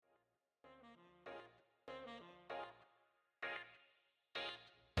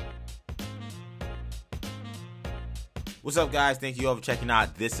What's up, guys? Thank you all for checking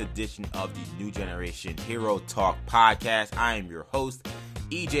out this edition of the New Generation Hero Talk podcast. I am your host,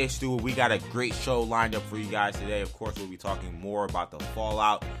 EJ Stewart. We got a great show lined up for you guys today. Of course, we'll be talking more about the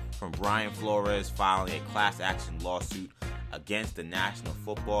fallout from Brian Flores filing a class action lawsuit against the National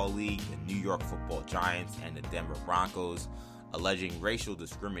Football League, the New York Football Giants, and the Denver Broncos, alleging racial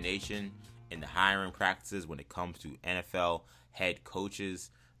discrimination in the hiring practices when it comes to NFL head coaches.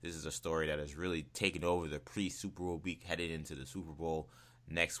 This is a story that has really taken over the pre-Super Bowl week headed into the Super Bowl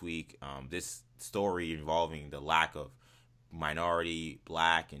next week. This story involving the lack of minority,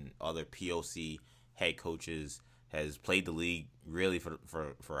 black, and other POC head coaches has played the league really for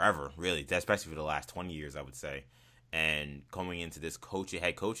forever, really, especially for the last 20 years, I would say. And coming into this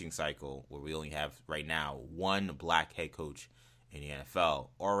head coaching cycle where we only have right now one black head coach in the NFL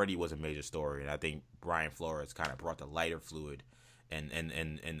already was a major story. And I think Brian Flores kind of brought the lighter fluid and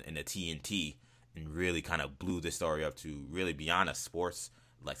the TNT and really kind of blew this story up to really beyond a sports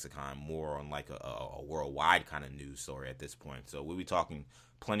lexicon, more on like a worldwide kind of news story at this point. So we'll be talking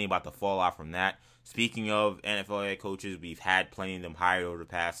plenty about the fallout from that. Speaking of NFL head coaches, we've had plenty of them hired over the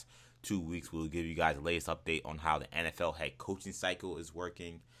past 2 weeks. We'll give you guys the latest update on how the NFL head coaching cycle is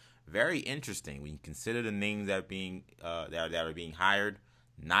working. Very interesting when you consider the names that are being hired.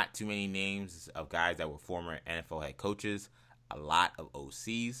 Not too many names of guys that were former NFL head coaches. A lot of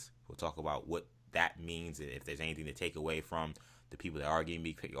OCs. We'll talk about what that means, if there's anything to take away from the people that are getting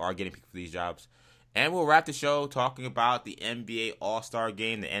picked for these jobs. And we'll wrap the show talking about the NBA All-Star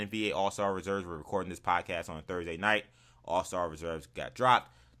game, the NBA All-Star Reserves. We're recording this podcast on a Thursday night. All-Star Reserves got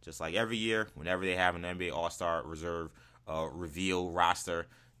dropped, just like every year. Whenever they have an NBA All-Star Reserve reveal roster,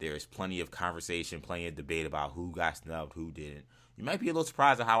 there's plenty of conversation, plenty of debate about who got snubbed, who didn't. You might be a little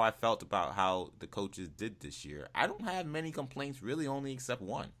surprised at how I felt about how the coaches did this year. I don't have many complaints, really, only except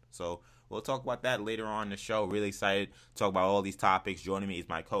one. So we'll talk about that later on in the show. Really excited to talk about all these topics. Joining me is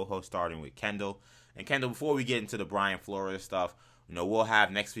my co-host, starting with Kendall. And Kendall, before we get into the Brian Flores stuff, we'll have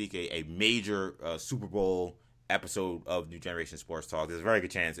next week a major Super Bowl episode of New Generation Sports Talk. There's a very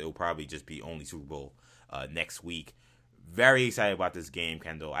good chance it will probably just be only Super Bowl next week. Very excited about this game,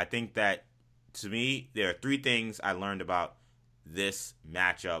 Kendall. I think that, to me, there are three things I learned about this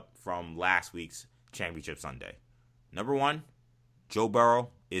matchup from last week's Championship Sunday. Number one, Joe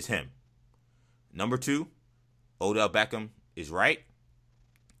Burrow is him. Number two, Odell Beckham is right.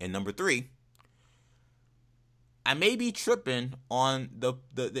 And number three, I may be tripping on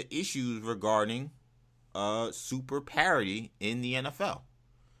the issues regarding super parity in the NFL.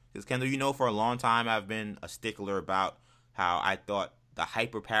 Because, Kendall, for a long time I've been a stickler about how I thought the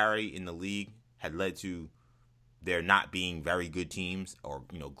hyper parity in the league had led to there not being very good teams or,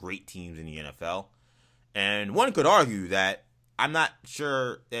 great teams in the NFL. And one could argue that I'm not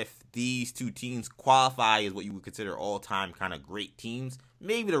sure if these two teams qualify as what you would consider all-time kind of great teams.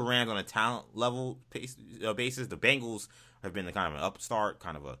 Maybe the Rams on a talent level basis. The Bengals have been kind of an upstart,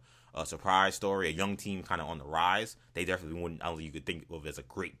 kind of a surprise story, a young team kind of on the rise. They definitely wouldn't, I don't think you could think of it as a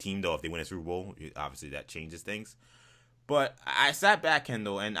great team, though, if they win a Super Bowl. Obviously, that changes things. But I sat back,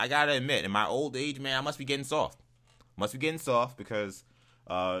 Kendall, and I got to admit, in my old age, man, I must be getting soft. Because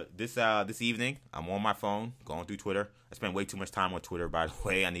this evening, I'm on my phone, going through Twitter. I spend way too much time on Twitter, by the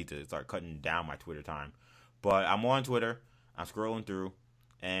way. I need to start cutting down my Twitter time. But I'm on Twitter. I'm scrolling through.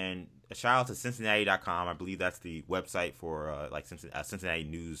 And a shout out to Cincinnati.com. I believe that's the website for Cincinnati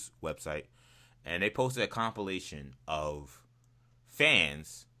news website. And they posted a compilation of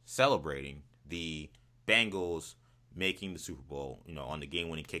fans celebrating the Bengals making the Super Bowl, on the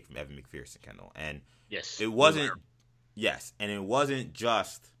game-winning kick from Evan McPherson, Kendall. And yes, it wasn't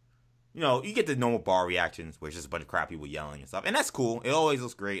just, you get the normal bar reactions where it's just a bunch of crap people yelling and stuff. And that's cool. It always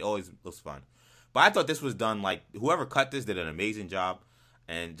looks great. Always looks fun. But I thought this was done, whoever cut this did an amazing job.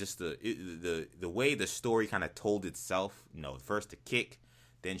 And just the way the story kind of told itself, first the kick,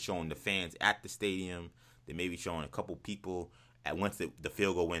 then showing the fans at the stadium, then maybe showing a couple people once the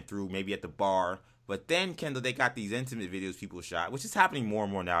field goal went through, maybe at the bar. But then, Kendall, they got these intimate videos people shot, which is happening more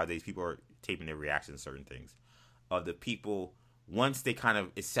and more nowadays. People are taping their reactions to certain things. Of the people, once they kind of,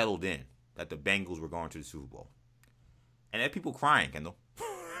 it settled in that the Bengals were going to the Super Bowl. And there are people crying, Kendall.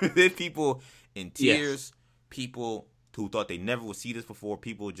 There's people in tears, people who thought they never would see this before.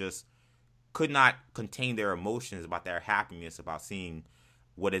 People just could not contain their emotions about their happiness about seeing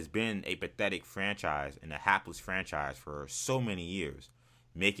what has been a pathetic franchise and a hapless franchise for so many years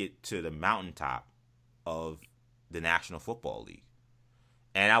make it to the mountaintop of the National Football League.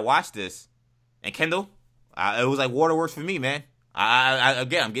 And I watched this, and Kendall, it was like waterworks for me, man. I'm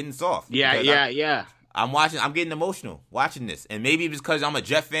getting soft. Yeah. I'm getting emotional watching this. And maybe it's because I'm a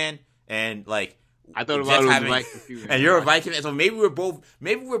Jet fan, and I thought Jets about it having, Vikings too, and you're a Viking fan, so maybe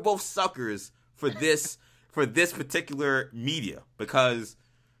we're both suckers for this particular media, because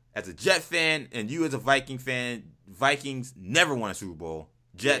as a Jet fan and you as a Viking fan, Vikings never won a Super Bowl.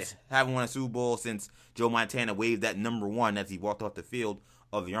 Jets haven't won a Super Bowl since Joe Montana waved that number 1 as he walked off the field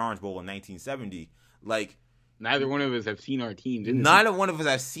of the Orange Bowl in 1970. Like, neither one of us have seen our teams. Neither one of us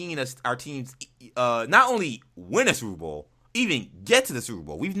have seen our teams not only win a Super Bowl, even get to the Super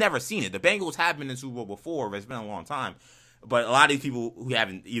Bowl. We've never seen it. The Bengals have been in the Super Bowl before, but it's been a long time. But a lot of these people who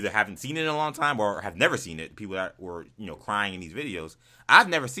haven't seen it in a long time or have never seen it, people that were crying in these videos, I've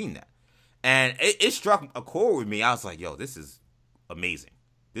never seen that, and it struck a chord with me. I was like, yo, this is amazing.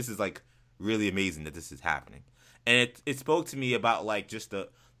 This is like really amazing that this is happening, and it spoke to me about like just the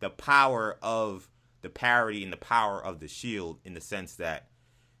power of the parody and the power of the Shield, in the sense that,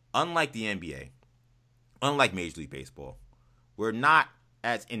 unlike the NBA, unlike Major League Baseball, we're not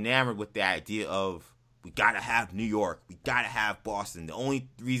as enamored with the idea of, we got to have New York, we got to have Boston. The only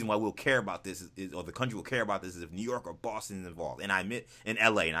reason why we'll care about this is, or the country will care about this, is if New York or Boston is involved. And I admit, in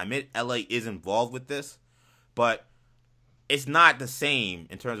LA, LA is involved with this, but it's not the same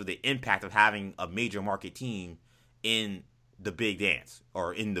in terms of the impact of having a major market team in the big dance,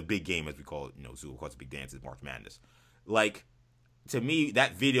 or in the big game, as we call it. So of course the big dance is March Madness. Like, to me,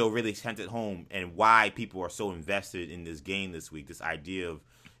 that video really sent it home, and why people are so invested in this game this week. This idea of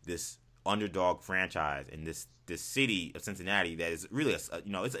this underdog franchise in this city of Cincinnati that is really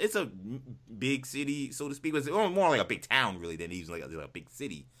it's a big city, so to speak, but it's more like a big town really than even like a big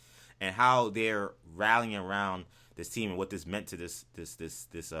city, and how they're rallying around this team and what this meant to this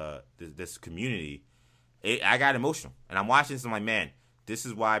community. I got emotional, and I'm watching this and I'm like, man, this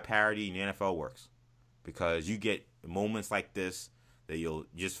is why parody in the NFL works, because you get moments like this that you'll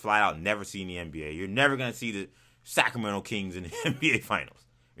just flat out never see in the NBA. You're never gonna see the Sacramento Kings in the NBA Finals.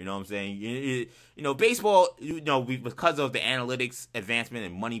 You know what I'm saying? Baseball, because of the analytics advancement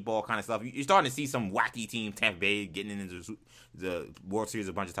and Moneyball kind of stuff, you're starting to see some wacky team, Tampa Bay, getting into the World Series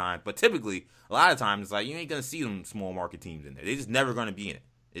a bunch of times. But typically, a lot of times, it's like, you ain't going to see them small market teams in there. They're just never going to be in it.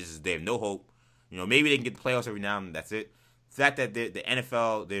 It's just, they have no hope. Maybe they can get the playoffs every now and then, that's it. The fact that the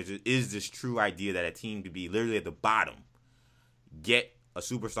NFL, is this true idea that a team could be literally at the bottom, get a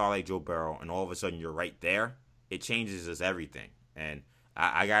superstar like Joe Burrow, and all of a sudden you're right there, it changes us everything. And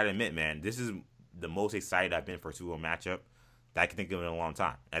I gotta admit, man, this is the most excited I've been for a Super Bowl matchup that I can think of in a long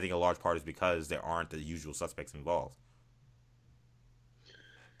time. I think a large part is because there aren't the usual suspects involved.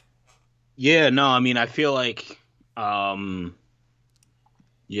 Yeah, no, I mean, I feel like, certainly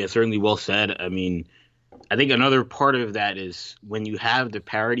well said. I mean, I think another part of that is when you have the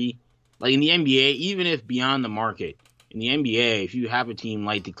parity, like in the NBA, even if beyond the market, in the NBA, if you have a team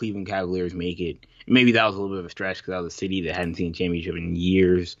like the Cleveland Cavaliers make it, maybe that was a little bit of a stretch because that was a city that hadn't seen a championship in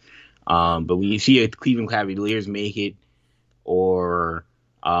years. But when you see a Cleveland Cavaliers make it, or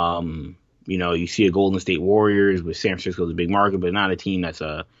you see a Golden State Warriors with San Francisco as a big market, but not a team that's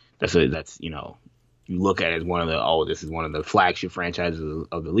you look at as this is one of the flagship franchises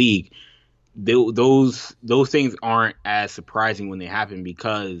of the league. Those things aren't as surprising when they happen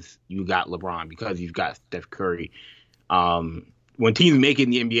because you got LeBron, because you've got Steph Curry. When teams make it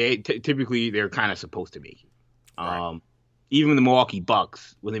in the NBA, typically they're kind of supposed to make it. Right. Even the Milwaukee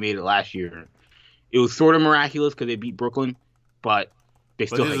Bucks, when they made it last year, it was sort of miraculous because they beat Brooklyn, but they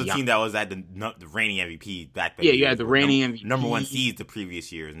still had this is a team that was at the reigning MVP back then. Yeah, you had the reigning MVP. Number one seeds the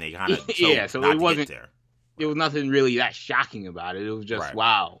previous years, and they kind of so it wasn't there. There was nothing really that shocking about it. It was just,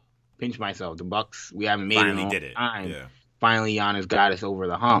 wow, pinch myself. The Bucks, we haven't made finally it in a did long it. time. Yeah. Finally, Giannis got us over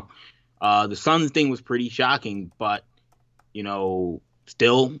the hump. The Suns thing was pretty shocking, but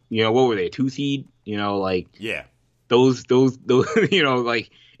still, what were they, 2 seed? Yeah. Those, like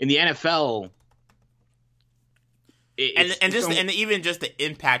in the NFL, and even just the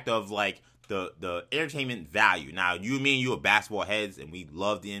impact of like the entertainment value. Now, me and you are basketball heads, and we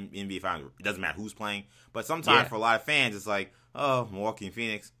love the NBA Finals. It doesn't matter who's playing, but sometimes for a lot of fans, it's like, oh, Milwaukee and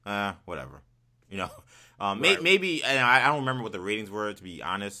Phoenix, whatever. Right. Maybe, and I don't remember what the ratings were, to be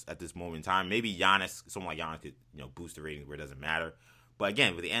honest, at this moment in time. Maybe someone like Giannis could boost the ratings where it doesn't matter. But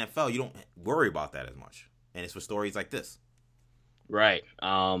again, with the NFL, you don't worry about that as much, and it's for stories like this. Right.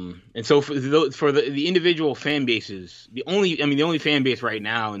 And so for the individual fan bases, the only fan base right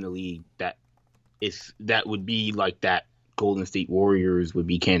now in the league that would be like that Golden State Warriors would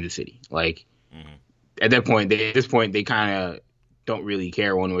be Kansas City. Like at this point, they kind of don't really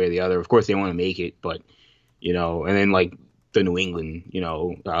care one way or the other. Of course, they want to make it, but and then like the New England,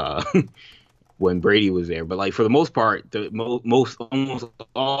 when Brady was there. But like for the most part, almost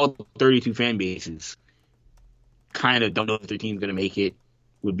all 32 fan bases kind of don't know if their team's going to make it.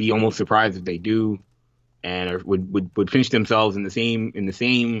 would be almost surprised if they do, and would finish themselves in the same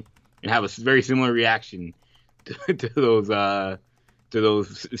and have a very similar reaction to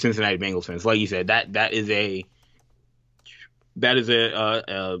those Cincinnati Bengals fans. Like you said, that is a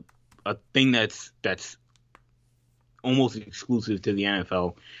thing that's almost exclusive to the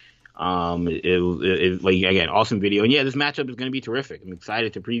NFL. It like again, awesome video, and yeah, this matchup is going to be terrific. I'm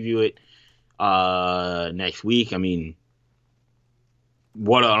excited to preview it next week. I mean,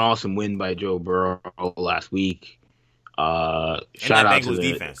 what an awesome win by Joe Burrow last week. Shout out to the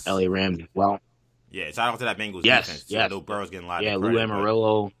defense. LA Rams as well. Yeah, shout out to that Bengals defense. Yeah, Lou Burrow's getting a lot of credit. Lou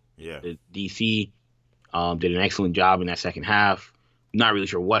Amarillo, the DC, did an excellent job in that second half. Not really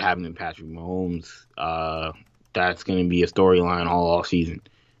sure what happened to Patrick Mahomes. That's going to be a storyline all season.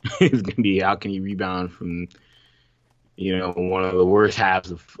 It's going to be how can he rebound from, one of the worst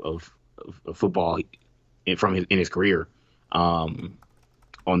halves of football in his career, on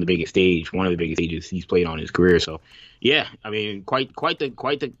the biggest stage, one of the biggest stages he's played on in his career. So, yeah, I mean, quite the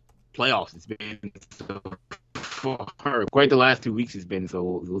playoffs it's been so far. Quite the last 2 weeks it's been.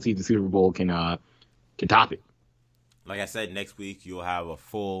 So we'll see if the Super Bowl can top it. Like I said, next week you'll have a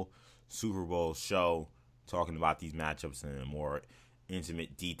full Super Bowl show talking about these matchups in a more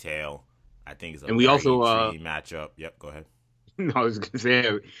intimate detail. I think it's a very intriguing matchup. Yep, go ahead. I was gonna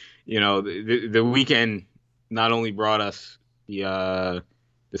say, the weekend not only brought us the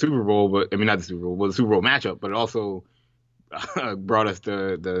Super Bowl, but I mean not the Super Bowl, but the Super Bowl matchup, but it also brought us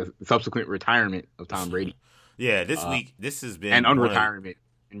the subsequent retirement of Tom Brady. Yeah, this week this has been and unretirement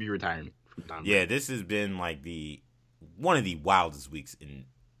and re-retirement from Tom Brady. Yeah, this has been like one of the wildest weeks in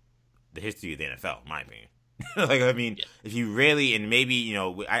the history of the NFL, in my opinion. Like, I mean, if you really, and maybe,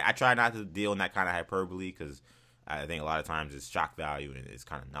 I try not to deal in that kind of hyperbole because I think a lot of times it's shock value and it's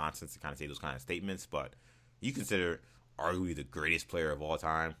kind of nonsense to kind of say those kind of statements. But you consider arguably the greatest player of all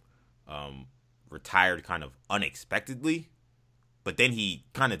time, retired kind of unexpectedly, but then he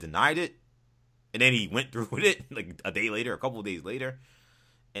kind of denied it, and then he went through with it like a couple of days later,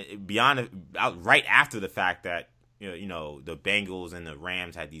 and right after the fact that the Bengals and the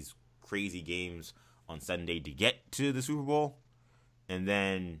Rams had these crazy games on Sunday to get to the Super Bowl, and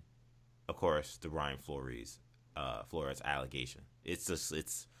then, of course, the Brian Flores allegation. It's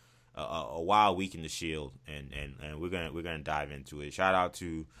a wild week in the Shield, and we're gonna dive into it. Shout out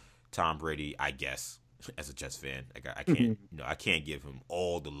to Tom Brady, I guess, as a Jets fan. Like, I can't I can't give him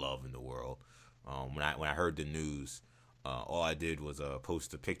all the love in the world. When I heard the news, all I did was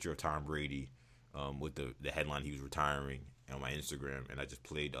post a picture of Tom Brady with the headline he was retiring on my Instagram, and I just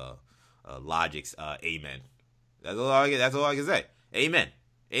played Logic's Amen. That's all I can say.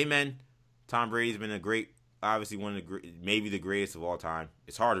 Amen. Tom Brady's been obviously one of maybe the greatest of all time.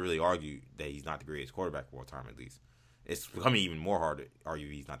 It's hard to really argue that he's not the greatest quarterback of all time, at least. It's becoming even more hard to argue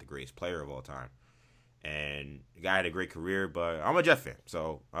he's not the greatest player of all time. And the guy had a great career, but I'm a Jet fan,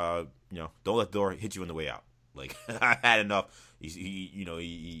 so don't let the door hit you on the way out. Like, I had enough.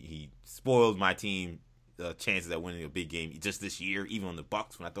 He spoiled my team chances at winning a big game just this year, even on the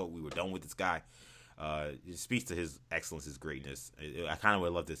Bucs when I thought we were done with this guy. It speaks to his excellence, his greatness. I kind of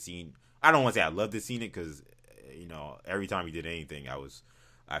would love to see. I don't want to say I love to see it because every time he did anything,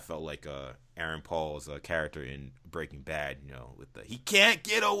 I felt like Aaron Paul's character in Breaking Bad. With he can't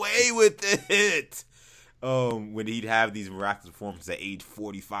get away with it. When he'd have these miraculous performances at age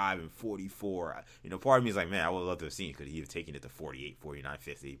 45 and 44, part of me is like, man, I would love to have seen it. Could he have taken it to 48, 49,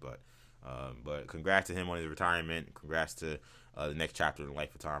 50? But congrats to him on his retirement. Congrats to the next chapter in the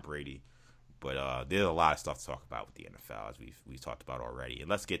life of Tom Brady. But there's a lot of stuff to talk about with the NFL, as we've talked about already. And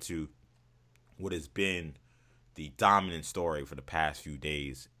let's get to what has been the dominant story for the past few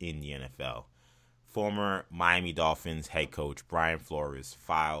days in the NFL. Former Miami Dolphins head coach Brian Flores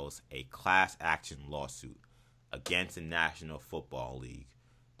files a class action lawsuit against the National Football League,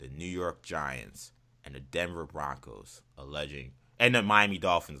 the New York Giants, and the Denver Broncos, and the Miami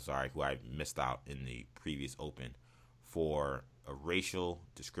Dolphins, who I missed out in the previous open, for a racial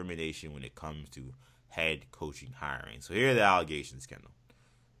discrimination when it comes to head coaching hiring. So here are the allegations, Kendall.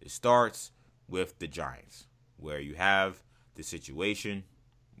 It starts with the Giants, where you have the situation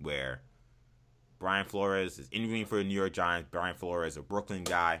where Brian Flores is interviewing for the New York Giants. Brian Flores, a Brooklyn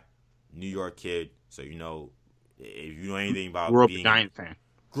guy, New York kid. So, if you know anything about grew up a Giant fan.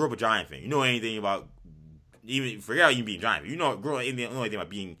 Grew up a Giant fan. You know anything about, forget about you being a Giant fan. Know anything about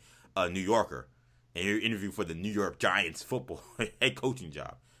being a New Yorker. And you're interviewing for the New York Giants football head coaching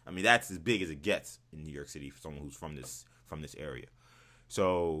job. I mean, that's as big as it gets in New York City for someone who's from this area.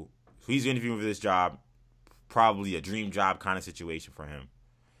 So he's interviewing for this job, probably a dream job kind of situation for him.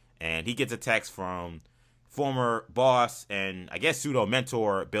 And he gets a text from former boss and I guess pseudo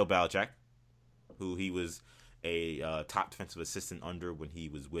mentor Bill Belichick, who he was a top defensive assistant under when he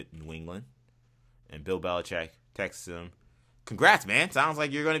was with New England. And Bill Belichick texts him, "Congrats, man. Sounds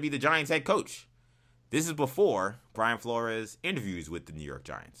like you're going to be the Giants head coach." This is before Brian Flores interviews with the New York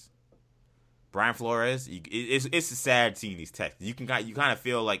Giants. Brian Flores, it's sad seeing these texts. You kind of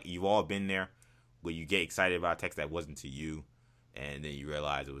feel like you've all been there, where you get excited about a text that wasn't to you, and then you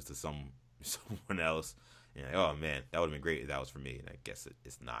realize it was to someone else. And you're like, oh man, that would have been great if that was for me. And I guess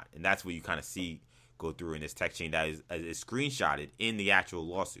it's not. And that's what you kind of see go through in this text chain that is screenshotted in the actual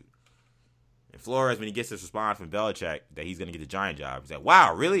lawsuit. And Flores, when he gets this response from Belichick that he's going to get the Giant job, he's like,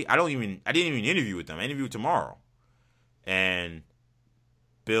 "Wow, really? I didn't even interview with them. I interviewed tomorrow." And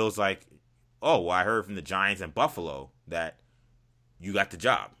Bill's like, "Oh, well, I heard from the Giants and Buffalo that you got the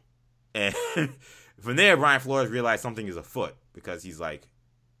job." And from there, Brian Flores realized something is afoot, because he's like,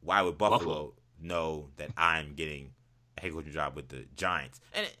 "Why would Buffalo know that I'm getting a head coaching job with the Giants?"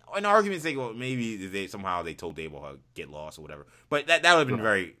 And an argument saying, well, maybe they told Daboll to get lost or whatever. But that would have been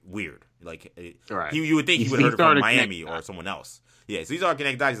very weird. Like, you would think he would have heard it from Miami or someone else. Yeah, so he's all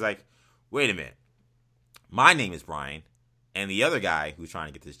connected dots. He's like, wait a minute. My name is Brian, and the other guy who's trying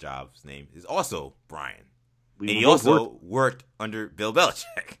to get this job, his name is also Brian. And he also worked under Bill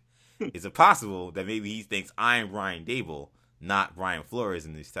Belichick. Is it possible that maybe he thinks I'm Brian Daboll, not Brian Flores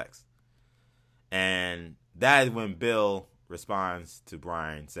in these texts? And that is when Bill responds to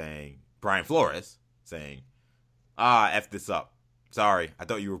Brian Flores saying, F this up. Sorry, I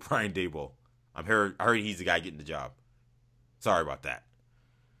thought you were Brian Daboll. I heard he's the guy getting the job. Sorry about that.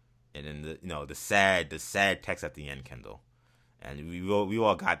 And then the sad text at the end, Kendall. And we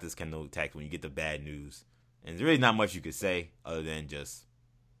all got this, Kendall, text when you get the bad news. And there's really not much you could say other than just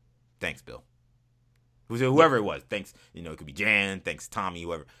thanks, Bill. Whoever it was, thanks. It could be Jan, thanks Tommy,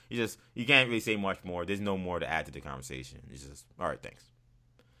 whoever. You can't really say much more. There's no more to add to the conversation. It's just, all right, thanks.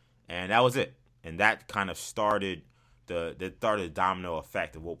 And that was it. And that kind of started the domino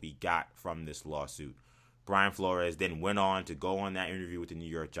effect of what we got from this lawsuit. Brian Flores then went on to go on that interview with the New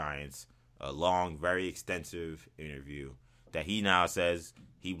York Giants, a long, very extensive interview that he now says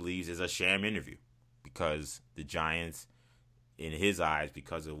he believes is a sham interview, because the Giants, in his eyes,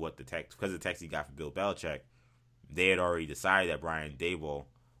 because of the text he got from Bill Belichick, they had already decided that Brian Daboll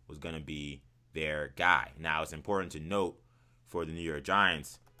was going to be their guy. Now, it's important to note for the New York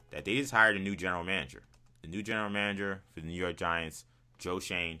Giants that they just hired a new general manager. The new general manager for the New York Giants, Joe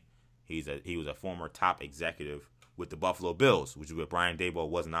Schoen, he was a former top executive with the Buffalo Bills, which is where Brian Daboll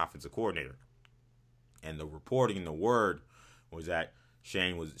was an offensive coordinator. And the reporting and the word was that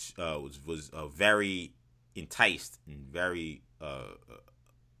Schoen was very enticed and very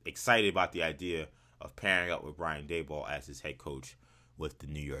excited about the idea of pairing up with Brian Daboll as his head coach with the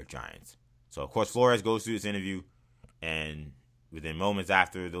New York Giants. So, of course, Flores goes through this interview, and within moments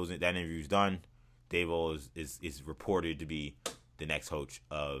after that interview is done, Daboll is reported to be the next coach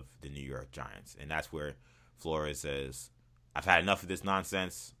of the New York Giants. And that's where Flores says, "I've had enough of this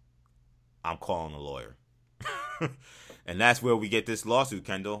nonsense. I'm calling a lawyer." And that's where we get this lawsuit,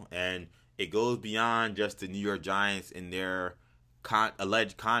 Kendall. And it goes beyond just the New York Giants and their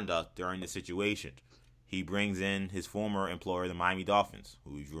alleged conduct during the situation. He brings in his former employer, the Miami Dolphins,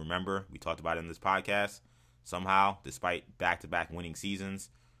 who, if you remember, we talked about in this podcast. Somehow, despite back-to-back winning seasons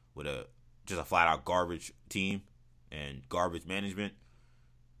with just a flat-out garbage team and garbage management,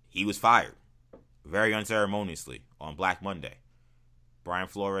 he was fired very unceremoniously on Black Monday. Brian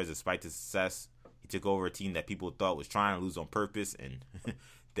Flores, despite the success, he took over a team that people thought was trying to lose on purpose, and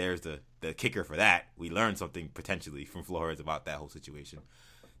there's the kicker for that. We learned something potentially from Flores about that whole situation.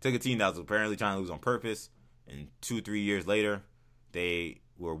 Took a team that was apparently trying to lose on purpose, and 2-3 years later, they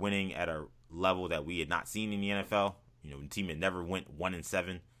were winning at a level that we had not seen in the NFL. The team had never went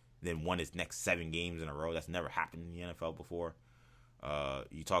 1-7, then won its next 7 games in a row. That's never happened in the NFL before.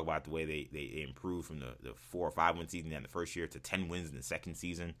 You talk about the way they improved from the 4 or 5 win season in the first year to 10 wins in the second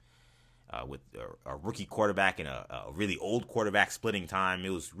season. With a rookie quarterback and a really old quarterback splitting time. It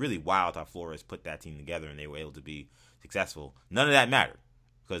was really wild how Flores put that team together and they were able to be successful. None of that mattered,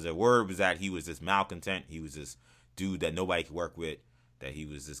 because the word was that he was this malcontent. He was this dude that nobody could work with, that he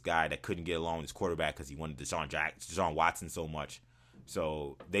was this guy that couldn't get along with his quarterback because he wanted Deshaun Watson so much.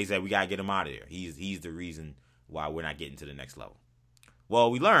 So they said, we got to get him out of there. He's the reason why we're not getting to the next level.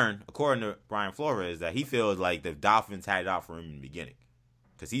 Well, we learned, according to Brian Flores, that he feels like the Dolphins had it out for him in the beginning.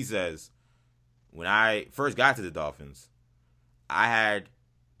 Because he says, when I first got to the Dolphins, I had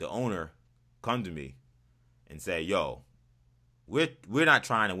the owner come to me and say, yo, we're not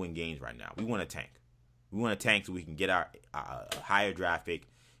trying to win games right now. We want to tank. We want to tank so we can get our higher draft pick,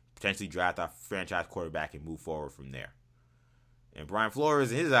 potentially draft our franchise quarterback and move forward from there. And Brian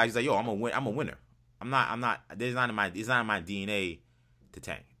Flores, in his eyes, he's like, yo, I'm a winner. I'm not. It's not in my DNA to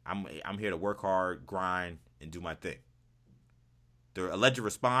tank. I'm here to work hard, grind, and do my thing. The alleged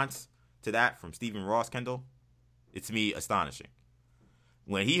response to that from Stephen Ross, Kendall, it's to me astonishing.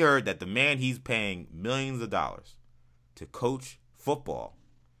 When he heard that the man he's paying millions of dollars to coach football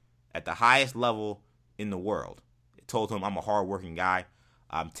at the highest level in the world, it told him, I'm a hardworking guy.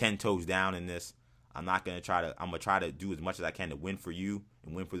 I'm 10 toes down in this. I'm going to try to do as much as I can to win for you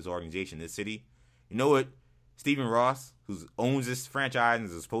and win for this organization, this city. You know what? Stephen Ross, who owns this franchise and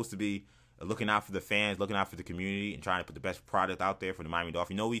is supposed to be looking out for the fans, looking out for the community, and trying to put the best product out there for the Miami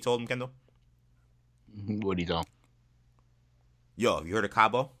Dolphins. You know what he told him, Kendall? What did he tell him? Yo, have you heard of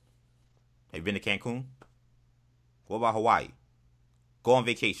Cabo? Have you been to Cancun? What about Hawaii? Go on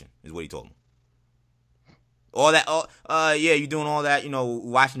vacation, is what he told him. All that, yeah, you're doing all that,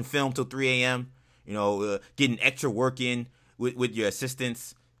 watching film till 3 a.m., getting extra work in with your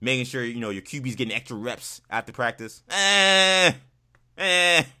assistants, making sure, your QB's getting extra reps after practice. Check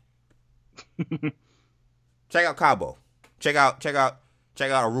out Cabo. Check out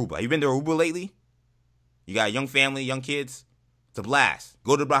Aruba. Have you been to Aruba lately? You got a young family, young kids? It's a blast.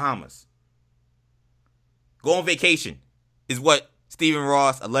 Go to the Bahamas. Go on vacation, is what Stephen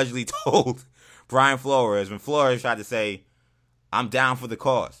Ross allegedly told Brian Flores when Flores tried to say, I'm down for the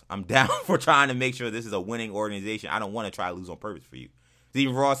cause. I'm down for trying to make sure this is a winning organization. I don't want to try to lose on purpose for you.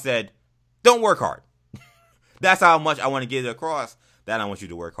 Stephen Ross said, don't work hard. That's how much I want to get it across, that I want you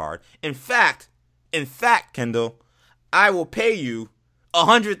to work hard. In fact, Kendall, I will pay you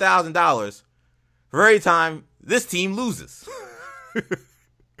 $100,000 for every time this team loses.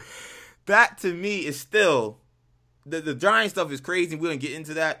 That to me is still, the Giant stuff is crazy. We don't get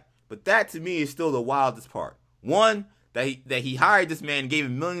into that. But that to me is still the wildest part. One, that he hired this man and gave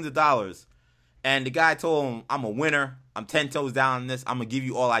him millions of dollars. And the guy told him, I'm a winner. I'm 10 toes down on this. I'm going to give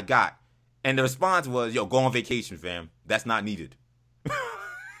you all I got. And the response was, yo, go on vacation, fam. That's not needed.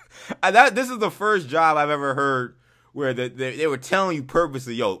 This is the first job I've ever heard where they were telling you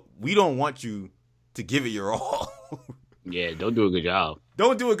purposely, yo, we don't want you to give it your all. Yeah, don't do a good job.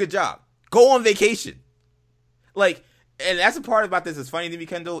 Don't do a good job. Go on vacation. And that's a part about this that's funny to me,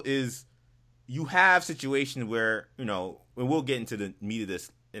 Kendall, is you have situations where, and we'll get into the meat of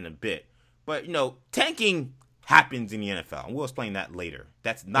this in a bit, but, tanking happens in the NFL, and we'll explain that later.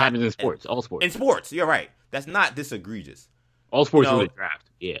 That's not... It happens in sports, all sports. In sports, you're right. That's not this egregious. All sports with a draft,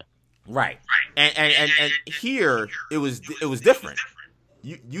 yeah. Right. And here, it was different.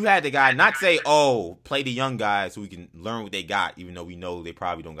 You had the guy not say, oh, play the young guys so we can learn what they got, even though we know they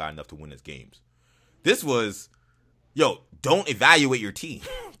probably don't got enough to win us games. This was, yo, don't evaluate your team.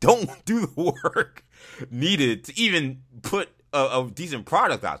 Don't do the work needed to even put a decent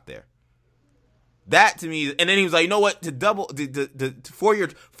product out there. That to me, and then he was like, you know what? For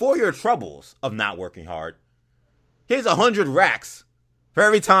your troubles of not working hard, here's 100 racks for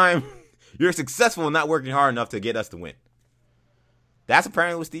every time you're successful in not working hard enough to get us to win. That's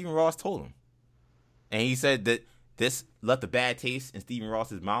apparently what Stephen Ross told him. And he said that this left a bad taste in Stephen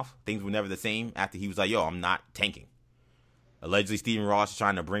Ross's mouth. Things were never the same after he was like, yo, I'm not tanking. Allegedly, Stephen Ross is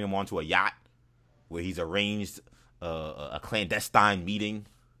trying to bring him onto a yacht where he's arranged a clandestine meeting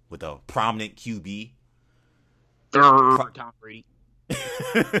with a prominent QB. Tom Brady.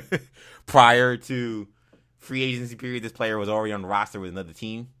 Prior to free agency period, this player was already on the roster with another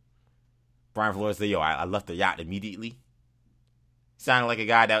team. Brian Flores said, yo, I left the yacht immediately. Sounded like a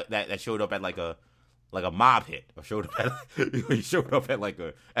guy that showed up at like a mob hit, or showed up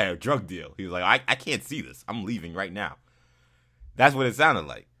at a drug deal. He was like, I can't see this. I'm leaving right now. That's what it sounded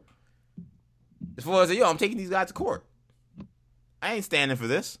like. As far as yo, I'm taking these guys to court. I ain't standing for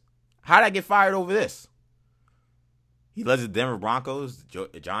this. How'd I get fired over this? He led the Denver Broncos,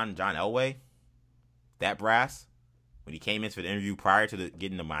 John Elway, that brass, when he came in for the interview prior to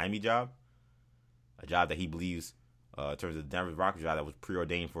getting the Miami job, a job that he believes, in terms of the Denver Broncos job, that was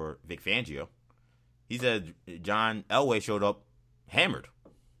preordained for Vic Fangio. He said John Elway showed up hammered.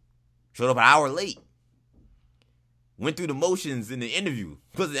 Showed up an hour late. Went through the motions in the interview.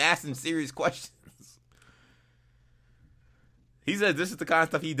 Wasn't asking serious questions. He said this is the kind of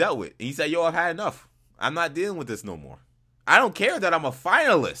stuff he dealt with. And he said, yo, I've had enough. I'm not dealing with this no more. I don't care that I'm a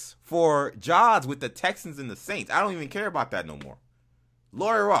finalist for jobs with the Texans and the Saints. I don't even care about that no more.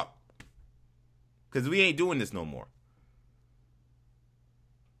 Lawyer up. Because we ain't doing this no more.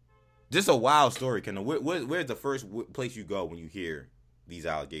 Just a wild story, Kendall. Where's the first place you go when you hear these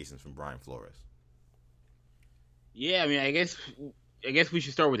allegations from Brian Flores? Yeah, I mean, I guess we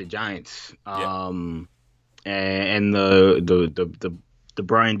should start with the Giants. Yeah. And the the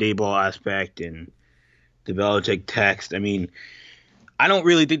Brian Daboll aspect and the Belichick text. I mean, I don't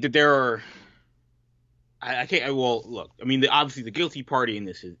really think that there are. I can't. Well, look. I mean, obviously the guilty party in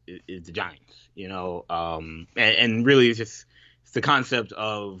this is the Giants. And really it's the concept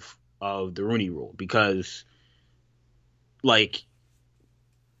of the Rooney Rule because, like,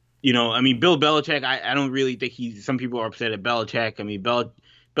 I mean, Bill Belichick. I don't really think some people are upset at Belichick. I mean,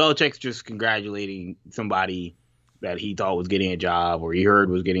 Belichick's just congratulating somebody that he thought was getting a job or he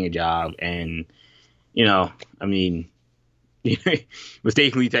heard was getting a job, and I mean.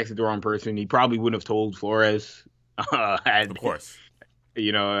 Mistakenly texted the wrong person. He probably wouldn't have told Flores. Of course,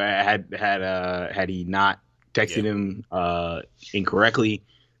 had he not texted him incorrectly.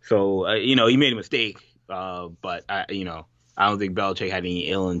 So he made a mistake. But I don't think Belichick had any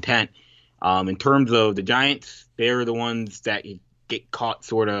ill intent. In terms of the Giants, they're the ones that get caught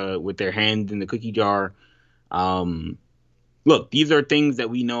sort of with their hands in the cookie jar. Look, these are things that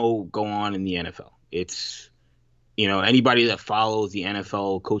we know go on in the NFL. It's anybody that follows the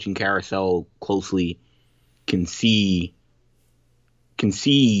NFL coaching carousel closely can see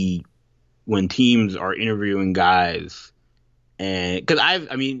when teams are interviewing guys. And because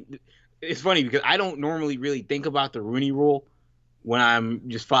it's funny because I don't normally really think about the Rooney Rule when I'm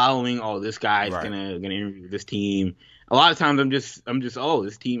just following, this guy's right. gonna interview this team. A lot of times I'm just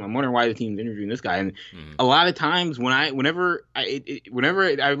this team. I'm wondering why the team's interviewing this guy. And a lot of times whenever I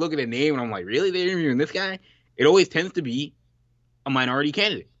look at a name and I'm like, really, they're interviewing this guy? It always tends to be a minority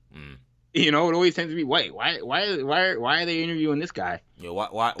candidate. It always tends to be why are they interviewing this guy? Yeah,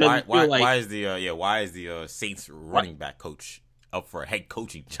 why is the Saints running back coach up for a head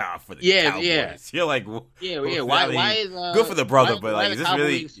coaching job for the Cowboys? Yeah. You're like, Why is good for the brother, but like, is this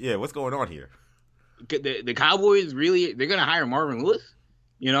Cowboys, really? What's going on here? The Cowboys really they're gonna hire Marvin Lewis?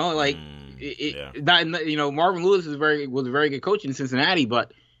 Marvin Lewis was a very good coach in Cincinnati,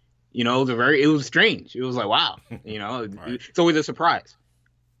 but. It was strange. It was like, wow, right. It's always a surprise.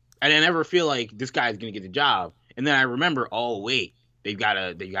 And I never feel like this guy's going to get the job. And then I remember, they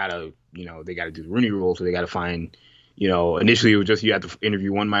gotta do the Rooney Rule. So they gotta find, initially it was just, you have to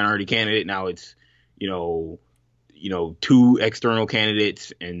interview one minority candidate. Now it's, 2 external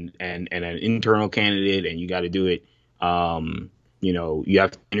candidates and an internal candidate. And you got to do it. You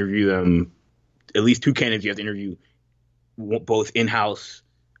have to interview them, at least 2 candidates. You have to interview both in-house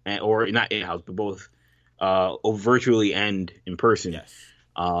or not in-house, but both virtually and in person. Yes.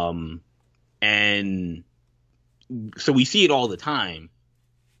 And so we see it all the time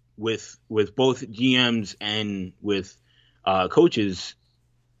with both GMs and with coaches,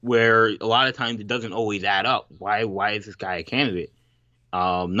 where a lot of times it doesn't always add up. Why is this guy a candidate?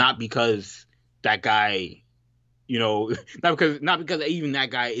 Not because that guy, not because even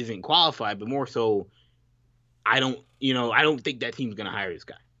that guy isn't qualified, but more so, I don't think that team's gonna hire this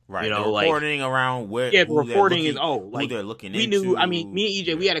guy. Right. The reporting around where the reporting is who they're looking we into. Knew. I mean, me and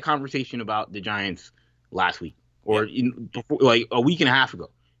EJ, we had a conversation about the Giants last week or before, like a week and a half ago,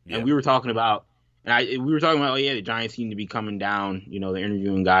 and we were talking about, the Giants seem to be coming down. They're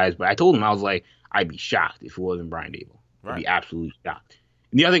interviewing guys, but I told him I was like, I'd be shocked if it wasn't Brian Daboll. I'd be absolutely shocked.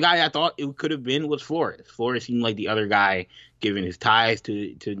 And the other guy I thought it could have been was Flores. Flores seemed like the other guy, given his ties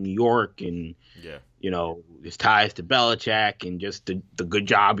to New York and his ties to Belichick and just the good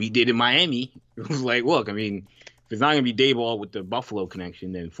job he did in Miami. It was like, look, I mean, if it's not going to be Daboll with the Buffalo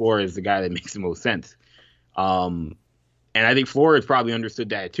connection, then Flores is the guy that makes the most sense. And I think Flores probably understood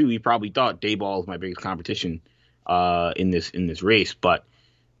that too. He probably thought Daboll was my biggest competition in this race. But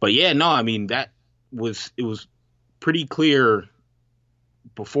yeah, no, I mean, it was pretty clear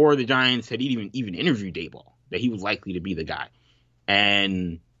before the Giants had even interviewed Daboll that he was likely to be the guy.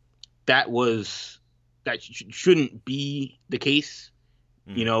 And that shouldn't be the case,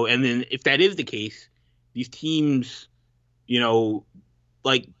 and then if that is the case, these teams,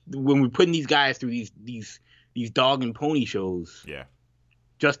 like when we're putting these guys through these dog and pony shows,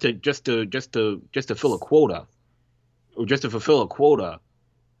 just to fill a quota or just to fulfill a quota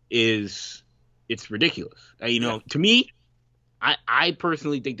it's ridiculous. To me, I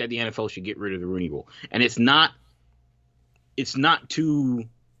personally think that the NFL should get rid of the Rooney Rule, and it's not to.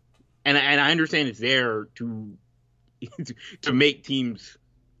 And I understand it's there to make teams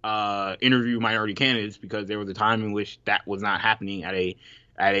interview minority candidates because there was a time in which that was not happening at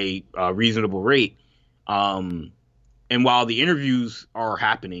a reasonable rate. And while the interviews are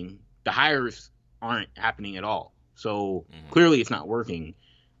happening, the hires aren't happening at all. So clearly it's not working.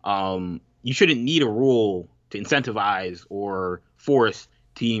 You shouldn't need a rule to incentivize or force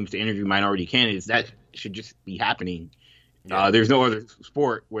teams to interview minority candidates. That should just be happening. There's no other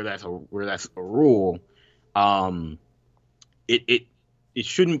sport where that's a rule. it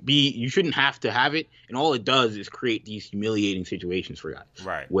shouldn't be. You shouldn't have to have it, and all it does is create these humiliating situations for guys.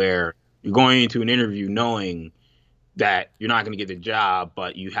 Right. Where you're going into an interview knowing that you're not going to get the job,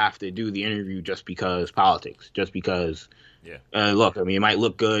 but you have to do the interview just because politics, just because. Yeah. Look, I mean, it might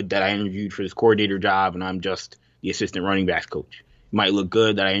look good that I interviewed for this coordinator job and I'm just the assistant running backs coach. It might look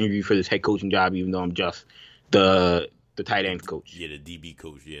good that I interviewed for this head coaching job even though I'm just the tight end coach. Yeah, the DB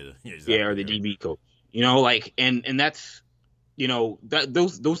coach. Yeah, exactly. Yeah, or the DB coach. You know, like, and that's, you know, that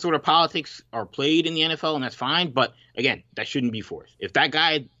those sort of politics are played in the NFL, and that's fine. But again, that shouldn't be forced. If that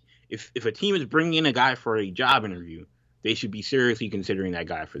guy, if a team is bringing in a guy for a job interview, they should be seriously considering that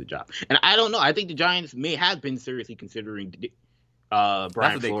guy for the job. And I don't know. I think the Giants may have been seriously considering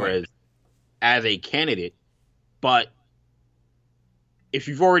Brian Flores as a candidate. But if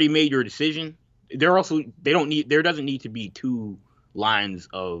you've already made your decision, there doesn't need to be two lines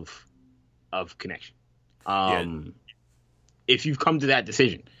of connection. If you've come to that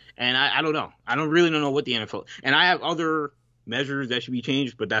decision. And I don't know. I don't know what the NFL. And I have other measures that should be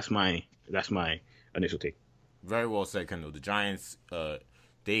changed, but that's my initial take. Very well said, Kendall. The Giants,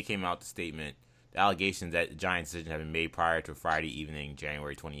 they came out with a statement. The allegations that the Giants' decision had been made prior to Friday evening,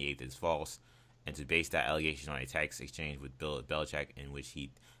 January 28th, is false, and to base that allegation on a text exchange with Bill Belichick in which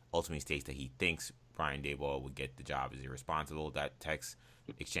he ultimately states that he thinks Brian Daboll would get the job is irresponsible. That text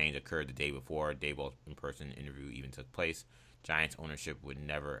exchange occurred the day before Daboll's in-person interview even took place. Giants ownership would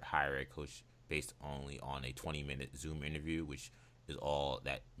never hire a coach based only on a 20-minute Zoom interview, which is all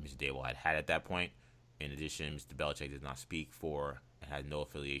that Mr. Daboll had at that point. In addition, Mr. Belichick does not speak for and has no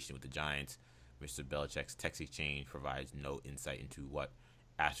affiliation with the Giants. Mr. Belichick's text exchange provides no insight into what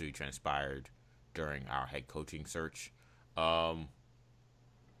actually transpired during our head coaching search.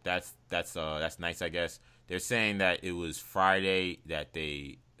 That's nice, I guess. They're saying that it was Friday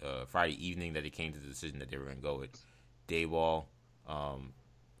evening that they came to the decision that they were going to go with Daboll.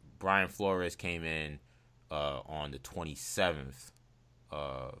 Brian Flores came in on the 27th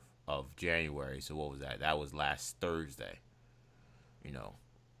of January. So what was that? That was last Thursday. You know,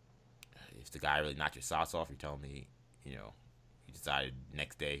 if the guy really knocked your socks off, you're telling me, you know, you decided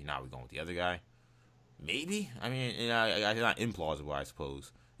next day, we're going with the other guy. Maybe. I mean, it's not implausible, I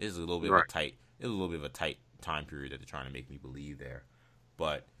suppose. It's a little bit of a tight time period that they're trying to make me believe there.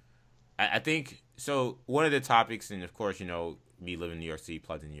 But I think so. One of the topics, and of course, you know, me living in New York City,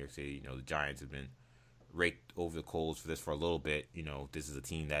 plugged in New York City, you know, the Giants have been raked over the coals for this for a little bit. You know, this is a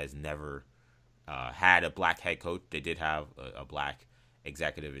team that has never had a black head coach. They did have a black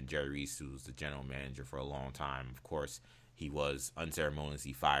executive in Jerry Reese, who was the general manager for a long time. Of course, he was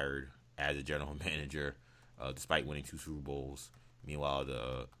unceremoniously fired as a general manager, despite winning 2 Super Bowls. Meanwhile,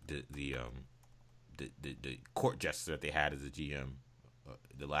 the court jester that they had as a GM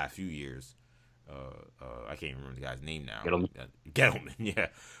the last few years, I can't remember the guy's name now. Gettleman, yeah.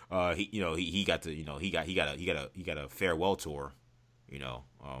 He got a farewell tour. You know,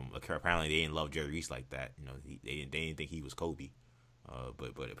 apparently they didn't love Jerry Reese like that. You know, they didn't think he was Kobe.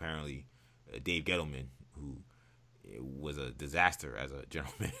 But apparently Dave Gettleman, who was a disaster as a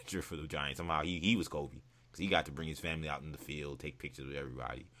general manager for the Giants, somehow he was Kobe, because he got to bring his family out in the field, take pictures with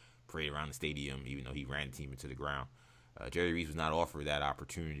everybody, parade around the stadium, even though he ran the team into the ground. Jerry Reese was not offered that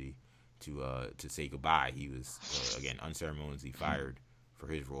opportunity to say goodbye. He was again unceremoniously fired for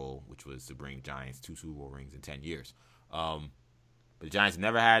his role, which was to bring Giants 2 Super Bowl rings in 10 years. But the Giants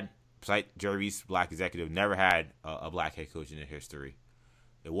never had, besides Jerry Reese, black executive, never had a black head coach in their history.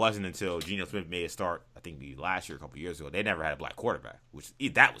 It wasn't until Geno Smith made a start, I think last year, a couple years ago, they never had a black quarterback, which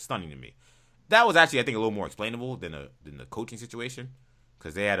that was stunning to me. That was actually, I think, a little more explainable than the coaching situation,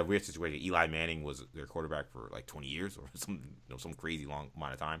 because they had a weird situation. Eli Manning was their quarterback for like 20 years or some crazy long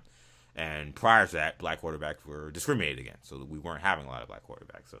amount of time. And prior to that, black quarterbacks were discriminated against, so we weren't having a lot of black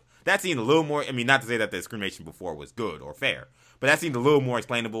quarterbacks. So that seemed a little more, I mean, not to say that the discrimination before was good or fair, but that seemed a little more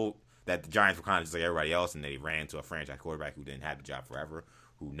explainable, that the Giants were kind of just like everybody else, and they ran to a franchise quarterback who didn't have the job forever,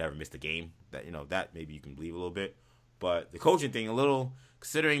 who never missed a game. That, you know, that maybe you can believe a little bit. But the coaching thing, a little,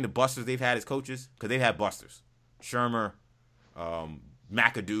 considering the busters they've had as coaches, because they've had busters. Shermer,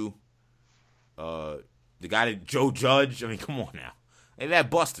 McAdoo, the guy that Joe Judge. I mean, come on now. They've had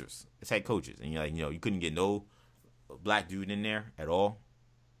busters as head coaches. And you're like, you know, you couldn't get no black dude in there at all.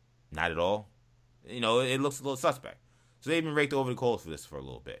 Not at all. You know, it looks a little suspect. So they've been raked over the coals for this for a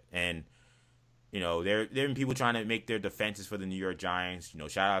little bit. And, you know, there have been people trying to make their defenses for the New York Giants. You know,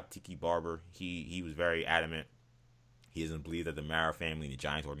 shout out Tiki Barber. He was very adamant. He doesn't believe that the Mara family and the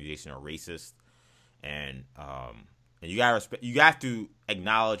Giants organization are racist. And you got to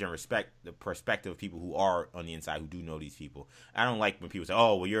acknowledge and respect the perspective of people who are on the inside, who do know these people. I don't like when people say,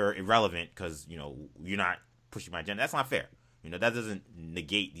 "Oh, well, you're irrelevant because, you know, you're not pushing my agenda." That's not fair. That doesn't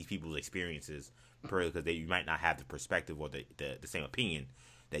negate these people's experiences because you might not have the perspective or the same opinion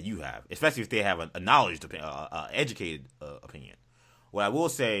that you have, especially if they have a knowledge, educated opinion. What I will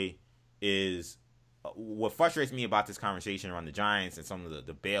say is what frustrates me about this conversation around the Giants and some of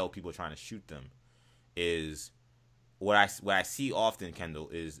the bail people trying to shoot them is what I see often, Kendall,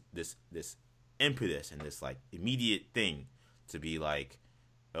 is this impetus and this like immediate thing to be like,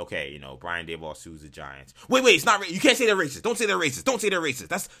 okay, Brian Daboll sues the Giants. Wait, it's not. You can't say they're racist. Don't say they're racist. Don't say they're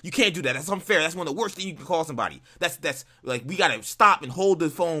racist. You can't do that. That's unfair. That's one of the worst things you can call somebody. That's like we gotta stop and hold the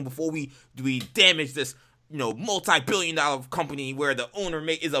phone before we damage this, multi-billion-dollar company where the owner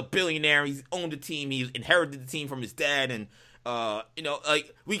is a billionaire. He's owned the team. He's inherited the team from his dad, and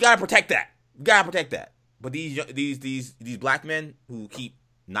like we gotta protect that. We gotta protect that. But these black men who keep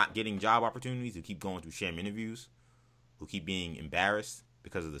not getting job opportunities, who keep going through sham interviews, who keep being embarrassed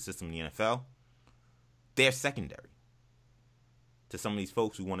because of the system in the NFL, they're secondary to some of these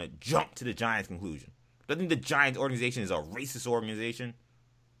folks who want to jump to the Giants' conclusion. Do I think the Giants organization is a racist organization?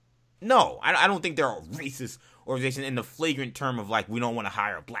 No, I don't think they're a racist organization in the flagrant term of like we don't want to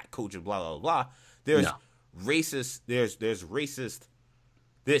hire a black coach and blah blah blah. There's racist. There's racist.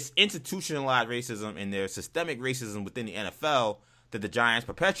 There's institutionalized racism and there's systemic racism within the NFL that the Giants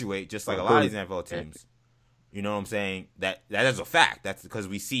perpetuate, just like a lot of these NFL teams. You know what I'm saying? That is a fact. That's because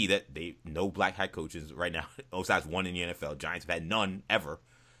we see that no black head coaches right now, besides one in the NFL. Giants have had none ever,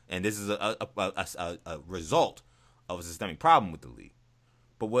 and this is a result of a systemic problem with the league.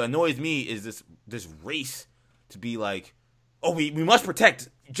 But what annoys me is this race to be like, oh, we must protect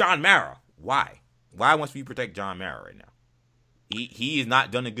John Mara. Why? Why must we protect John Mara right now? He has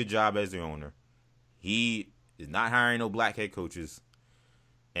not done a good job as the owner. He is not hiring no black head coaches,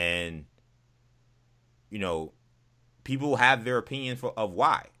 and people have their opinion of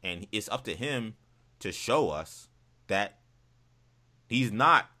why, and it's up to him to show us that he's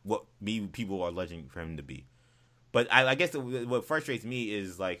not what people are alleging for him to be. But I guess what frustrates me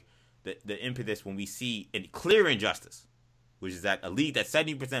is like the impetus when we see a clear injustice, which is that a league that's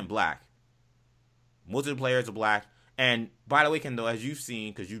 70% black, most of the players are black, and by the way, Kendall, as you've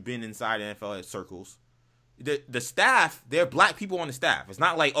seen, because you've been inside NFL circles, the staff, there are black people on the staff. It's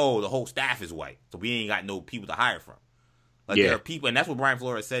not like, oh, the whole staff is white, so we ain't got no people to hire from. Like there are people, and that's what Brian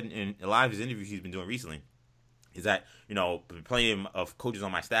Flores said in a lot of his interviews he's been doing recently, is that, plenty of coaches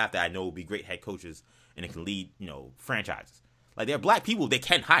on my staff that I know will be great head coaches and it can lead, franchises. Like there are black people they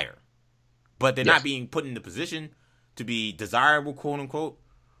can hire, but they're not being put in the position to be desirable, quote unquote,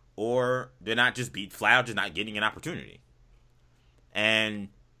 or they're not just flat out just not getting an opportunity. And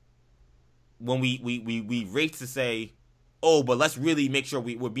when we race to say, oh, but let's really make sure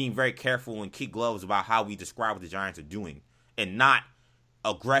we're being very careful and kid gloves about how we describe what the Giants are doing and not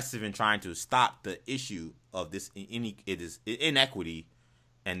aggressive in trying to stop the issue of this inequity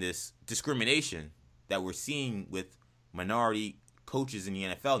and this discrimination that we're seeing with minority coaches in the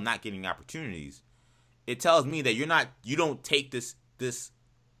NFL not getting opportunities. It tells me that you don't take this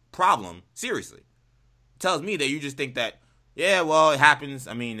problem seriously. It tells me that you just think that, yeah, well, it happens.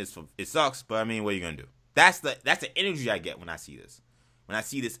 I mean, it sucks, but I mean, what are you gonna do? That's the energy I get when I see this. When I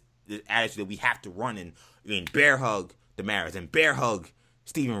see this attitude that we have to run and bear hug the Maras and bear hug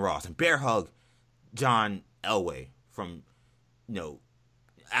Stephen Ross and bear hug John Elway from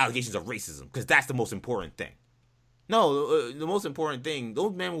allegations of racism, because that's the most important thing. No, the most important thing,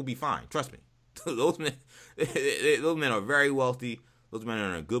 those men will be fine. Trust me. those men are very wealthy. Those men are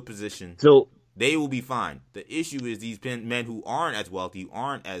in a good position. So they will be fine. The issue is these men who aren't as wealthy,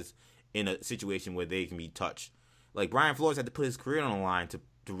 aren't as in a situation where they can be touched. Like Brian Flores had to put his career on the line to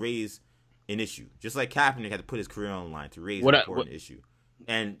raise an issue. Just like Kaepernick had to put his career on the line to raise an important issue.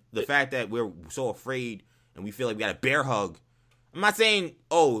 And the fact that we're so afraid and we feel like we got a bear hug. I'm not saying,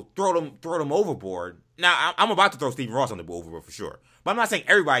 oh, throw them overboard. Now, I'm about to throw Stephen Ross on the overboard for sure. But I'm not saying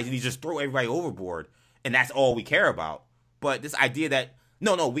everybody needs to just throw everybody overboard and that's all we care about. But this idea that,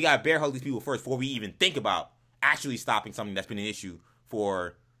 no, we got to bear hug these people first before we even think about actually stopping something that's been an issue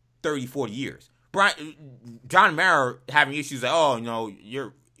for 30, 40 years. John Mara having issues like, oh,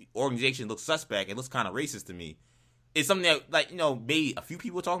 your organization looks suspect. It looks kind of racist to me. It's something that, maybe a few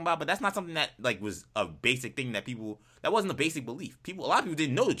people were talking about, but that's not something that, was a basic thing that wasn't a basic belief. A lot of people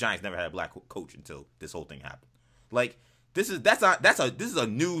didn't know the Giants never had a black coach until this whole thing happened. Like, this is a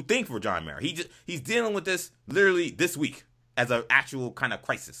new thing for John Mara. He's dealing with this literally this week as an actual kind of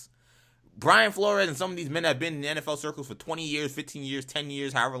crisis. Brian Flores and some of these men that have been in the NFL circles for 20 years, 15 years, 10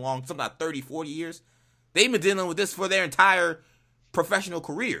 years, however long, something like 30, 40 years, they've been dealing with this for their entire professional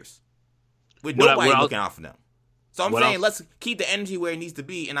careers with nobody looking out for them. So I'm saying let's keep the energy where it needs to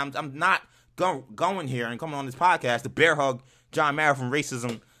be, and I'm not going here and coming on this podcast to bear hug John Mara from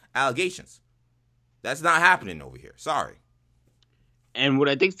racism allegations. That's not happening over here. Sorry. And what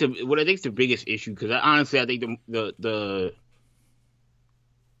I think's the biggest issue, because honestly I think the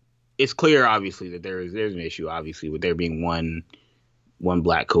it's clear obviously that there's an issue obviously with there being one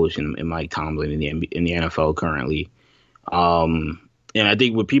black coach in Mike Tomlin in the NFL currently. And I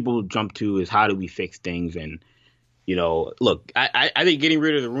think what people jump to is how do we fix things? And look, I think getting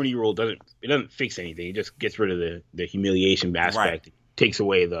rid of the Rooney Rule doesn't fix anything. It just gets rid of the humiliation aspect. Right. It takes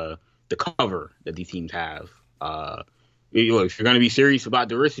away the cover that these teams have. Look, if you're going to be serious about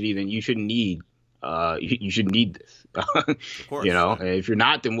diversity, then you shouldn't need this. Of course. And if you're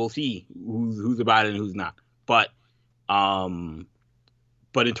not, then we'll see who's about it and who's not. But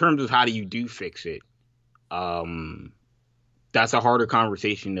in terms of how do you fix it, that's a harder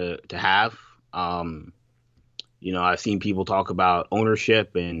conversation to have. I've seen people talk about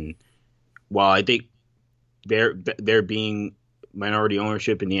ownership, and while I think there being minority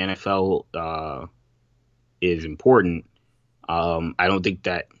ownership in the NFL is important, I don't think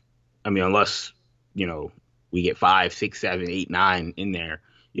that. I mean, unless we get 5, 6, 7, 8, 9 in there.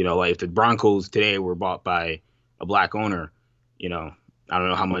 Like if the Broncos today were bought by a black owner, I don't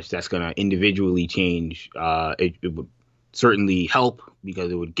know how much that's going to individually change. It would certainly help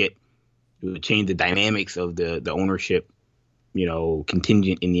because it would change the dynamics of the ownership,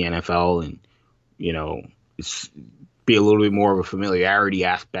 contingent in the NFL, and it's be a little bit more of a familiarity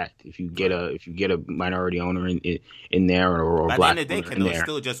aspect if you get a minority owner in there or a black owner in there. At the end of the day, it's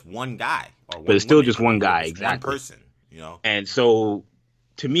still just one guy. But it's still just one guy, exactly. One person, And so,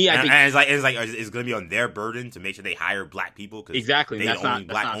 to me, I think it's going to be on their burden to make sure they hire black people because exactly they that's the only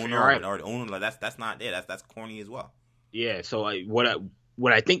not black fair, owner right? or minority owner. Like that's not it. That's corny as well. Yeah. So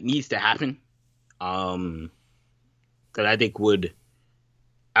what I think needs to happen, because I think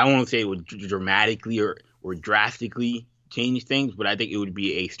I won't say it would dramatically or drastically change things, but I think it would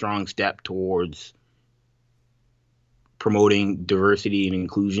be a strong step towards promoting diversity and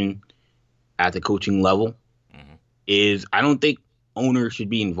inclusion at the coaching level. Is I don't think owners should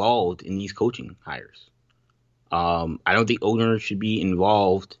be involved in these coaching hires. I don't think owners should be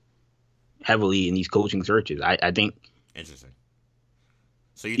involved heavily in these coaching searches. I think interesting.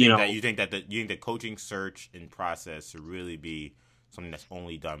 So you think that the coaching search and process should really be something that's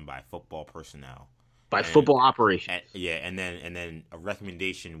only done by football personnel, by football operations. And then a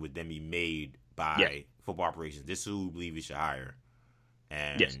recommendation would then be made by football operations. This is who we believe we should hire,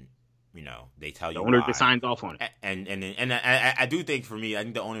 and they tell you the owner why. signs off on it. And I do think for me, I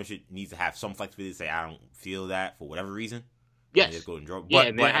think the ownership needs to have some flexibility to say I don't feel that for whatever reason. Yes, just go and draw. But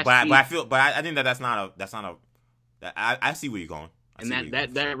I think that's not a. I see where you're going. And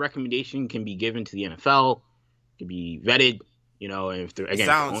that recommendation can be given to the NFL, can be vetted. And if they're again,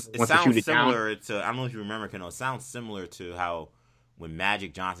 it sounds similar to. I don't know if you remember, Keno. It sounds similar to how when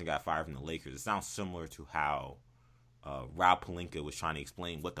Magic Johnson got fired from the Lakers. It sounds similar to how Rob Pelinka was trying to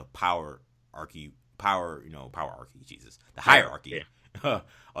explain what the hierarchy, the hierarchy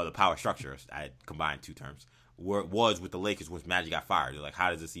or the power structure. I combined two terms. Where it was with the Lakers when Magic got fired. They're like,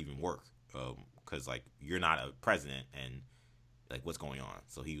 how does this even work? Because you're not a president and what's going on?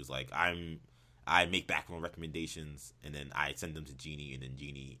 So he was like, I make backroom recommendations and then I send them to Jeannie and then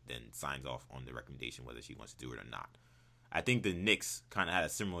Jeannie then signs off on the recommendation whether she wants to do it or not. I think the Knicks kind of had a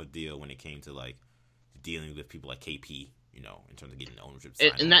similar deal when it came to dealing with people like KP, in terms of getting the ownership.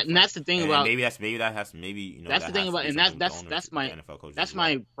 And that's the thing about that's the thing about, and that's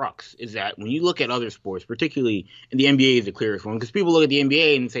my crux is that when you look at other sports, particularly in the NBA is the clearest one, because people look at the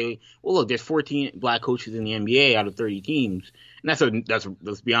NBA and say, well, look, there's 14 black coaches in the NBA out of 30 teams, and that's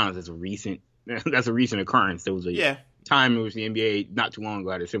let's be honest, that's a recent occurrence. There was a time in which the NBA not too long ago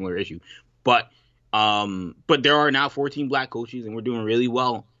had a similar issue, but there are now 14 black coaches, and we're doing really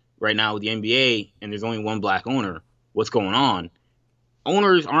well right now with the NBA, and there's only one black owner. What's going on?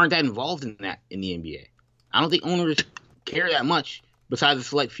 Owners aren't that involved in that in the NBA. I don't think owners care that much, besides a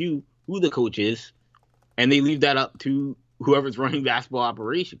select few, who the coach is, and they leave that up to whoever's running basketball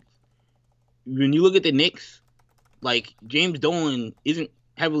operations. When you look at the Knicks, James Dolan isn't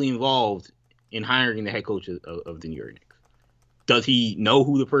heavily involved in hiring the head coach of the New York Knicks. Does he know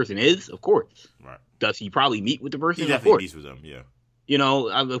who the person is? Of course. Right. Does he probably meet with the person? He definitely meets with them, yeah.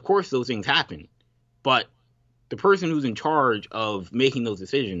 Of course those things happen. But the person who's in charge of making those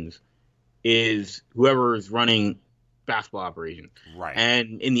decisions is whoever is running basketball operations. Right.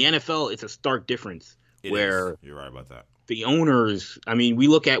 And in the NFL, it's a stark difference. You're right about that. The owners, we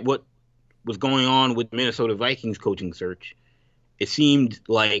look at what was going on with Minnesota Vikings coaching search. It seemed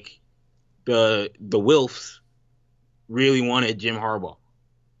like the Wilfs really wanted Jim Harbaugh.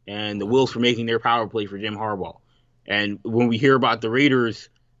 and the Wills for making their power play for Jim Harbaugh. And when we hear about the Raiders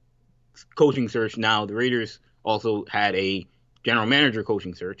coaching search now, the Raiders also had a general manager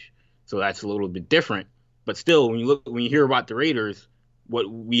coaching search, so that's a little bit different. But still, when you hear about the Raiders, what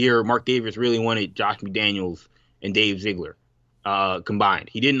we hear, Mark Davis really wanted Josh McDaniels and Dave Ziegler combined.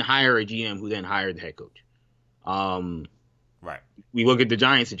 He didn't hire a GM who then hired the head coach. Right. We look at the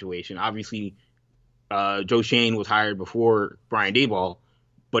Giants situation. Obviously, Joe Shane was hired before Brian Daboll,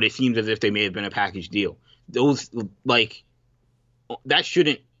 but it seems as if they may have been a package deal. Those that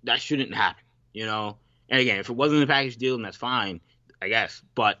shouldn't happen, you know. And again, if it wasn't a package deal, then that's fine, I guess.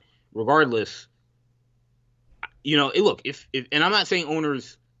 But regardless, you know, look, if and I'm not saying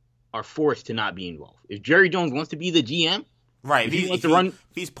owners are forced to not be involved. If Jerry Jones wants to be the GM, right, if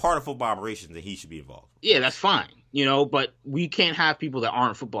he's part of football operations, then he should be involved. Yeah, that's fine. You know, but we can't have people that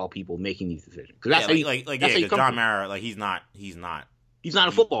aren't football people making these decisions. Because that's John Mara, he's not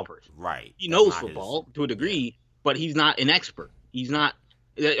a football person. Right. He knows football to a degree, but he's not an expert. He's not.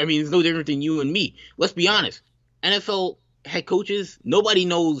 I mean, it's no different than you and me. Let's be honest. NFL head coaches, nobody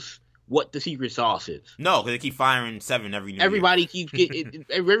knows what the secret sauce is. No, because they keep firing 7 every new Everybody year. keeps getting.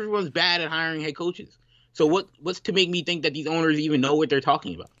 Everyone's bad at hiring head coaches. So what's to make me think that these owners even know what they're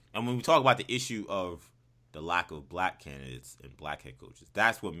talking about? And when we talk about the issue of the lack of black candidates and black head coaches,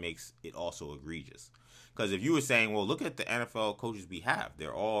 that's what makes it also egregious. Because if you were saying, well, look at the NFL coaches we have.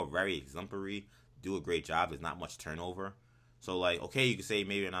 They're all very exemplary, do a great job. There's not much turnover. So, like, okay, you could say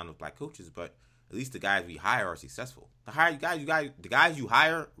maybe they're not enough black coaches, but at least the guys we hire are successful. The guys you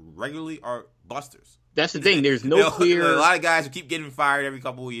hire regularly are busters. That's the thing. There's no clear. A lot of guys who keep getting fired every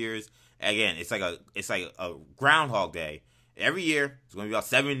couple of years. Again, it's like a Groundhog Day. Every year, it's going to be about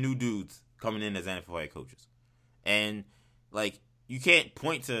 7 new dudes coming in as NFL head coaches. And, like, you can't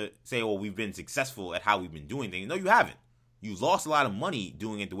point to say, well, we've been successful at how we've been doing things. No, you haven't. You lost a lot of money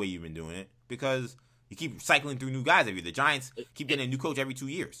doing it the way you've been doing it because you keep cycling through new guys every year. The Giants keep getting a new coach every 2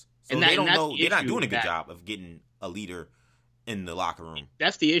 years. So they don't know. They're not doing a good job of getting a leader in the locker room.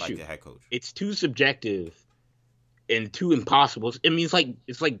 That's the issue. Like the head coach. It's too subjective and too impossible. I mean,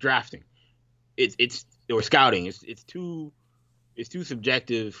 it's like drafting. It's or scouting. It's too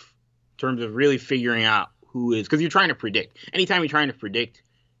subjective in terms of really figuring out who is, because you're trying to predict. Anytime you're trying to predict,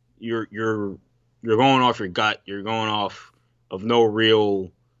 you're going off your gut. You're going off of no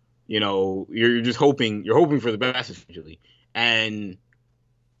real, you know. You're just hoping. You're hoping for the best essentially. And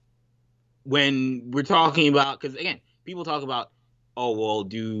when we're talking about, because again, people talk about, oh well,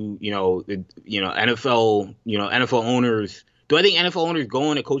 do NFL owners? Do I think NFL owners go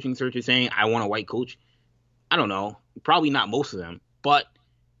on a coaching search and saying I want a white coach? I don't know. Probably not most of them. But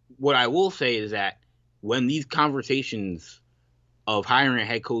what I will say is that when these conversations of hiring a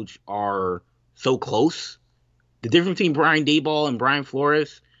head coach are so close, the difference between Brian Daboll and Brian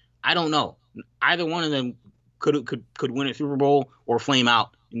Flores, I don't know. Either one of them could win a Super Bowl or flame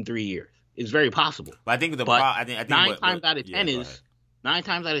out in 3 years. It's very possible. But I think I think 9 times out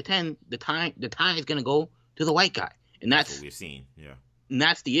of 10 the tie is going to go to the white guy, and that's what we've seen. Yeah, and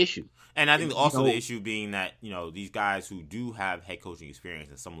that's the issue. And I think also the issue being that, you know, these guys who do have head coaching experience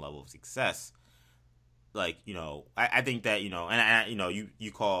and some level of success, like, you know, I think that, you know, and you know,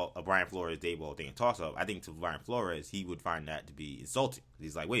 you call a Brian Flores Daboll thing a toss up. I think to Brian Flores, he would find that to be insulting.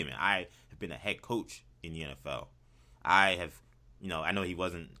 He's like, wait a minute, I have been a head coach in the NFL. I have, you know, I know he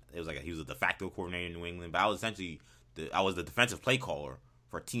wasn't. It was like he was a de facto coordinator in New England, but I was essentially I was the defensive play caller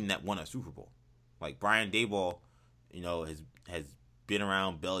for a team that won a Super Bowl. Like Brian Daboll, you know, has been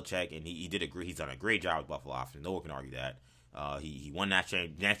around Belichick, and he's done a great job with Buffalo offense. No one can argue that. He won national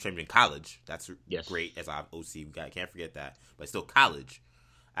championship in college. That's great as our OC. We can't forget that. But still college.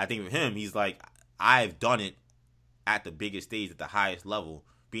 I think with him, he's like, I've done it at the biggest stage, at the highest level,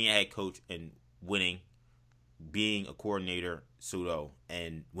 being a head coach and winning, being a coordinator, pseudo,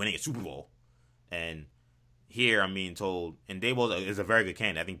 and winning a Super Bowl. And here I'm being told, and Daboll is a very good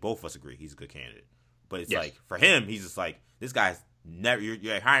candidate. I think both of us agree he's a good candidate. But it's like, for him, he's just like, this guy's never,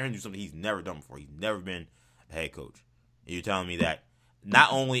 you're hiring him to do something he's never done before. He's never been a head coach. And you're telling me that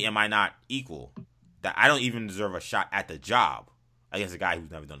not only am I not equal, that I don't even deserve a shot at the job against a guy who's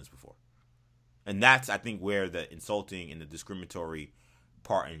never done this before. And that's, I think, where the insulting and the discriminatory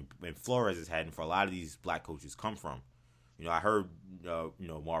part in Flores is heading for a lot of these black coaches come from. You know, I heard,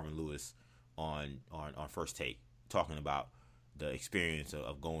 Marvin Lewis on First Take talking about the experience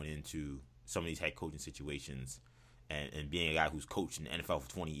of going into some of these head coaching situations and being a guy who's coached in the NFL for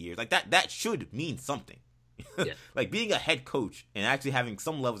 20 years. Like, that should mean something. Yeah. Like, being a head coach and actually having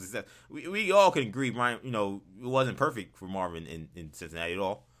some level of success. We all can agree, Brian, you know, it wasn't perfect for Marvin in Cincinnati at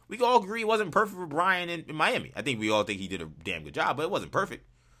all. We can all agree it wasn't perfect for Brian in Miami. I think we all think he did a damn good job, but it wasn't perfect.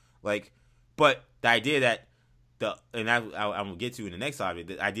 Like, but the idea that I'm gonna get to in the next topic,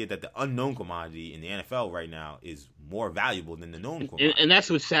 the idea that the unknown commodity in the NFL right now is more valuable than the known commodity, and that's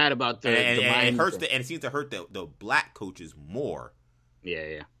what's sad about and it hurts thing. and it seems to hurt the black coaches more,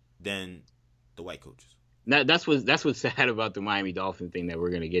 than the white coaches. That's what's sad about the Miami Dolphin thing that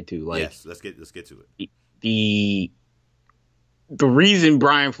we're gonna get to. Like, yes, let's get to it. The reason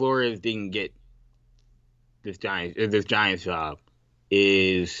Brian Flores didn't get this Giants job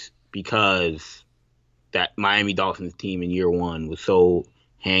is because that Miami Dolphins team in year one was so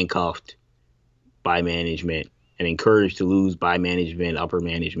handcuffed by management and encouraged to lose by management, upper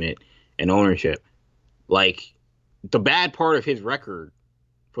management, and ownership. Like, the bad part of his record,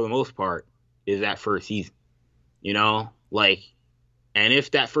 for the most part, is that first season. You know? Like, and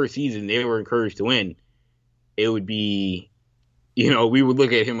if that first season they were encouraged to win, it would be, we would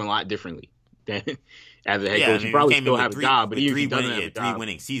look at him a lot differently than as a head coach. He probably still have a job, but even if he doesn't have a job. 3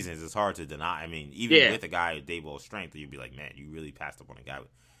 winning seasons, it's hard to deny. I mean, even with a guy with Daboll's strength, you'd be like, man, you really passed up on a guy with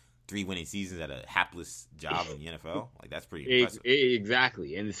 3 winning seasons at a hapless job in the NFL. Like, that's pretty impressive.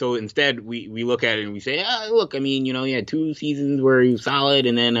 Exactly. And so instead, we look at it and we say, look, I mean, he had 2 seasons where he was solid,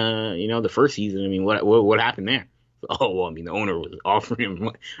 and then, the first season, I mean, what happened there? Oh, well, I mean, the owner was offering him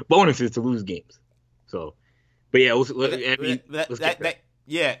bonuses to lose games. So, but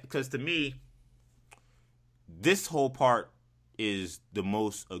yeah, because to me, this whole part is the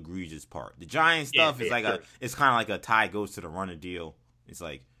most egregious part. The Giants stuff is it's kind of like a tie goes to the runner deal. It's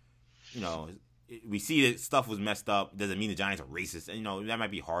like, we see that stuff was messed up. Doesn't mean the Giants are racist. And, that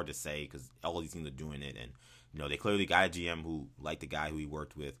might be hard to say because all these teams are doing it. And, they clearly got a GM who liked the guy who he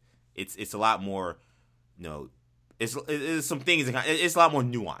worked with. It's a lot more, it's some things. It's a lot more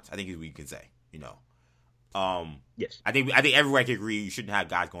nuanced, I think, as we can say, Yes. I think everyone can agree you shouldn't have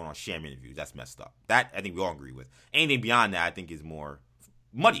guys going on sham interviews. That's messed up. That I think we all agree with. Anything beyond that, I think, is more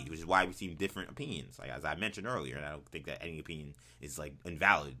muddy, which is why we see different opinions. Like, as I mentioned earlier, and I don't think that any opinion is like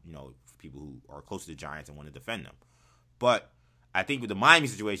invalid, for people who are close to the Giants and want to defend them. But I think with the Miami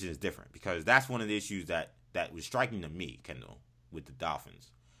situation is different because that's one of the issues that was striking to me, Kendall, with the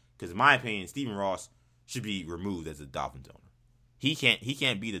Dolphins. Because in my opinion, Stephen Ross should be removed as a Dolphins owner. He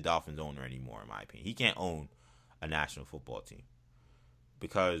can't be the Dolphins owner anymore, in my opinion. He can't own a national football team.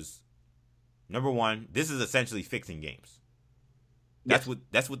 Because, number one, this is essentially fixing games. That's what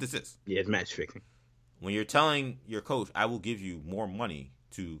this is. Yeah, it's match fixing. When you're telling your coach, I will give you more money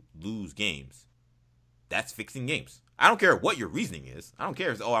to lose games, that's fixing games. I don't care what your reasoning is. I don't care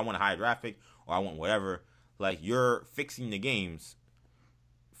if it's, I want a high draft pick or I want whatever. Like, you're fixing the games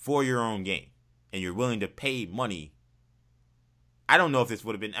for your own game. And you're willing to pay money. I don't know if this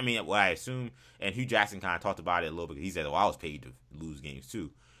would have been, what I assume, and Hugh Jackson kind of talked about it a little bit. He said, I was paid to lose games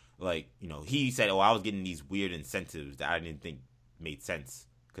too. Like, he said, I was getting these weird incentives that I didn't think made sense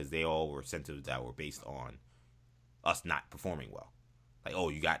because they all were incentives that were based on us not performing well. Like,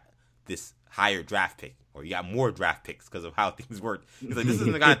 you got this higher draft pick, or you got more draft picks because of how things work. He's like, this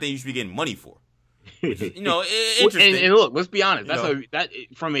isn't the kind of thing you should be getting money for. Which is, interesting. And look, let's be honest. That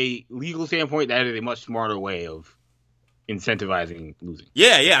from a legal standpoint, that is a much smarter way of incentivizing losing.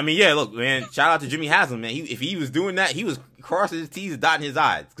 Yeah. Look, man. Shout out to Jimmy Haslam, man. If he was doing that, he was crossing his T's and dotting his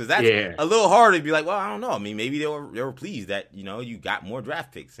I's because that's a little harder to be like, well, I don't know. Maybe they were pleased that you got more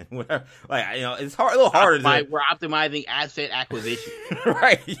draft picks and whatever. Like, it's a little harder. We're optimizing asset acquisition,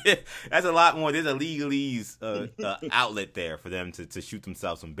 right? Yeah, that's a lot more. There's a legalese outlet there for them to shoot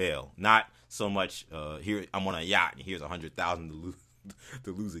themselves some bail. Not so much here. I'm on a yacht and here's $100,000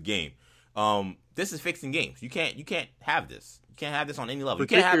 to lose a game. This is fixing games. You can't have this. You can't have this on any level. You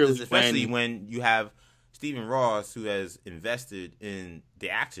can't have this, especially when you have Stephen Ross, who has invested in the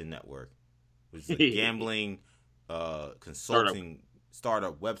Action Network, which is a gambling consulting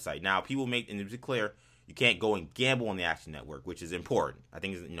startup website. Now, people and to be clear, you can't go and gamble on the Action Network, which is important. I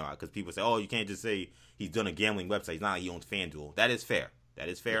think because people say, you can't just say he's done a gambling website. It's not like he owns FanDuel. That is fair.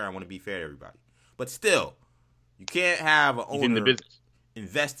 I want to be fair to everybody. But still, you can't have an owner in the business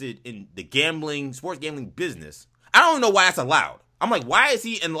invested in the sports gambling business. I don't know why that's allowed. I'm like, why is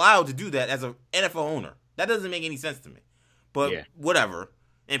he allowed to do that as an NFL owner? That doesn't make any sense to me. But whatever.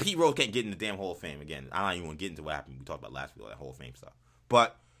 And Pete Rose can't get in the damn Hall of Fame again. I don't even want to get into what happened. We talked about last week, all that Hall of Fame stuff.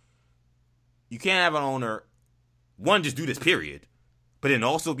 But you can't have an owner, one, just do this, period, but then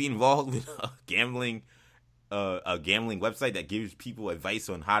also be involved with a gambling website that gives people advice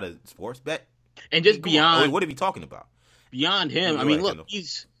on how to sports bet. And just beyond, what are we talking about? Beyond him, look,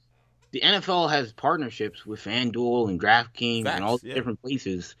 the NFL has partnerships with FanDuel and DraftKings and all the different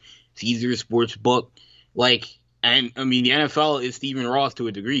places, Caesars Sportsbook, and the NFL is Stephen Ross to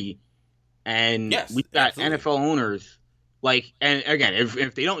a degree, and we've got NFL owners Like, and again,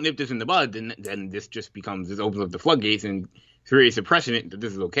 if they don't nip this in the bud, then this opens up the floodgates and creates a precedent that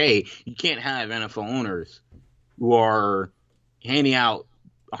this is okay. You can't have NFL owners who are handing out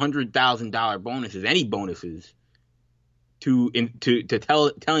 $100,000 bonuses, any bonuses,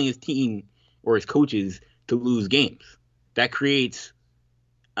 telling his team or his coaches to lose games. That creates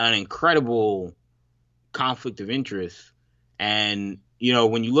an incredible conflict of interest. And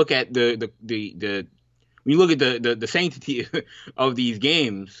when you look at the sanctity of these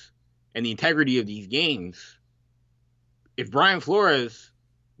games and the integrity of these games, if Brian Flores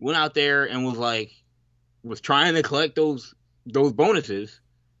went out there and was trying to collect those bonuses,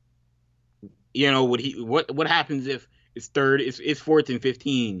 what happens if it's 4th and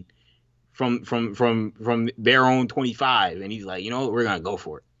 15 from their own 25, and he's like, we're gonna go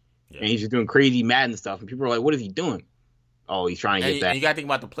for it, and he's just doing crazy Madden stuff, and people are like, what is he doing? Oh, he's trying to get that. And you gotta think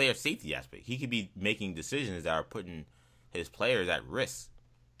about the player safety aspect. He could be making decisions that are putting his players at risk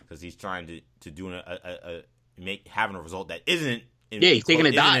because he's trying to do having a result that isn't he's taking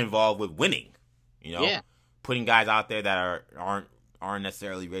a dive involved with winning. Putting guys out there that aren't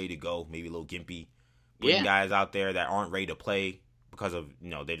necessarily ready to go, maybe a little gimpy. Putting guys out there that aren't ready to play because of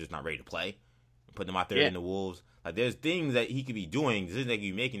they're just not ready to play. Putting them out there in the wolves. Like, there's things that he could be doing, decisions that he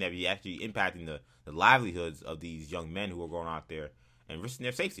could be making that be actually impacting the livelihoods of these young men who are going out there and risking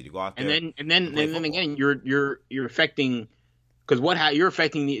their safety to go out there. And then again, you're affecting, because you're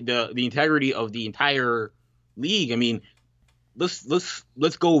affecting the integrity of the entire league. I mean,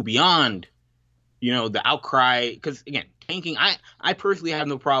 let's go beyond the outcry, because again, tanking. I personally have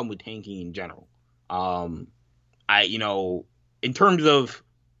no problem with tanking in general. In terms of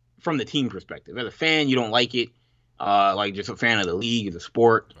from the team perspective, as a fan, you don't like it. Like, just a fan of the league, of the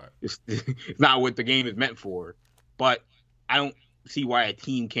sport. Right. It's not what the game is meant for. But I don't see why a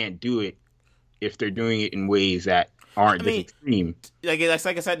team can't do it if they're doing it in ways that aren't this extreme. Like I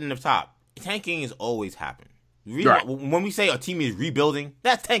said in the top, tanking has always happened. Right. When we say a team is rebuilding,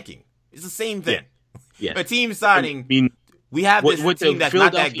 that's tanking. It's the same thing. Yeah. A team deciding, we have this team that's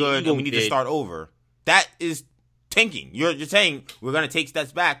not that good and we need to start over. That is tanking. You're saying we're going to take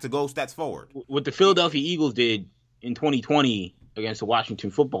steps back to go steps forward. What the Philadelphia Eagles did in 2020 against the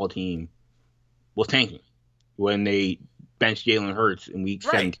Washington football team was tanking when they benched Jalen Hurts in week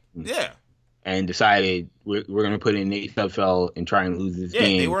 17. Yeah. And decided we're going to put in Nate Sudfeld and try and lose this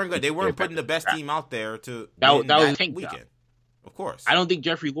game. Yeah, they weren't good. They weren't putting the best team out there to that was a tank weekend. Job. Of course. I don't think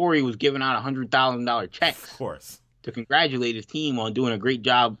Jeffrey Lurie was giving out $100,000 checks. Of course. To congratulate his team on doing a great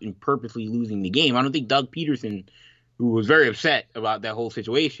job in purposely losing the game. I don't think Doug Peterson, who was very upset about that whole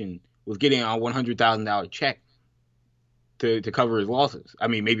situation, was getting a $100,000 check to cover his losses. I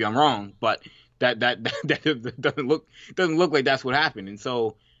mean, maybe I'm wrong, but that doesn't look like that's what happened. And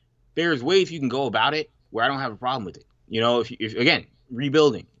so there's ways you can go about it where I don't have a problem with it. If again,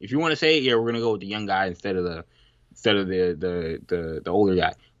 rebuilding. If you want to say, we're going to go with the young guy instead of the older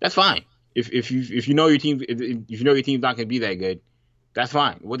guy, that's fine. If you know your team, if you know your team's not going to be that good, that's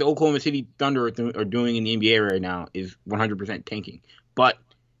fine. What the Oklahoma City Thunder are doing in the NBA right now is 100% tanking, but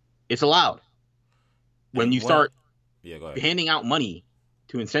it's allowed. When you start handing out money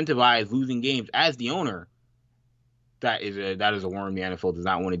to incentivize losing games as the owner, that is a worm the NFL does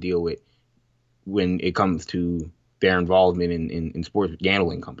not want to deal with when it comes to their involvement in sports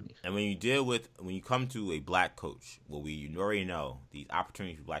gambling companies. And when you come to a black coach, we already know these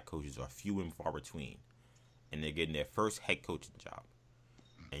opportunities for black coaches are few and far between, and they're getting their first head coaching job.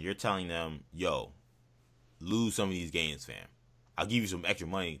 And you're telling them, lose some of these games, fam. I'll give you some extra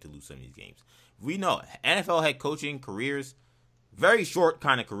money to lose some of these games. We know NFL head coaching careers, very short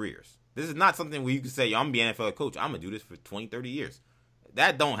kind of careers. This is not something where you can say, I'm going to be an NFL head coach. I'm going to do this for 20, 30 years.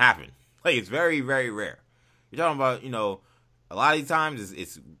 That don't happen. Like, it's very, very rare. You're talking about, a lot of these times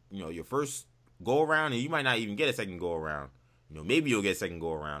it's your first go around, and you might not even get a second go around. Maybe you'll get a second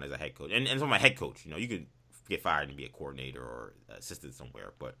go around as a head coach. And from a head coach, you could get fired and be a coordinator or assistant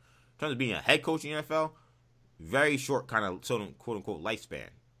somewhere. But in terms of being a head coach in the NFL, very short kind of quote unquote lifespan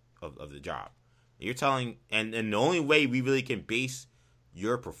of the job. You're telling, and the only way we really can base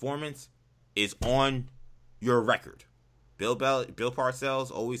your performance is on your record. Bill Parcells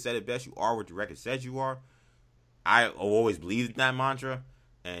always said it best: you are what your record says you are. I always believed in that mantra,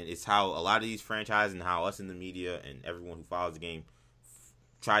 and it's how a lot of these franchises and how us in the media and everyone who follows the game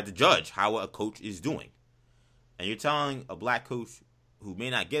tried to judge how a coach is doing. And you're telling a black coach who may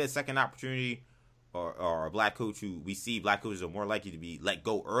not get a second opportunity, or a black coach who we see black coaches are more likely to be let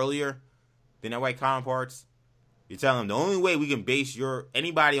go earlier than their white counterparts. You're telling them the only way we can base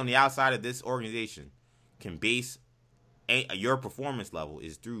anybody on the outside of this organization can base your performance level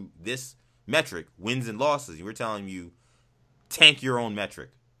is through this metric, wins and losses. And we're telling you tank your own metric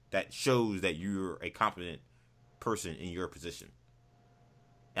that shows that you're a competent person in your position.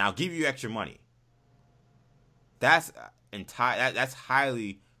 And I'll give you extra money. That's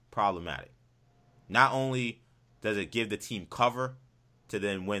highly problematic. Not only does it give the team cover to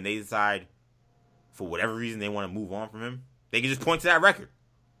then when they decide for whatever reason they want to move on from him, they can just point to that record.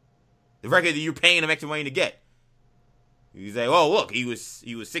 The record that you're paying him extra money to get. You say, "Oh, look, he was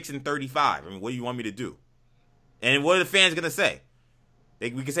 6-35. I mean, what do you want me to do?" And what are the fans gonna say? We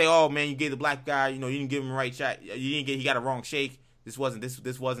can say, "Oh man, you gave the black guy, you didn't give him the right shot. He got a wrong shake. This was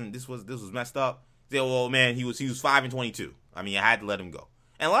messed up." They say, "Oh man, he was 5-22. I mean, I had to let him go."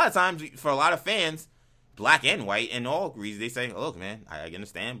 And a lot of times, for a lot of fans, black and white, and all agrees, they say, "Look, man, I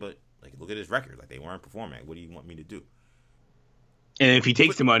understand, but like, look at his record. Like, they weren't performing. What do you want me to do?" And if he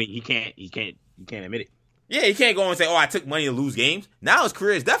takes the money, he can't admit it. Yeah, he can't go and say, "Oh, I took money to lose games." Now his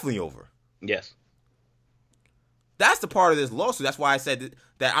career is definitely over. Yes. That's the part of this lawsuit. That's why I said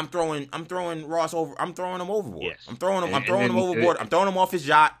that I'm throwing Ross over. I'm throwing him overboard. Yes. I'm throwing him overboard. I'm throwing him off his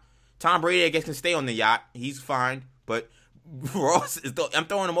yacht. Tom Brady, I guess, can stay on the yacht. He's fine. But Ross I'm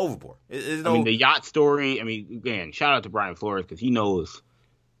throwing him overboard. The yacht story. I mean, again, shout out to Brian Flores because he knows.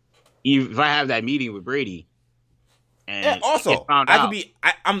 If I have that meeting with Brady, and also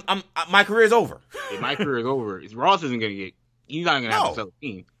my career is over. My career is over. Ross isn't gonna get. He's not gonna have to sell the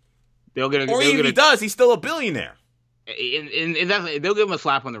team. Even if he does, he's still a billionaire. And they'll give him a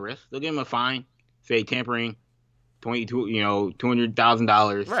slap on the wrist. They'll give him a fine, say tampering,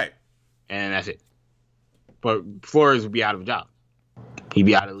 $200,000, right? And that's it. But Flores would be out of a job. He'd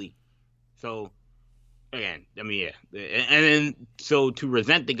be out of the league. So again, I mean, yeah, and then so to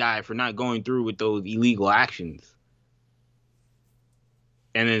resent the guy for not going through with those illegal actions,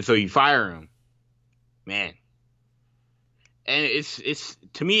 and then so you fire him, man. And it's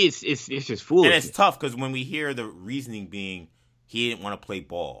to me it's just foolish. And it's tough because when we hear the reasoning being he didn't want to play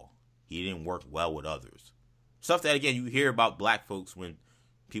ball, he didn't work well with others, stuff that again you hear about black folks when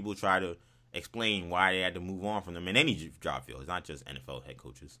people try to explain why they had to move on from them in any job field. It's not just NFL head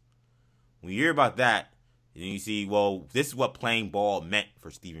coaches. When you hear about that, and you see, well, this is what playing ball meant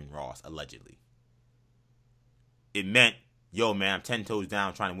for Stephen Ross allegedly. It meant, yo man, I'm 10 toes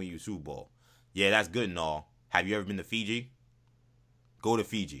down trying to win you a Super Bowl. Yeah, that's good and all. Have you ever been to Fiji? Go to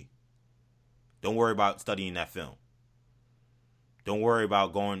Fiji. Don't worry about studying that film. Don't worry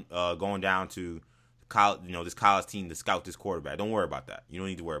about going down to college, this college team to scout this quarterback. Don't worry about that. You don't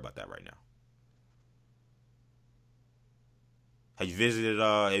need to worry about that right now. Have you visited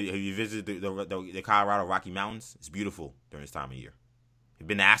the Colorado Rocky Mountains? It's beautiful during this time of year. Have you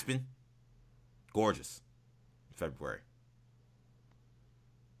been to Aspen? Gorgeous. In February.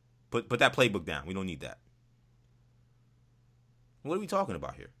 Put that playbook down. We don't need that. What are we talking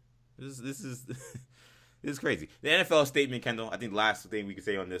about here? This is this is crazy. The NFL statement, Kendall, I think the last thing we can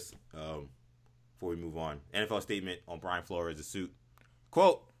say on this before we move on. NFL statement on Brian Flores' suit.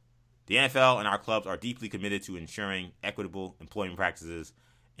 Quote, "The NFL and our clubs are deeply committed to ensuring equitable employment practices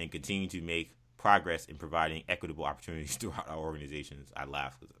and continue to make progress in providing equitable opportunities throughout our organizations." I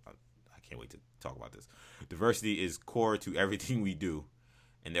laugh because I can't wait to talk about this. "Diversity is core to everything we do,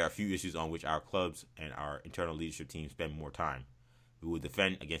 and there are a few issues on which our clubs and our internal leadership team spend more time. We will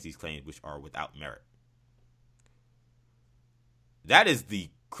defend against these claims which are without merit." That is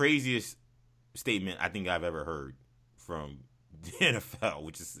the craziest statement I think I've ever heard from the NFL,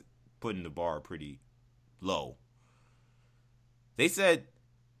 which is putting the bar pretty low. They said,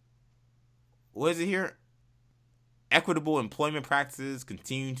 what is it here? Equitable employment practices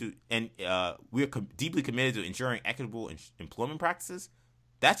continue to, and we are deeply committed to ensuring equitable employment practices.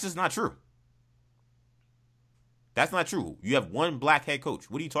 That's just not true. That's not true. You have one black head coach.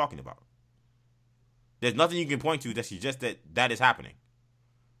 What are you talking about? There's nothing you can point to that suggests that is happening.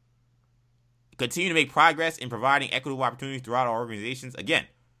 Continue to make progress in providing equitable opportunities throughout our organizations. Again,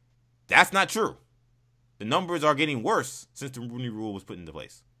 that's not true. The numbers are getting worse since the Rooney Rule was put into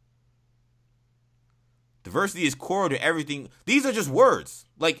place. Diversity is core to everything. These are just words.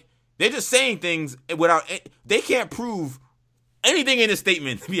 Like, they're just saying things without, they can't prove anything in this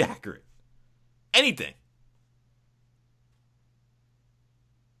statement to be accurate. Anything.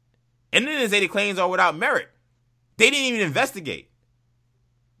 And then they say the claims are without merit. They didn't even investigate.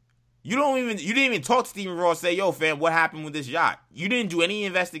 You didn't even talk to Stephen Ross, say, "Yo, fam, what happened with this yacht?" You didn't do any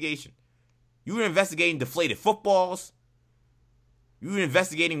investigation. You were investigating deflated footballs. You were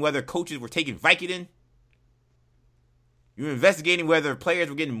investigating whether coaches were taking Vicodin. You were investigating whether players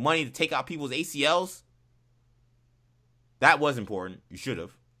were getting money to take out people's ACLs. That was important. You should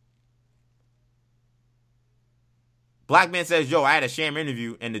have. Black man says, "Yo, I had a sham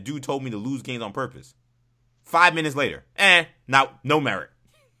interview and the dude told me to lose games on purpose." 5 minutes later, no merit.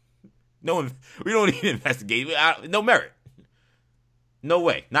 No, we don't need to investigate. No merit. No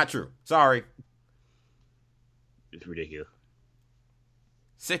way. Not true. Sorry. It's ridiculous.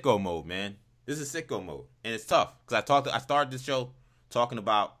 Sicko mode, man. This is sicko mode, and it's tough because I started this show talking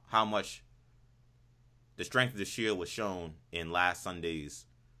about how much the strength of the Shield was shown in last Sunday's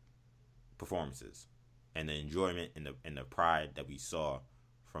performances, and the enjoyment and the pride that we saw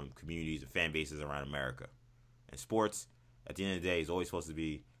from communities and fan bases around America. And sports, at the end of the day, is always supposed to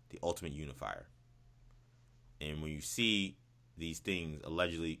be the ultimate unifier. And when you see these things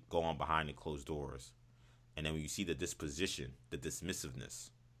allegedly go on behind the closed doors, and then when you see the disposition, the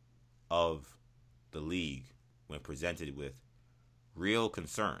dismissiveness of the league when presented with real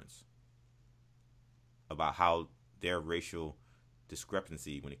concerns about how their racial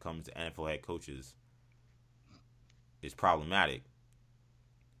discrepancy when it comes to NFL head coaches is problematic,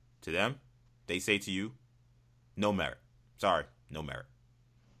 to them, they say to you, no merit. Sorry, no merit.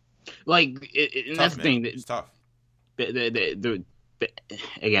 Like, and that's the thing. It's tough.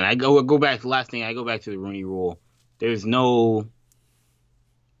 Again, I go back to the last thing. I go back to the Rooney Rule. There's no,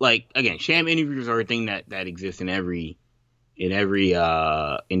 like, again, sham interviews are a thing that exists in every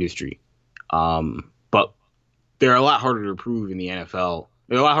industry. But they're a lot harder to prove in the NFL.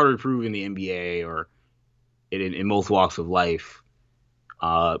 They're a lot harder to prove in the NBA or in most walks of life,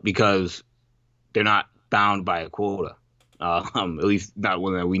 because they're not bound by a quota. At least not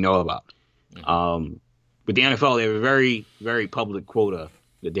one that we know about. Mm-hmm. With the NFL, they have a very, very public quota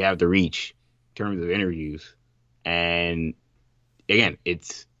that they have to reach in terms of interviews. And again,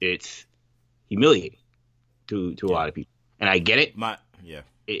 it's humiliating to a lot of people. And I get it.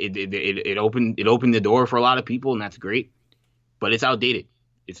 It opened the door for a lot of people, and that's great. But it's outdated.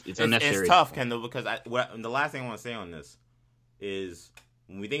 It's unnecessary. It's tough, Kendall, because the last thing I want to say on this is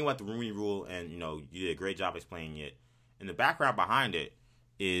when we think about the Rooney Rule, and you did a great job explaining it. And the background behind it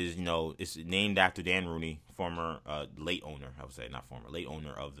is, it's named after Dan Rooney, former late owner, I would say, not former, late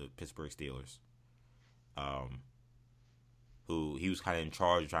owner of the Pittsburgh Steelers, who he was kind of in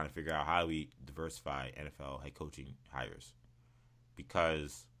charge of trying to figure out how do we diversify NFL head coaching hires.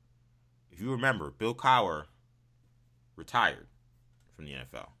 Because if you remember, Bill Cowher retired from the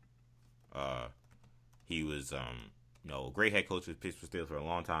NFL. He was, a great head coach with Pittsburgh Steelers for a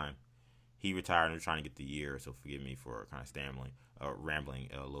long time. He retired, and we're trying to get the year, so forgive me for kind of rambling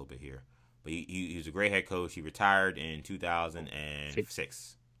a little bit here. But he was a great head coach. He retired in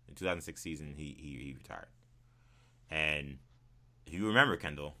 2006. In 2006 season, he retired. And if you remember,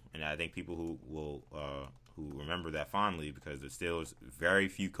 Kendall, and I think people who remember that fondly, because there's still very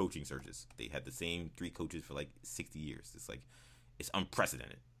few coaching searches. They had the same 3 coaches for like 60 years. It's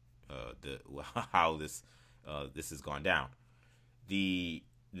unprecedented how this has gone down. He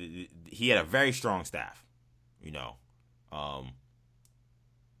had a very strong staff,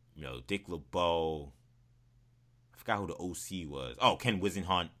 Dick LeBeau. I forgot who the OC was. Oh, Ken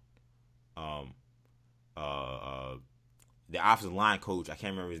Wisenhunt. The offensive line coach, I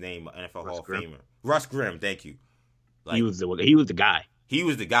can't remember his name, NFL Hall of Famer. Russ Grimm, thank you. He was the guy. He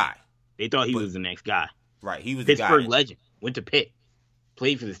was the guy. They thought he was the next guy. Right, he was the guy. Pittsburgh legend. Went to Pitt.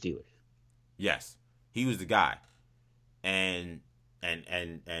 Played for the Steelers. Yes, he was the guy. And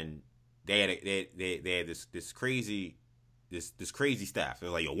they had this crazy staff. It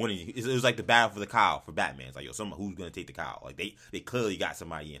was like, it was like the battle for the cow for Batman. It's like, someone who's gonna take the cow. Like they clearly got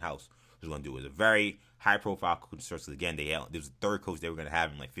somebody in house who's gonna do it. It was a very high profile coach search. Again, there was the third coach they were gonna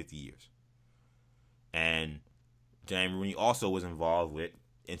have in like 50 years. And Dan Rooney also was involved with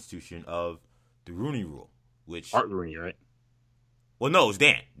institution of the Rooney Rule, which Art Rooney, right? Well, no, it was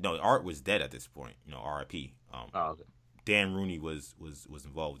Dan. No, Art was dead at this point. R.I.P. Okay. Dan Rooney was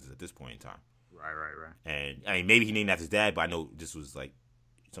involved with this at this point in time. Right. And I mean, maybe he named after his dad, but I know this was like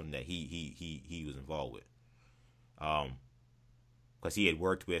something that he was involved with. Because he had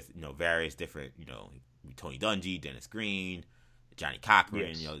worked with various different Tony Dungy, Dennis Green, Johnny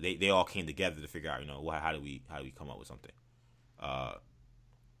Cochran. Yes. They all came together to figure out how do we come up with something.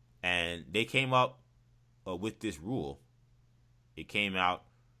 And they came up with this rule. It came out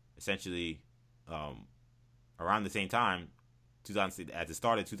essentially around the same time, 2006, at the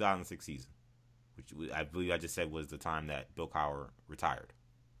start of 2006 season, which I believe I just said was the time that Bill Cowher retired.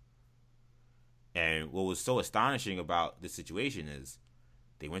 And what was so astonishing about this situation is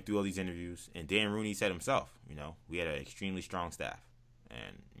they went through all these interviews, and Dan Rooney said himself, we had an extremely strong staff.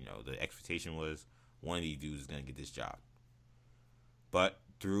 And, the expectation was one of these dudes is going to get this job. But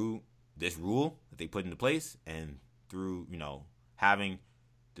through this rule that they put into place and through,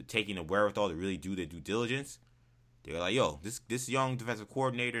 taking the wherewithal to really do their due diligence, they were like, this young defensive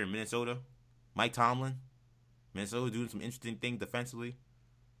coordinator in Minnesota, Mike Tomlin, Minnesota doing some interesting things defensively.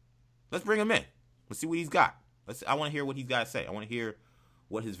 Let's bring him in. Let's see what he's got. I want to hear what he's got to say. I want to hear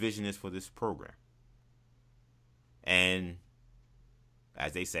what his vision is for this program. And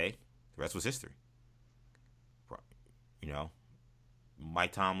as they say, the rest was history. You know,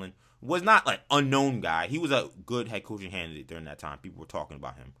 Mike Tomlin was not like unknown guy. He was a good head coaching candidate during that time. People were talking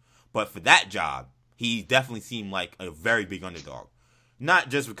about him. But for that job, he definitely seemed like a very big underdog. Not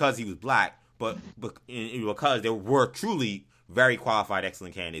just because he was black, but because there were truly very qualified,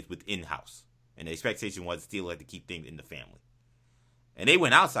 excellent candidates within house. And the expectation was still like to keep things in the family. And they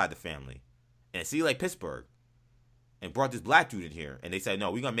went outside the family and see like Pittsburgh and brought this black dude in here. And they said, no,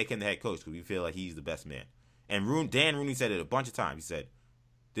 we're going to make him the head coach because we feel like he's the best man. And Dan Rooney said it a bunch of times. He said,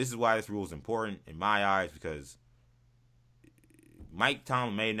 this is why this rule is important in my eyes, because Mike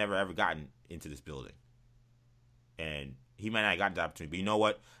Tomlin may have never ever gotten into this building. And he might not have gotten the opportunity. But you know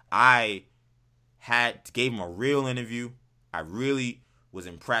what? I gave him a real interview. I really was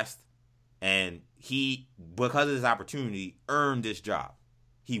impressed. And he, because of this opportunity, earned this job.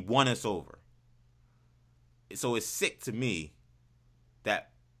 He won us over. So it's sick to me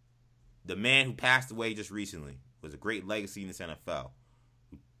that the man who passed away just recently was a great legacy in this NFL.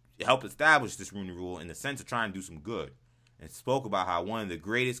 Who helped establish this Rooney Rule in the sense of trying to do some good. And spoke about how one of the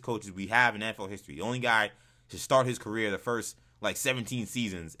greatest coaches we have in NFL history, the only guy to start his career the first 17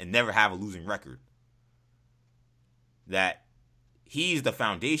 seasons and never have a losing record, that he's the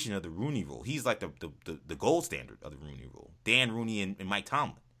foundation of the Rooney Rule. He's like the gold standard of the Rooney Rule. Dan Rooney and Mike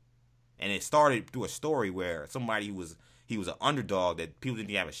Tomlin. And it started through a story where somebody who was he was an underdog that people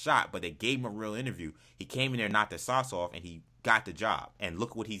didn't have a shot, but they gave him a real interview. He came in there, knocked their socks off, and he got the job. And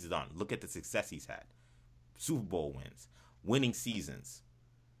look what he's done. Look at the success he's had. Super Bowl wins, winning seasons,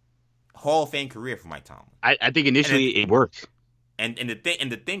 Hall of Fame career for Mike Tomlin. I think initially it worked. And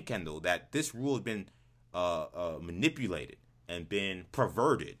the thing, Kendall, that this rule has been manipulated and been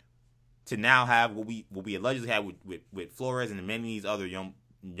perverted to now have what we allegedly had with Flores and many of these other young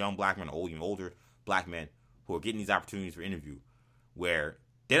black men, even older black men who are getting these opportunities for interview, where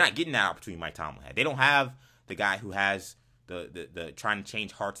they're not getting that opportunity Mike Tomlin had. They don't have the guy who has the trying to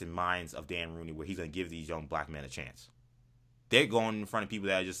change hearts and minds of Dan Rooney, where he's going to give these young black men a chance. They're going in front of people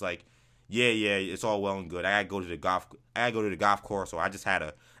that are just like, yeah, it's all well and good. I gotta go to the golf course, or I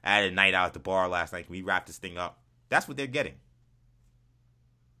had a night out at the bar last night. Can we wrap this thing up? That's what they're getting.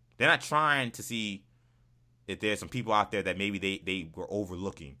 They're not trying to see if there's some people out there that maybe they were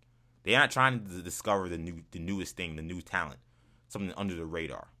overlooking. They're not trying to discover the newest thing, the new talent, something under the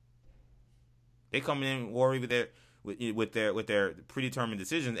radar. They come in worried with their predetermined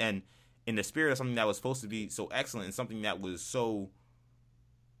decisions, and in the spirit of something that was supposed to be so excellent and something that was so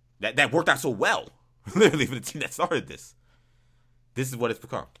that worked out so well, literally, for the team that started this. This is what it's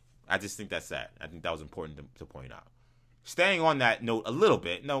become. I just think that's sad. I think that was important to point out. Staying on that note a little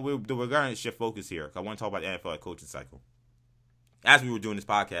bit, we're going to shift focus here. I want to talk about the NFL head coaching cycle. As we were doing this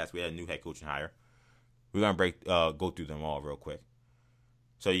podcast, we had a new head coaching hire. We're going to go through them all real quick.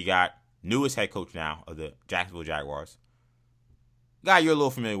 So you got newest head coach now of the Jacksonville Jaguars. Guy you're a little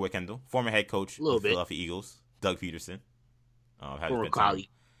familiar with, Kendall. Former head coach of the Philadelphia Eagles, Doug Peterson. Former colleague.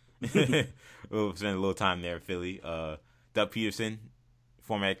 We'll spend a little time there in Philly. Doug Peterson,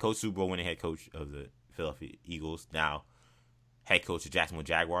 former head coach, Super Bowl winning head coach of the Philadelphia Eagles. Now head coach of Jacksonville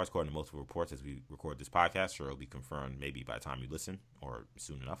Jaguars, according to multiple reports as we record this podcast. Sure, it'll be confirmed maybe by the time you listen or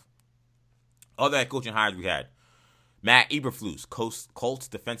soon enough. Other head coaching hires we had. Matt Eberflus, Colts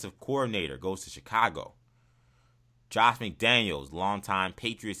defensive coordinator, goes to Chicago. Josh McDaniels, longtime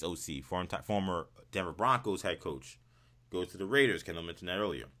Patriots OC, former Denver Broncos head coach, goes to the Raiders. Kendall mentioned that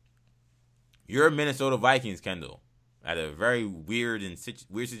earlier. Your Minnesota Vikings, Kendall, had a very weird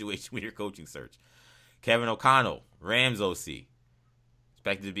situation with your coaching search. Kevin O'Connell, Rams OC,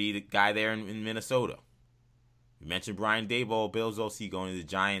 expected to be the guy there in Minnesota. We mentioned Brian Daboll, Bills OC, going to the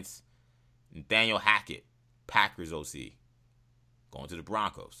Giants. Nathaniel Hackett, Packers OC, going to the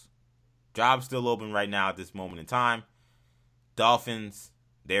Broncos. Job's still open right now at this moment in time. Dolphins,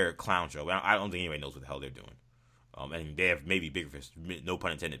 they're a clown show. I don't think anybody knows what the hell they're doing. And they have maybe bigger fish, no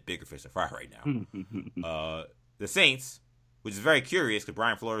pun intended, bigger fish to fry right now. The Saints, which is very curious because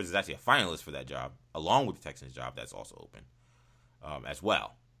Brian Flores is actually a finalist for that job, along with the Texans job that's also open as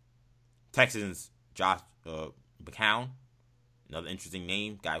well. Texans, Josh McCown, another interesting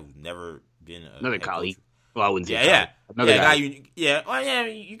name, guy who's never been another colleague. Well, I wouldn't say another guy.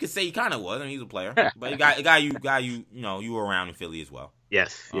 You could say he kind of was. I mean, he's a player, but a guy you were around in Philly as well.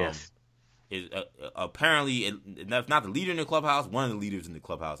 Yes. Is apparently, if not the leader in the clubhouse, one of the leaders in the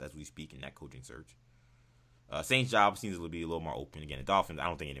clubhouse as we speak in that coaching search. Saints job seems to be a little more open again. The Dolphins, I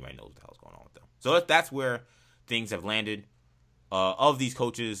don't think anybody knows what the hell's going on with them. So that's where things have landed. Of these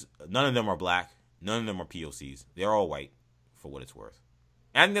coaches, none of them are black. None of them are POCs. They're all white, for what it's worth.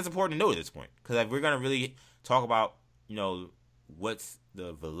 And I think that's important to know at this point, because if we're going to really talk about, what's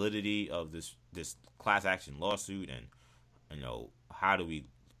the validity of this class action lawsuit, and how do we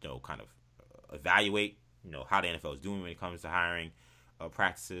kind of evaluate how the NFL is doing when it comes to hiring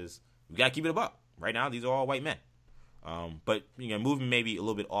practices, we got to keep it a buck. Right now, these are all white men. But moving maybe a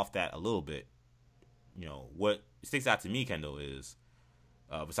little bit off that a little bit, what sticks out to me, Kendall, is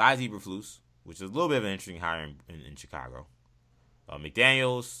besides Eberflus, which is a little bit of an interesting hire in Chicago,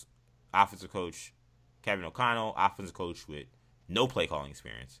 McDaniels, offensive coach, Kevin O'Connell, offensive coach with no play calling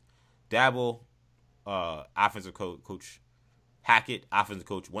experience, Dabble, offensive coach, Hackett, offensive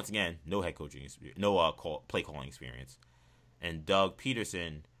coach, once again, no head coaching experience, no play calling experience, and Doug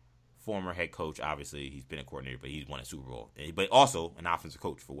Peterson, former head coach. Obviously, he's been a coordinator, but he's won a Super Bowl, but also an offensive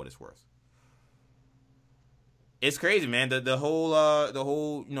coach for what it's worth. It's crazy, man. The whole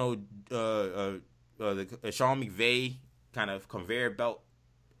Sean McVay kind of conveyor belt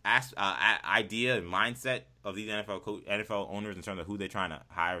idea and mindset of these NFL owners in terms of who they're trying to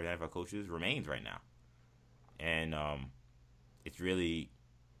hire as NFL coaches remains right now, and it's really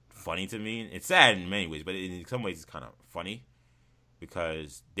funny to me. It's sad in many ways, but in some ways it's kind of funny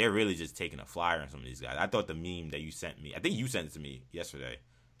because they're really just taking a flyer on some of these guys. I thought the meme that you sent me, I think you sent it to me yesterday.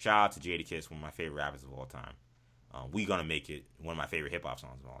 Shout out to Jadakiss, one of my favorite rappers of all time. We Gonna Make It, one of my favorite hip hop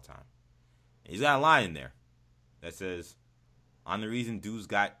songs of all time. And he's got a line in there that says, "I'm the reason dudes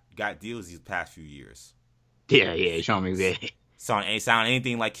got deals these past few years." Yeah, Sean McVay. Sound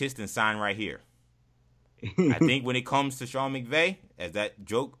anything like Kiston, sign right here. I think when it comes to Sean McVay, as that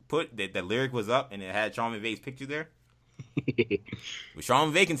joke put, that lyric was up and it had Sean McVay's picture there. What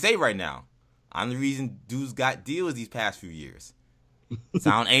Sean McVay can say right now, "I'm the reason dudes got deals these past few years."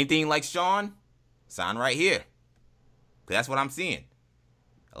 Sound anything like Sean? Sign right here. Because that's what I'm seeing.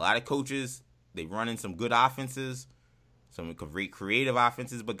 A lot of coaches, they run in some good offenses, some great creative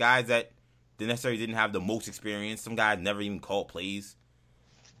offenses, but guys that necessarily didn't have the most experience. Some guys never even called plays.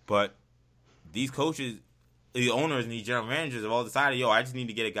 But these coaches, the owners and these general managers have all decided, I just need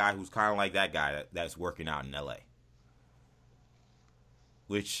to get a guy who's kind of like that guy that's working out in L.A.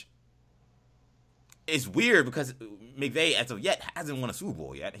 Which is weird because McVay, as of yet, hasn't won a Super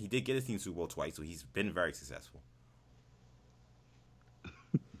Bowl yet. He did get his team Super Bowl twice, so he's been very successful.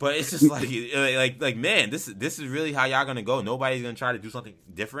 But it's just like man, this is really how y'all gonna go. Nobody's gonna try to do something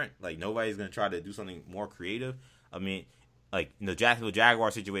different. Like nobody's gonna try to do something more creative. I mean, like the Jacksonville Jaguar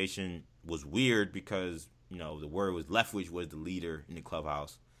situation was weird because the word was Leftwich was the leader in the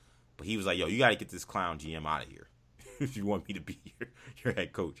clubhouse, but he was like, you got to get this clown GM out of here if you want me to be your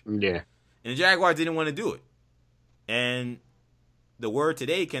head coach. Yeah, and the Jaguars didn't want to do it. And the word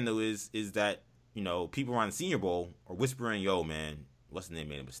today, Kendall, is that people around the Senior Bowl are whispering, man, what's the name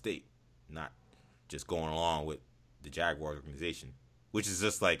made a mistake, not just going along with the Jaguars organization, which is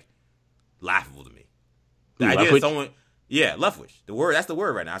just like laughable to me. The idea that someone, Leftwich, that's the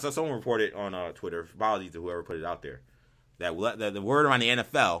word right now. I saw someone reported on Twitter, apologies to whoever put it out there, that the word around the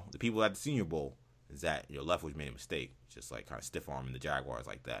NFL, the people at the Senior Bowl, is that Leftwich made a mistake, just like kind of stiff arming the Jaguars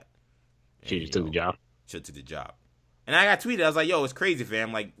like that. She just took the job. Should took the job. And I got tweeted, I was like, it's crazy,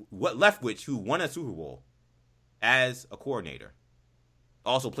 fam. Like, what Leftwich, who won a Super Bowl as a coordinator,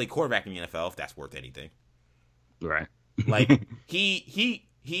 also played quarterback in the NFL, if that's worth anything. Right. Like,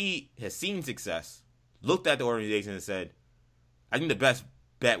 he has seen success, looked at the organization and said, I think the best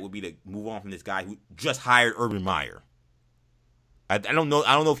bet would be to move on from this guy who just hired Urban Meyer. I don't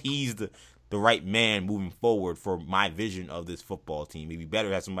know if he's the right man moving forward for my vision of this football team. It'd be better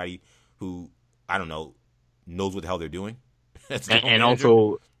to have somebody who, I don't know, knows what the hell they're doing. and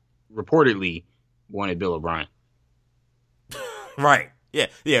also, reportedly, wanted Bill O'Brien. Right. Yeah.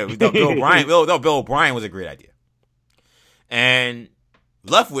 Bill O'Brien. Bill O'Brien was a great idea. And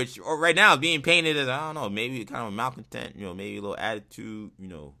Leftwich right now is being painted as, I don't know, maybe kind of a malcontent, maybe a little attitude,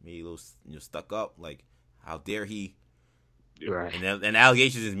 maybe a little stuck up, like how dare he. Right. And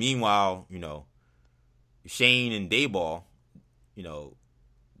allegations is meanwhile, Shane and Dayball,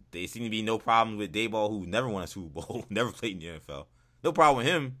 there seem to be no problem with Dayball, who never won a Super Bowl, never played in the NFL. No problem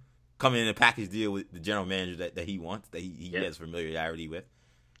with him coming in a package deal with the general manager that he wants, that he has familiarity with.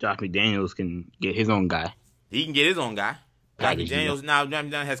 Josh McDaniels can get his own guy. He can get his own guy. Josh McDaniels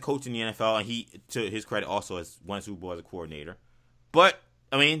now has coached in the NFL, and he, to his credit, also has won a Super Bowl as a coordinator. But,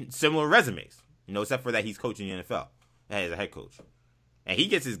 I mean, similar resumes, except for that he's coaching the NFL as a head coach. And he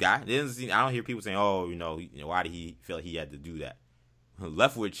gets his guy. I don't hear people saying, why did he feel like he had to do that?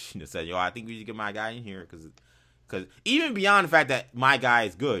 Leftwich said, I think we should get my guy in here because even beyond the fact that my guy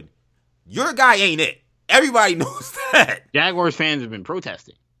is good, your guy ain't it. Everybody knows that. Jaguars fans have been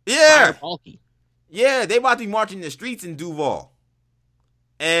protesting. Yeah. Fire Palkey. Yeah, they about to be marching the streets in Duval.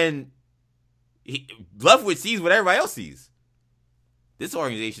 And Leftwich sees what everybody else sees. This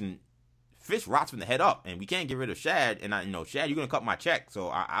organization fish rots from the head up, and we can't get rid of Shad. And Shad, you're gonna cut my check, so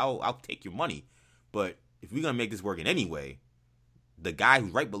I'll take your money. But if we're gonna make this work in any way, the guy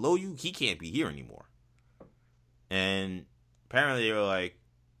who's right below you, he can't be here anymore. And apparently they were like,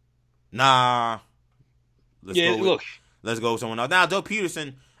 nah, let's go with someone else. Now, Doug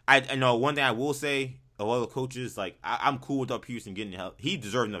Peterson, I know one thing I will say, of all the coaches, like I'm cool with Doug Peterson getting help. He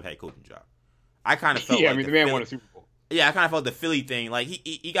deserved another head coaching job. I kind of felt the man won a Super Bowl. Yeah, I kind of felt the Philly thing. Like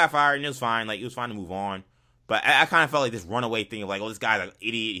he got fired and it was fine. Like it was fine to move on. But I kind of felt like this runaway thing of like, oh, this guy's like an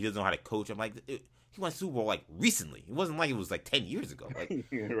idiot. He doesn't know how to coach. I'm like, he won Super Bowl like recently. It wasn't like it was like 10 years ago. Like,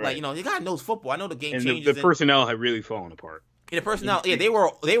 right. Like the guy knows football. I know the game changes. The personnel had really fallen apart. Yeah, the personnel. Yeah, they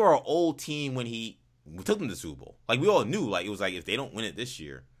were an old team when he took them to the Super Bowl. Like we all knew. Like it was like if they don't win it this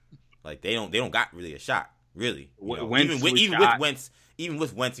year, like they don't got really a shot. Really, even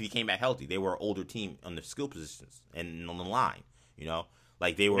with Wentz, if he came back healthy, they were an older team on the skill positions and on the line.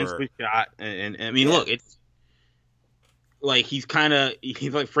 Like they were. Shot, and I mean, look, it's like he's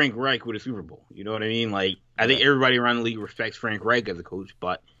like Frank Reich with a Super Bowl. You know what I mean? Like I think everybody around the league respects Frank Reich as a coach,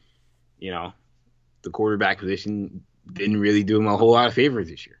 but the quarterback position didn't really do him a whole lot of favors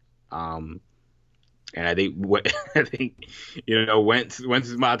this year. And I think Wentz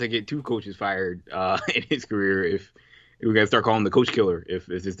is about to get 2 coaches fired in his career if we're gonna start calling him the coach killer if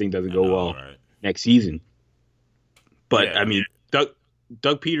this thing doesn't go well next season. But yeah, I mean,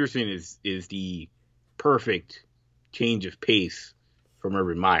 Doug Peterson is the perfect change of pace from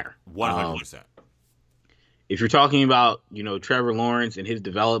Urban Meyer. 100%. If you're talking about Trevor Lawrence and his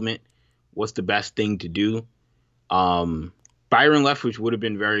development, what's the best thing to do? Byron Leftwich would have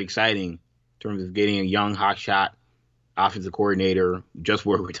been very exciting in terms of getting a young hotshot offensive coordinator, just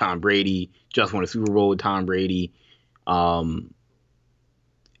worked with Tom Brady, just won a Super Bowl with Tom Brady. There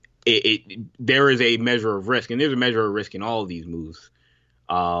is a measure of risk, and there's a measure of risk in all of these moves.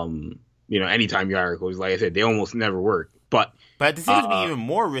 Anytime you hire a coach, like I said, they almost never work. But there seems to be even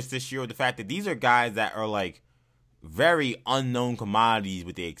more risk this year with the fact that these are guys that are like very unknown commodities,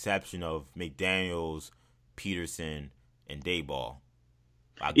 with the exception of McDaniels, Peterson, and Daboll.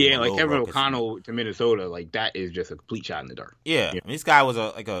 Yeah, like Kevin O'Connell to Minnesota, like that is just a complete shot in the dark. Yeah, I mean, this guy was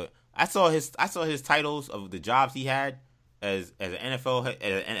I saw his titles of the jobs he had as an NFL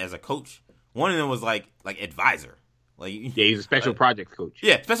as a coach. One of them was like advisor. Like he's a special projects coach.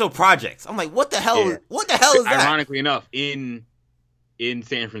 Yeah, special projects. I'm like, what the hell? Yeah. What the hell is that? Ironically enough, in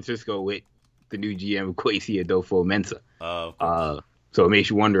San Francisco with the new GM Kwesi Adolfo-Mensah. So it makes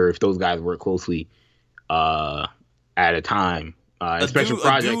you wonder if those guys work closely at a time. A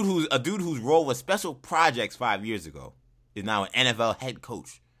dude whose role was special projects 5 years ago is now an NFL head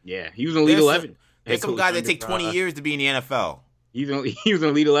coach. Yeah, he was an Elite 11. There's some guys that take 20 years to be in the NFL. He was an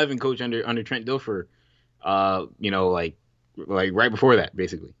Elite 11 coach under Trent Dilfer. Like right before that,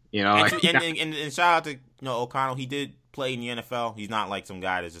 basically. And shout out to O'Connell. He did play in the NFL. He's not like some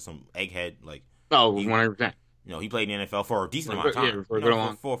guy that's just some egghead. Like 100%. He played in the NFL for a decent amount of time. For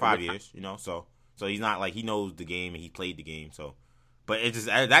 4 or 5 years. So he's not like he knows the game and he played the game. So. But it just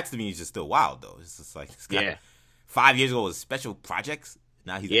that to me is just still wild though. It's just like this guy 5 years ago was special projects.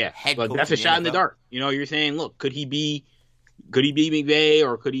 Now he's a head coach. That's a shot in the dark. You're saying, look, could he be McVay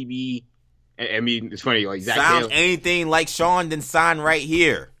or could he be? I mean, it's funny. Like Zach sounds Taylor, anything like Sean, then sign right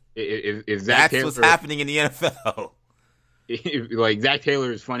here. If Zach Taylor, what's happening in the NFL. Like Zach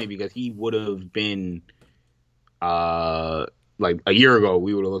Taylor is funny because he would have been, like a year ago,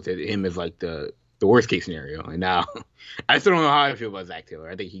 we would have looked at him as like the worst case scenario, and now I still don't know how I feel about Zach Taylor.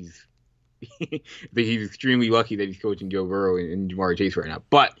 I think he's extremely lucky that he's coaching Joe Burrow and Ja'Marr Chase right now.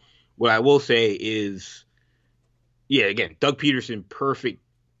 But what I will say is, again, Doug Peterson, perfect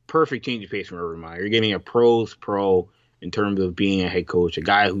change of pace from Urban Meyer. You're getting a pro's pro in terms of being a head coach, a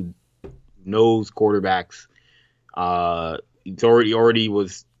guy who knows quarterbacks. He's already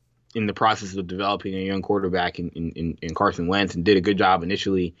was in the process of developing a young quarterback in Carson Wentz and did a good job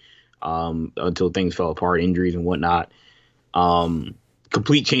initially. Until things fell apart, injuries and whatnot.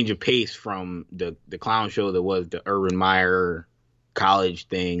 Complete change of pace from the clown show that was the Urban Meyer college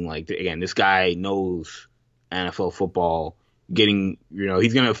thing. Like, again, this guy knows NFL football. Getting,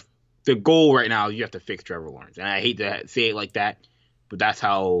 the goal right now is you have to fix Trevor Lawrence. And I hate to say it like that, but that's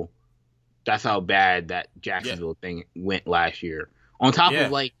how bad that Jacksonville thing went last year. On top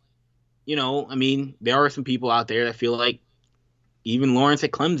of I mean, there are some people out there that feel like even Lawrence at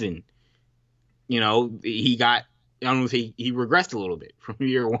Clemson, he got I don't want to say he regressed a little bit from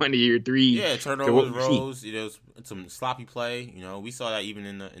year 1 to year 3. Yeah, turnovers rose. Some sloppy play. We saw that even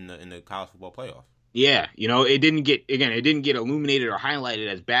in the college football playoff. Yeah, it didn't get illuminated or highlighted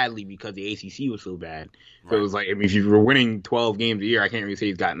as badly because the ACC was so bad. So it was like, if you were winning 12 games a year, I can't really say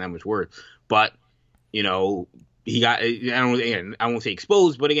he's gotten that much worse. But he got, I won't say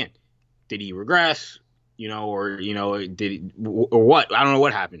exposed, but again, did he regress? Or or what? I don't know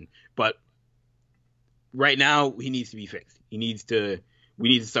what happened. But right now, he needs to be fixed. We need to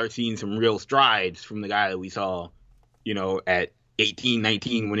start seeing some real strides from the guy that we saw, at 18,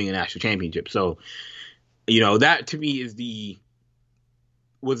 19, winning a national championship. So, that to me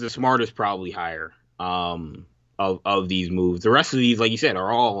was the smartest probably hire of these moves. The rest of these, like you said,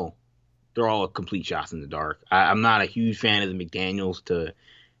 they're all complete shots in the dark. I'm not a huge fan of the McDaniels to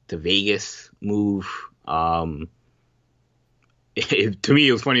Vegas move. To me,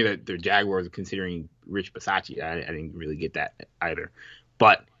 it was funny that the Jaguars are considering Rich Bisaccia. I didn't really get that either.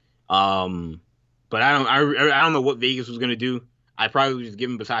 But I don't know what Vegas was going to do. I probably would just give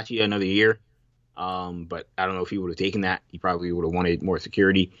him Bisaccia another year. But I don't know if he would have taken that. He probably would have wanted more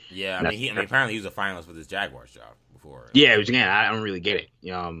security. Yeah, apparently he was a finalist for this Jaguars job before. Yeah, which again, I don't really get it.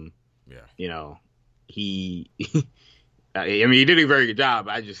 He he did a very good job.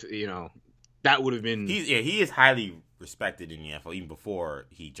 I just, that would have been. He is highly respected in the NFL even before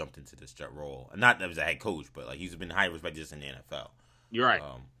he jumped into this role. Not that he was a head coach, but like he's been highly respected just in the NFL. You're right.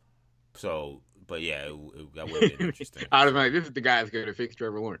 But yeah, that would have been interesting. I was like, this is the guy that's going to fix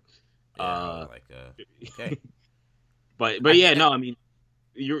Trevor Lawrence. Okay. But yeah, no, I mean,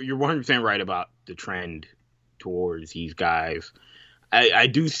 you're 100% right about the trend towards these guys. I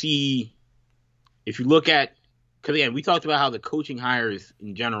do see, if you look at, because again, we talked about how the coaching hires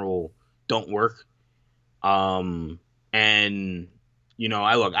in general don't work. I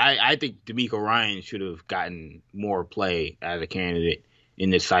think DeMeco Ryans should have gotten more play as a candidate in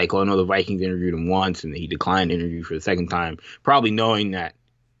this cycle. I know the Vikings interviewed him once and he declined the interview for the second time, probably knowing that,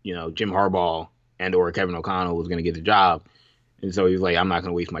 Jim Harbaugh and or Kevin O'Connell was going to get the job. And so he was like, I'm not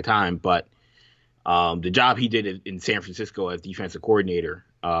going to waste my time. But the job he did in San Francisco as defensive coordinator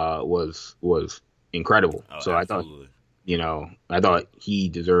was incredible. So absolutely. I thought he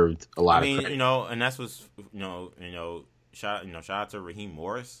deserved a lot of credit. And that's what's, shout out to Raheem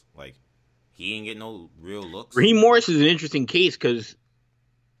Morris. Like, he ain't getting no real looks. Raheem Morris is an interesting case because,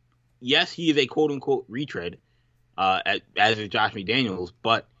 yes, he is a quote-unquote retread, as is Josh McDaniels,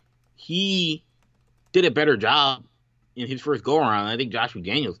 but he did a better job in his first go-around than I think Josh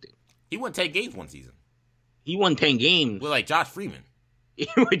McDaniels did. He won 10 games one season. He won 10 games. With, like, Josh Freeman.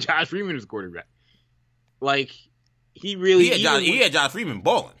 With Josh Freeman as quarterback. Like, he really... He had Josh Freeman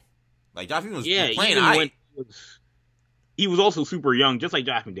balling. Like, Josh Freeman was playing he was also super young, just like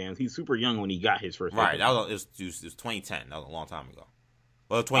Josh McDaniels. He's super young when he got his first. Right, it was 2010. That was a long time ago.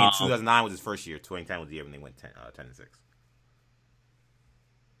 Well, 2009 was his first year. 2010 was the year when they went 10-6.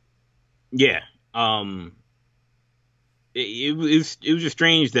 Yeah. It was just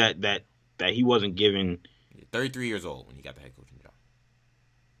strange that he wasn't given. 33 years old when he got the head coaching job.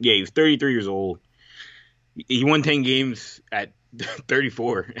 Yeah, he was 33 years old. He won 10 games at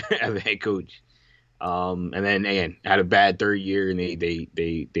 34 as a head coach. And then again had a bad third year, and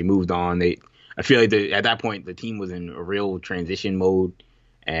they moved on. I feel like at that point the team was in a real transition mode,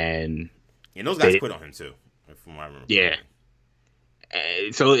 and those guys quit on him too, from what I remember. Yeah.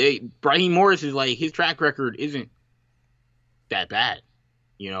 So Raheem Morris is like, his track record isn't that bad,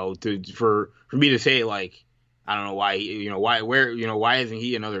 for me to say, like, I don't know why, why isn't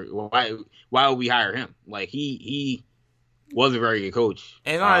he another? Why would we hire him? Like, he was a very good coach.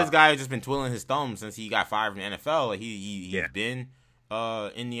 And this guy has just been twiddling his thumbs since he got fired from the NFL. Like, he's been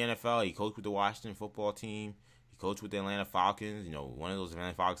in the NFL. He coached with the Washington football team. He coached with the Atlanta Falcons. One of those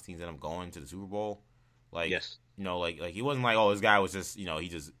Atlanta Falcons teams that I'm going to the Super Bowl. Like, yes. Like he wasn't like, oh, this guy was just, he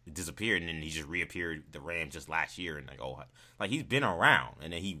just disappeared and then he just reappeared the Rams just last year, and like he's been around,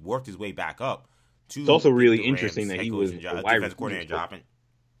 and then he worked his way back up to. It's also really interesting that he was defensive coordinator job.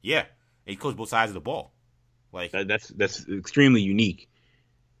 Yeah, and he coached both sides of the ball. Like, that's extremely unique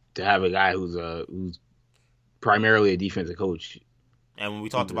to have a guy who's primarily a defensive coach. And when we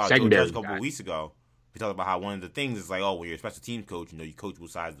talked about Joe Judge a couple of weeks ago, we talked about how one of the things is like, oh, when you're a special teams coach, you coach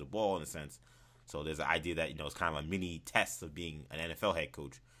both sides of the ball in a sense. So there's an idea that, it's kind of a mini test of being an NFL head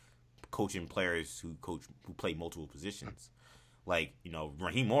coach, coaching players who play multiple positions. Like,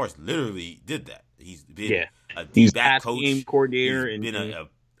 Raheem Morris literally did that. He's been a D-back coach. Game coordinator. He's been a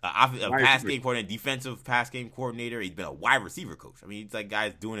pass game coordinator, defensive pass game coordinator. He's been a wide receiver coach. I mean, it's like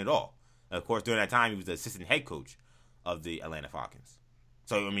guys doing it all. And of course, during that time, he was the assistant head coach of the Atlanta Falcons.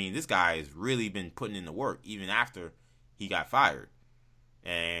 So, I mean, this guy has really been putting in the work even after he got fired.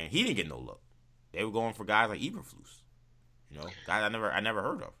 And he didn't get no look. They were going for guys like Eberflus. Guys I never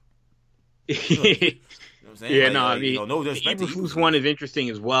heard of. You know what I'm saying? Yeah, I mean, no the disrespect to Eberflus one is interesting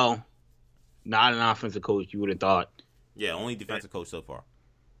as well. Not an offensive coach, you would have thought. Yeah, only defensive coach so far.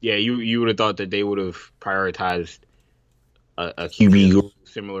 Yeah, you would have thought that they would have prioritized a QB group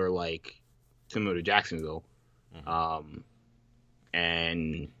similar to Jacksonville. Mm-hmm.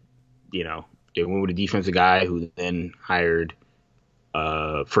 And, they went with a defensive guy who then hired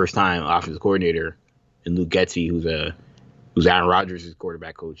first-time offensive coordinator in Luke Getsy, who's Aaron Rodgers'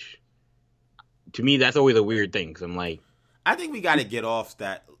 quarterback coach. To me, that's always a weird thing, because I'm like... I think we got to get off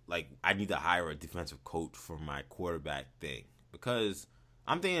that, I need to hire a defensive coach for my quarterback thing. Because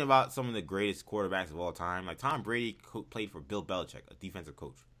I'm thinking about some of the greatest quarterbacks of all time. Like, Tom Brady played for Bill Belichick, a defensive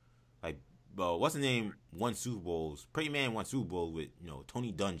coach. What's his name? Won Super Bowls. Pretty Man won Super Bowl with,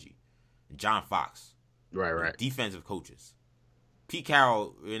 Tony Dungy and John Fox. Right. Defensive coaches. Pete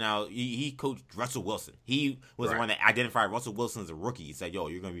Carroll, he coached Russell Wilson. He was the one that identified Russell Wilson as a rookie. He said, yo,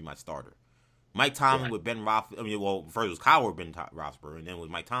 you're going to be my starter. Mike Tomlin with Ben Roethlisberger. First it was Kyle with Ben Roethlisberger, and then with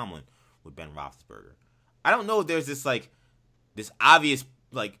Mike Tomlin with Ben Roethlisberger. I don't know if there's this obvious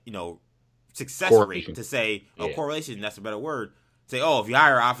success rate to say correlation. That's a better word. Say, if you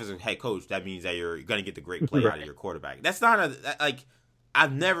hire an offensive head coach, that means that you're going to get the great play out of your quarterback. That's not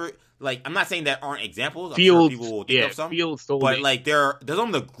I've never I'm not saying there aren't examples. I'm sure people will think of some. But there's some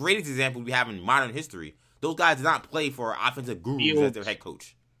of the greatest examples we have in modern history. Those guys did not play for offensive gurus as their head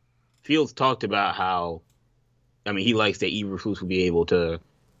coach. Fields talked about how, he likes that Eberflus will be able to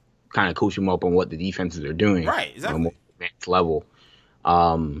kind of coach him up on what the defenses are doing. Right, exactly. On next level.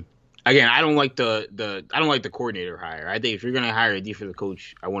 Again, I don't like the coordinator hire. I think if you're going to hire a defensive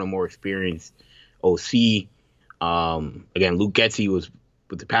coach, I want a more experienced OC. Again, Luke Getsy was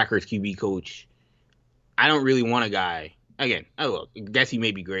with the Packers QB coach. I don't really want a guy. Again, look, Getsy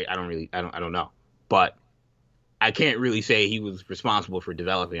may be great. I don't know, but I can't really say he was responsible for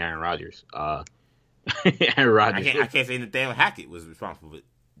developing Aaron Rodgers. Aaron Rodgers. I can't say Nathaniel Hackett was responsible for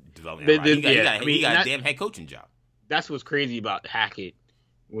developing Aaron Rodgers. He got a damn head coaching job. That's what's crazy about Hackett.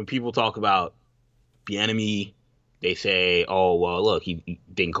 When people talk about Bieniemy, they say, "Oh, well, look, he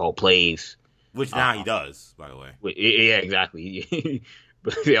didn't call plays," which now he does, by the way. Yeah, exactly.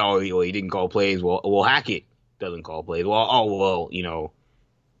 But he didn't call plays. Well, Hackett doesn't call plays. He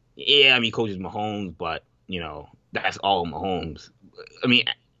coaches Mahomes, but that's all Mahomes.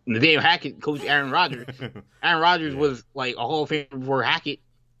 Nathaniel Hackett coached Aaron Rodgers. Aaron Rodgers was a Hall of Famer before Hackett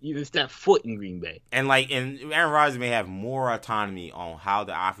even stepped foot in Green Bay. And Aaron Rodgers may have more autonomy on how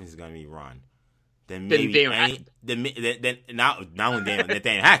the offense is going to be run than maybe not only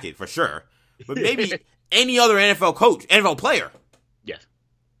Nathaniel Hackett for sure, but maybe any other NFL player. Yes.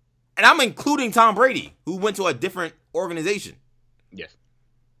 And I'm including Tom Brady, who went to a different organization. Yes.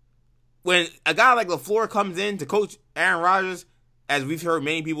 When a guy like LaFleur comes in to coach Aaron Rodgers, as we've heard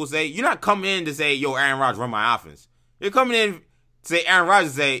many people say, you're not coming in to say, yo, Aaron Rodgers, run my offense. You're coming in to say, Aaron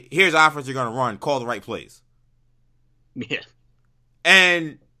Rodgers, say, here's the offense you're going to run. Call the right plays. Yeah.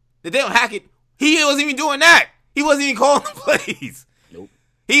 And Nathaniel Hackett, he wasn't even doing that. He wasn't even calling the plays. Nope.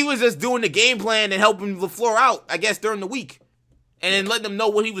 He was just doing the game plan and helping LaFleur out, I guess, during the week. And then letting them know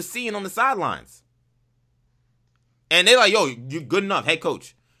what he was seeing on the sidelines. And they're like, yo, you're good enough, head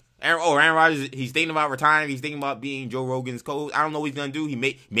coach. Aaron Rodgers, he's thinking about retiring. He's thinking about being Joe Rogan's coach. I don't know what he's going to do. He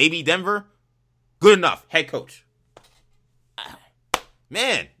maybe Denver. Good enough, head coach.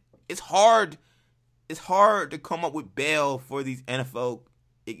 Man, it's hard. It's hard to come up with bail for these NFL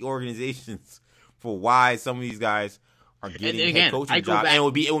organizations for why some of these guys are getting head coaching jobs. And it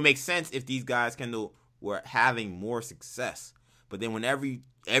would make sense if these guys were having more success. But then when every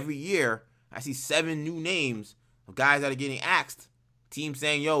year I see 7 new names of guys that are getting axed, teams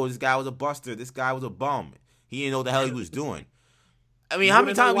saying, yo, this guy was a buster, this guy was a bum. He didn't know what the hell he was doing. How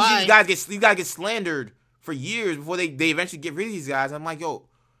many times these guys get slandered for years before they eventually get rid of these guys? I'm like, yo,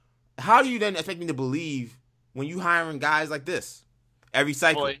 how do you then expect me to believe when you hiring guys like this every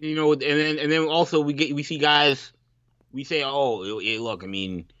cycle? And then also we see guys, we say, look,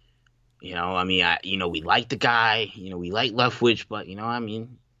 we like the guy, we like Leftwich, but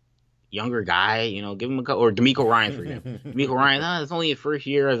younger guy, give him or D'Amico Ryan, for example. D'Amico Ryan, it's only his first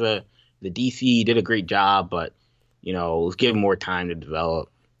year as the DC, he did a great job, but let's give him more time to develop.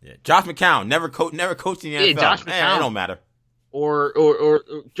 Yeah. Josh McCown never coached in the NFL. Josh McCown, it don't matter. Or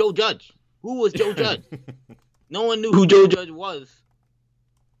Joe Judge. Who was Joe Judge? No one knew who Joe Judge was.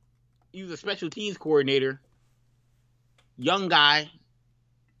 He was a special teams coordinator. Young guy.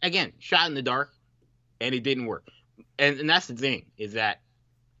 Again, shot in the dark, and it didn't work. And that's the thing, is that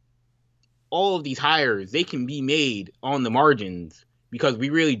all of these hires, they can be made on the margins because we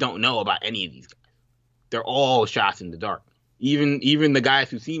really don't know about any of these guys. They're all shots in the dark. Even the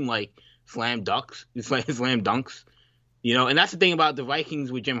guys who seem like slam dunks, you know. And that's the thing about the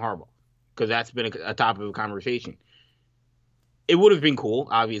Vikings with Jim Harbaugh, because that's been a topic of conversation. It would have been cool,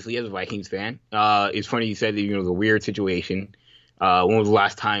 obviously, as a Vikings fan. It's funny you said that, you know, the weird situation. When was the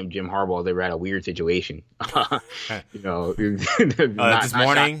last time Jim Harbaugh ever had a weird situation? You know, this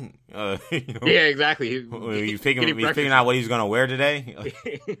morning. You know, yeah, exactly. You figuring out what he's gonna wear today.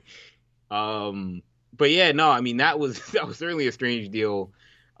 But yeah, no, I mean that was certainly a strange deal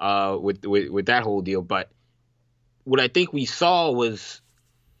with that whole deal. But what I think we saw was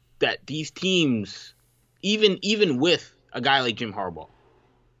that these teams, even with a guy like Jim Harbaugh,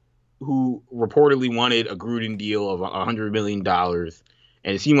 who reportedly wanted a Gruden deal of $100 million, and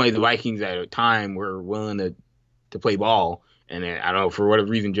it seemed like the Vikings at a time were willing to play ball, and then, I don't know, for whatever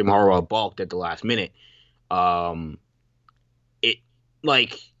reason, Jim Harbaugh balked at the last minute. That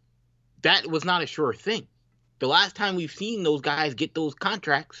was not a sure thing. The last time we've seen those guys get those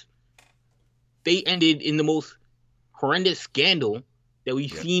contracts, they ended in the most horrendous scandal that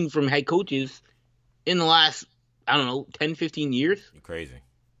we've seen from head coaches in the last, I don't know, 10, 15 years. You're crazy.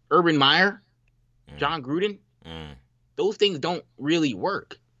 Urban Meyer, John Gruden, those things don't really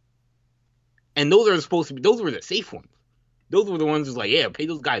work. And those were the safe ones. Those were the ones who's like, yeah, pay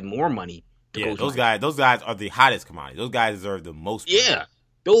those guys more money. Those guys are the hottest commodity. Those guys deserve the most money. Yeah.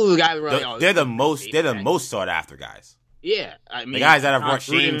 Those are the guys who are like, they're the most sought after guys. Yeah. I mean, the guys that have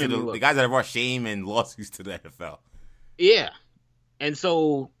brought shame and lawsuits to the NFL. Yeah. And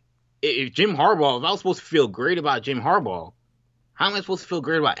so if Jim Harbaugh, if I was supposed to feel great about Jim Harbaugh, how am I supposed to feel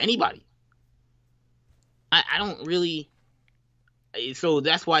great about anybody? I don't really. So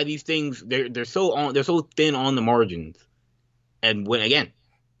that's why these things they're so thin on the margins. And when again,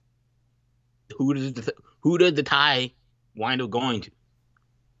 who does the tie wind up going to?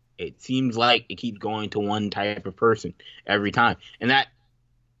 It seems like it keeps going to one type of person every time, and that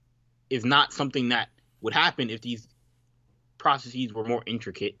is not something that would happen if these processes were more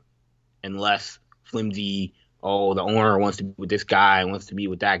intricate and less flimsy. Oh, the owner wants to be with this guy, wants to be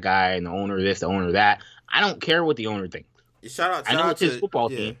with that guy, and the owner this, the owner that. I don't care what the owner thinks. I know it's his football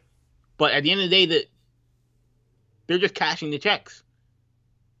team, but at the end of the day, they're just cashing the checks.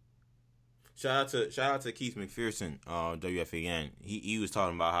 Shout out to Keith McPherson, WFAN. He was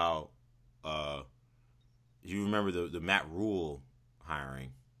talking about how you remember the Matt Rule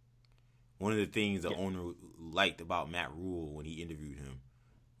hiring. One of the things the owner liked about Matt Rule when he interviewed him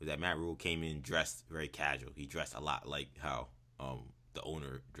was that Matt Rule came in dressed very casual. He dressed a lot like how the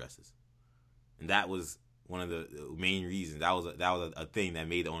owner dresses, and that was one of the main reasons. That was a thing that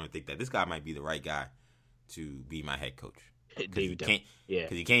made the owner think that this guy might be the right guy to be my head coach. David Tepper.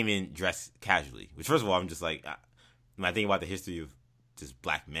 Because he came in dressed casually. Which, first of all, I'm just like, when I think about the history of just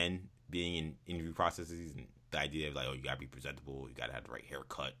black men being in interview processes and the idea of like, oh, you gotta be presentable, you gotta have the right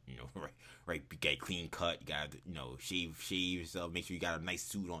haircut, you know, right, get a clean cut, you gotta, you know, shave yourself, make sure you got a nice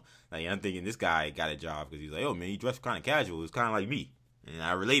suit on. Like, I'm thinking this guy got a job because he's like, oh man, he dressed kind of casual. It's kind of like me, and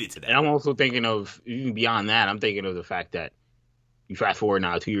I related to that. And I'm also thinking of even beyond that. I'm thinking of the fact that you fast forward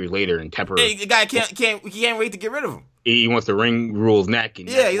now 2 years later, and Tepper, the guy can't wait to get rid of him. He wants to wring Rule's neck. And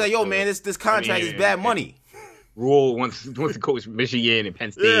he's like, yo, man, this contract is bad money. Rule wants to coach Michigan and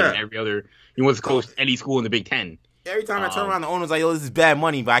Penn State and every other. He wants to coach any school in the Big Ten. Every time I turn around, the owner's like, yo, this is bad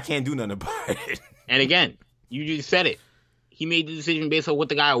money, but I can't do nothing about it. And again, you just said it. He made the decision based on what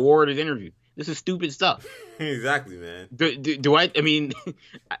the guy awarded his interview. This is stupid stuff. Exactly, man. I mean,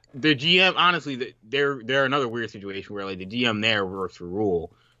 the GM, honestly, they're another weird situation where like the GM there works for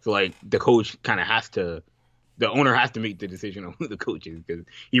Rule. So like the coach kind of the owner has to make the decision on who the coach is because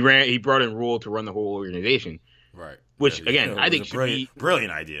he brought in Rule to run the whole organization. Right. Which again, I think should be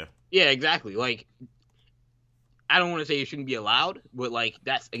brilliant idea. Yeah, exactly. Like, I don't want to say it shouldn't be allowed, but like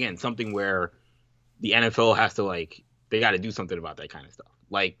that's again something where the NFL has to like they got to do something about that kind of stuff.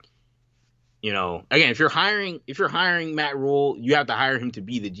 Like, you know, again, if you're hiring Matt Rule, you have to hire him to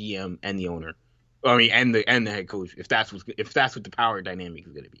be the GM and the owner. I mean, and the head coach if that's what the power dynamic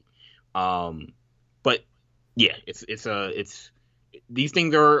is going to be. But yeah, it's these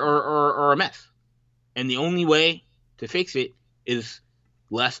things are a mess, and the only way to fix it is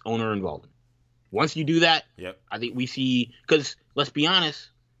less owner involvement. Once you do that, I think we see because let's be honest,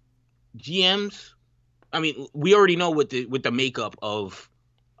 GMs. I mean, we already know what the makeup of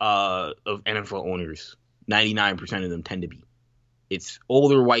NFL owners. 99% of them tend to be. It's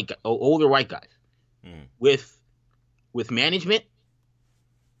older white guys. With management,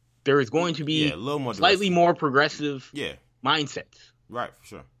 there is going to be a little more slightly more progressive mindsets. Right, for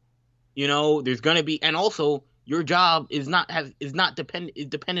sure. There's gonna be, and also your job is not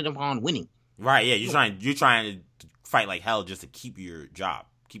dependent upon winning. Right? Yeah, you're trying to fight like hell just to keep your job,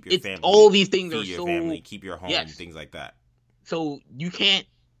 keep your It's family, all these things feed are your so family, keep your home, yes. things like that. So you can't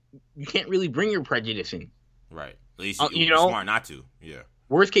really bring your prejudice in. Right. At least you're smart not to. Yeah.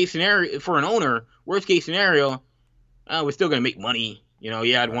 Worst case scenario for an owner. Worst case scenario, we're still gonna make money.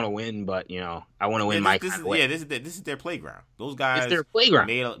 I'd want to win, but I want to win my kind of way. Yeah, this is their playground. Those guys, it's their playground.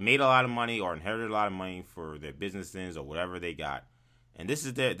 Made a lot of money or inherited a lot of money for their businesses or whatever they got, and this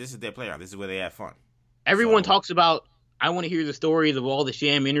is their playground. This is where they have fun. Everyone talks about. I want to hear the stories of all the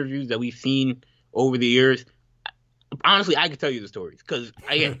sham interviews that we've seen over the years. Honestly, I could tell you the stories because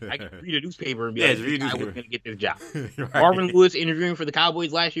I could read a newspaper and be like, I was going to get this job. Right. Marvin Lewis interviewing for the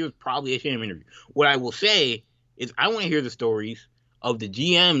Cowboys last year was probably a sham interview. What I will say is I want to hear the stories of the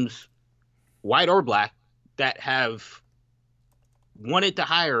GMs, white or black, that have wanted to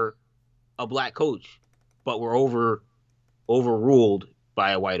hire a black coach, but were overruled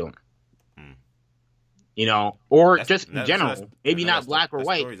by a white owner. Or just in general, maybe not black or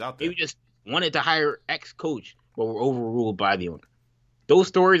white, maybe just wanted to hire X coach, but were overruled by the owner. Those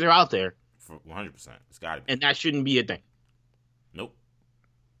stories are out there. 100%. It's got to be. And that shouldn't be a thing. Nope.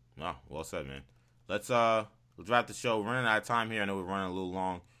 No, well said, man. Let's wrap the show. We're running out of time here. I know we're running a little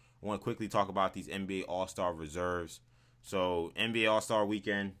long. I want to quickly talk about these NBA All-Star reserves. So, NBA All-Star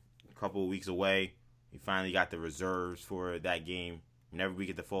weekend, a couple of weeks away. We finally got the reserves for that game. Whenever we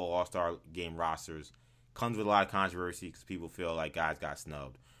get the full All-Star game rosters, comes with a lot of controversy because people feel like guys got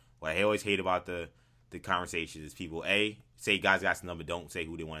snubbed. What I always hate about the conversation is people, A, say guys got snubbed but don't say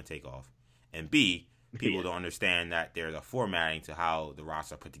who they want to take off. And B, people don't understand that there's a formatting to how the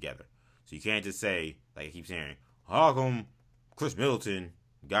roster are put together. So you can't just say, like I keep saying, how come Chris Middleton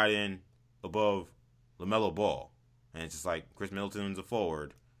got in above LaMelo Ball? And it's just like Chris Middleton's a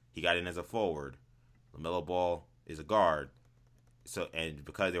forward. He got in as a forward. LaMelo Ball is a guard. So and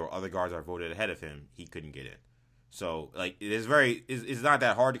because there were other guards that were voted ahead of him, he couldn't get in. So like it's not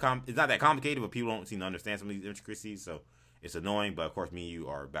that hard to it's not that complicated, but people don't seem to understand some of these intricacies. So it's annoying. But of course, me and you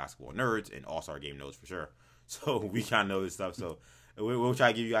are basketball nerds and All-Star game nerds for sure. So we kind of know this stuff. So we'll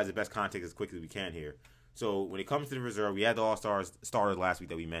try to give you guys the best context as quickly as we can here. So when it comes to the reserve, we had the All-Stars started last week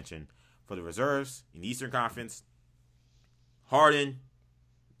that we mentioned. For the reserves in the Eastern Conference, Harden,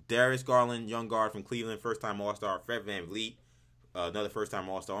 Darius Garland, young guard from Cleveland, first-time All-Star. Fred VanVleet, another first-time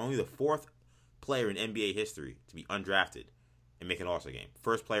All-Star. Only the fourth player in NBA history to be undrafted and make an All-Star game.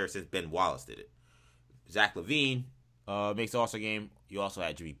 First player since Ben Wallace did it. Zach LaVine makes the All-Star game. You also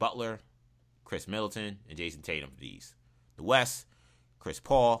had Jimmy Butler, Chris Middleton, and Jason Tatum for these. The West, Chris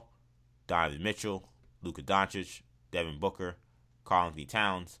Paul, Donovan Mitchell, Luka Doncic, Devin Booker, Karl-Anthony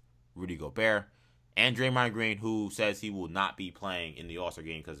Towns, Rudy Gobert, and Draymond Green, who says he will not be playing in the All-Star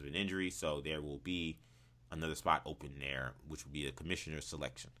game because of an injury, so there will be another spot open there, which will be the commissioner's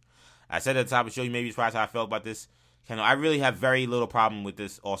selection. I said at the top of the show, you may be surprised how I felt about this. I really have very little problem with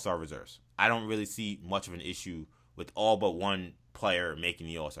this All-Star reserves. I don't really see much of an issue with all but one player making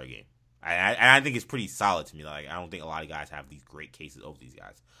the All-Star game. I think it's pretty solid to me. Like I don't think a lot of guys have these great cases over these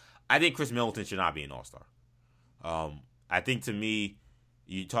guys. I think Chris Middleton should not be an All-Star. I think to me,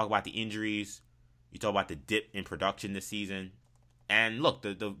 you talk about the injuries, you talk about the dip in production this season, and look,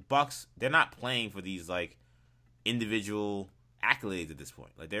 the Bucks, they're not playing for these like individual accolades at this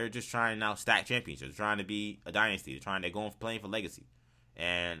point. Like they're just trying to now stack championships. They're trying to be a dynasty. They're going playing for legacy,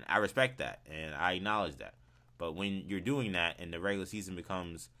 and I respect that and I acknowledge that. But when you're doing that and the regular season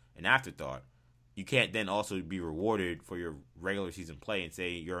becomes an afterthought, you can't then also be rewarded for your regular season play and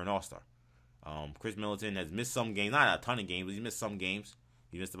say you're an All-Star. Chris Middleton has missed some games, not a ton of games, but he's missed some games.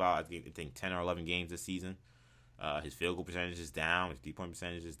 He missed about, I think 10 or 11 games this season. His field goal percentage is down. His 3-point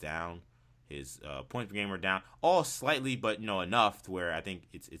percentage is down. His points per game are down. All slightly, but enough to where I think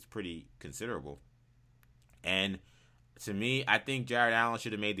it's pretty considerable. And to me, I think Jared Allen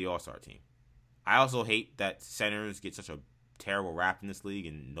should have made the All-Star team. I also hate that centers get such a terrible rap in this league,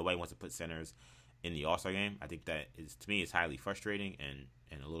 and nobody wants to put centers in the All-Star game. I think that to me is highly frustrating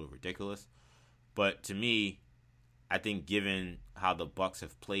and a little ridiculous. But to me, I think given how the Bucks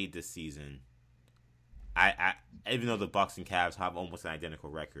have played this season, I even though the Bucks and Cavs have almost an identical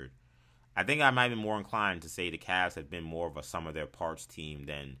record, I think I might be more inclined to say the Cavs have been more of a sum of their parts team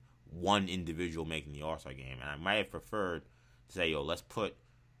than one individual making the All-Star game. And I might have preferred to say, let's put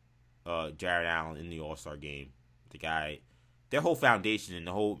Jared Allen in the All-Star game. The guy, their whole foundation and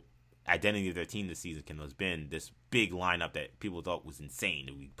the whole identity of their team this season has been this big lineup that people thought was insane.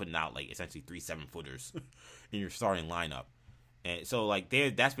 That we putting out like essentially 3 7-footers in your starting lineup, and so like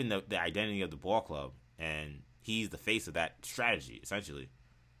that's been the identity of the ball club, and he's the face of that strategy essentially.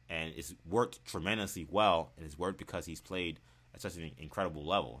 and it's worked tremendously well, and it's worked because he's played at such an incredible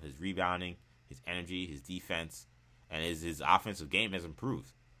level. His rebounding, his energy, his defense, and his offensive game has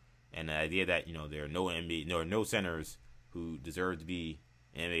improved. And the idea that there are no centers who deserve to be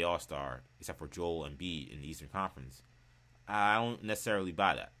an NBA All-Star except for Joel Embiid in the Eastern Conference, I don't necessarily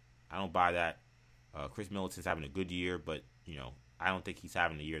buy that. I don't buy that. Chris Middleton's having a good year, but I don't think he's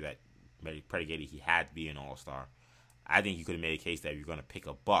having a year that predicated he had to be an All-Star. I think you could have made a case that if you're going to pick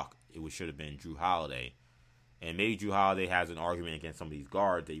a buck, it should have been Jrue Holiday. And maybe Jrue Holiday has an argument against some of these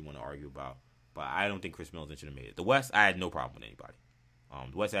guards that you want to argue about. But I don't think Chris Middleton should have made it. The West, I had no problem with anybody.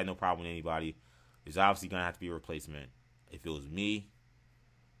 The West had no problem with anybody. There's obviously going to have to be a replacement. If it was me,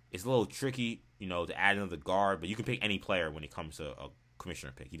 it's a little tricky, to add another guard. But you can pick any player when it comes to a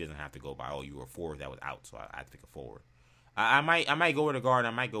commissioner pick. He doesn't have to go by, you were a forward that was out, so I have to pick a forward. I might go with a guard.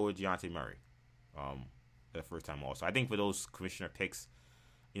 I might go with Dejounte Murray. The first time also. I think for those commissioner picks,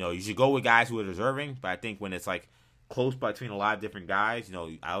 you should go with guys who are deserving. But I think when it's like close between a lot of different guys,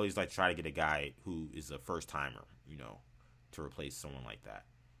 I always like to try to get a guy who is a first timer, to replace someone like that.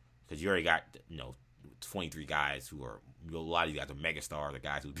 Because you already got 23 guys who are a lot of these guys are megastars, the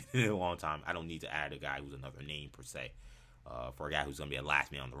guys who've been in a long time. I don't need to add a guy who's another name per se, for a guy who's gonna be a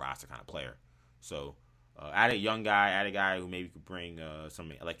last man on the roster kind of player. So add a young guy, add a guy who maybe could bring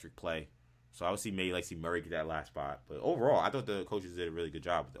some electric play. So I would see Murray get that last spot. But overall, I thought the coaches did a really good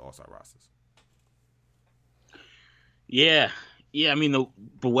job with the All-Star rosters. Yeah. I mean the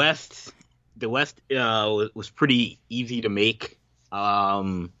West was pretty easy to make.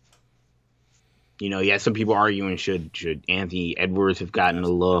 You had some people arguing should Anthony Edwards have gotten a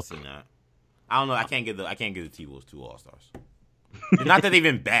look. I don't know. I can't give the T-Wolves 2 All-Stars. Not that they've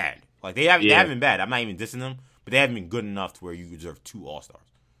been bad. Like they haven't been bad. I'm not even dissing them, but they haven't been good enough to where you deserve 2 All-Stars.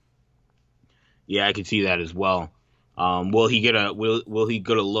 Yeah, I can see that as well. Will he get a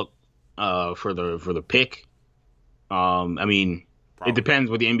look for the pick? I mean, Probably. It depends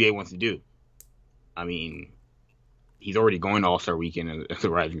what the NBA wants to do. I mean, he's already going to All-Star Weekend as a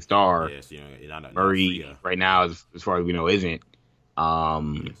rising star. Yes, Murray right now, as far as we know, isn't.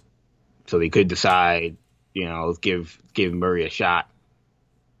 So they could decide, let's give Murray a shot,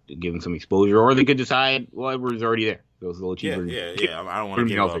 give him some exposure, or they could decide, well, Edwards already there. So it's a little cheaper. Yeah. I don't want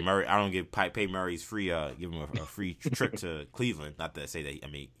to give Murray. I don't pay Murray's free. Give him a free trip to Cleveland. Not to say that. I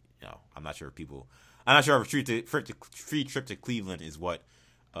mean, I'm not sure if people. I'm not sure if a free trip to Cleveland is what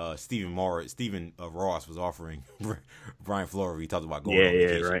Stephen Ross was offering Brian Flores. He talked about going on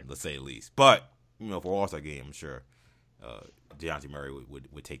vacation, right. Let's say at least. But for All-Star game, I'm sure Dejounte Murray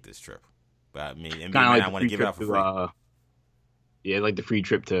would take this trip. But I mean, NBA, I want to give it out for free. Like the free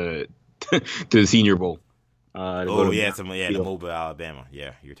trip to the Senior Bowl. The Mobile, Alabama.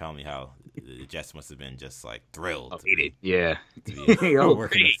 Yeah, you're telling me how the Jets must have been just like thrilled. To be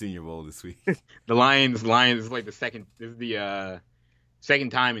working the Senior Bowl this week. The Lions is like the second. This is the second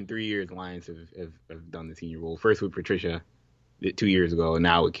time in 3 years the Lions have done the Senior Bowl. First with Patricia 2 years ago, and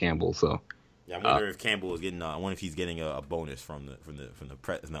now with Campbell. So yeah, I wonder if Campbell is getting. I wonder if he's getting a bonus from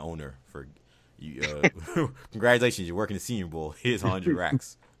the owner for you. Congratulations, you're working the Senior Bowl. Here's 100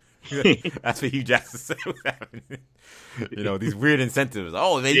 racks. That's what Hugh Jackson said was happening. These weird incentives.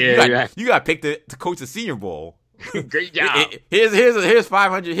 Oh, man, you got picked to coach the Senior Bowl. Great job. Here's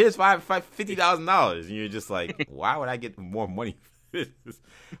 $500. Here's $50,000. And you're just like, why would I get more money for this?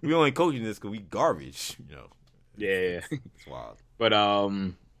 We only coaching this because we garbage. Yeah. It's wild. But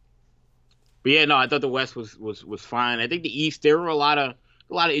yeah, no, I thought the West was fine. I think the East, there were a lot of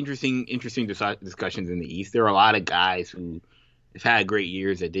interesting discussions in the East. There were a lot of guys who have had great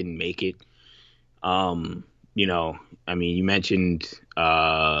years that didn't make it. I mean, you mentioned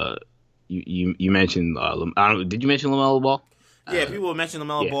you mentioned did you mention LaMelo Ball? Yeah, people mention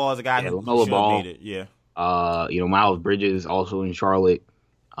LaMelo Ball as a guy who LaMelo should have Ball, made it. Yeah. Miles Bridges also in Charlotte.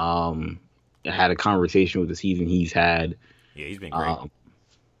 I had a conversation with the season he's had. Yeah, he's been great.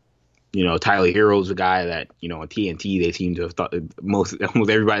 Tyler Hero's a guy that on TNT they seem to have thought almost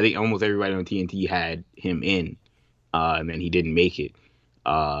everybody on TNT had him in. And then he didn't make it.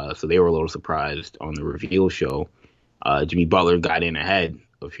 So they were a little surprised on the reveal show. Jimmy Butler got in ahead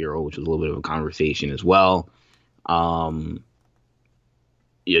of Hero, which was a little bit of a conversation as well. Jaylen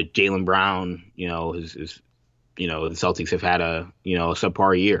Brown, the Celtics have had a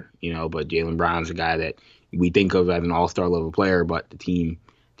subpar year, but Jaylen Brown's a guy that we think of as an all-star level player, but the team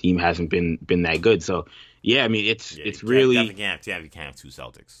hasn't been that good. So, yeah, I mean, it's really... You can't have 2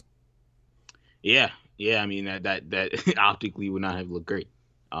 Celtics. Yeah, I mean that optically would not have looked great.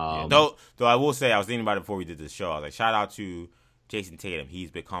 Though I will say, I was thinking about it before we did this show. I was like, shout out to Jason Tatum.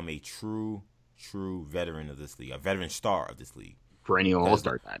 He's become a true veteran of this league, a veteran star of this league. perennial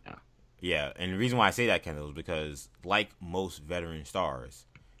All-Star guy now. Yeah, and the reason why I say that, Kendall, is because like most veteran stars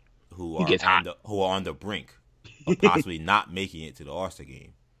who are on the brink of possibly not making it to the All-Star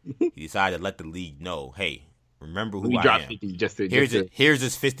game, he decided to let the league know, hey, remember who I am. Here's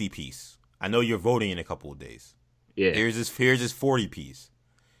this 50 piece. I know you're voting in a couple of days. Yeah. Here's this 40 piece.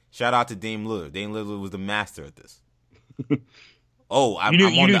 Shout out to Dame Lillard. Dame Lillard was the master at this. Oh, I'm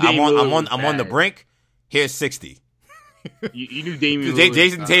on the brink. Here's 60. You knew Damian Lillard.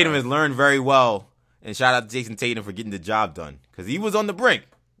 Jason Tatum has learned very well, and shout out to Jason Tatum for getting the job done because he was on the brink.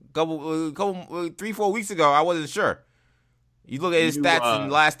 Couple 3-4 weeks ago, I wasn't sure. You look at his stats in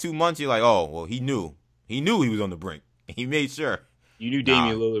the last 2 months, you're like, oh, well, he knew he was on the brink. He made sure. You knew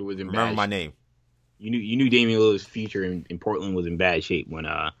Damian Lillard was in bad shape. Remember my name. You knew Damian Lillard's future in Portland was in bad shape when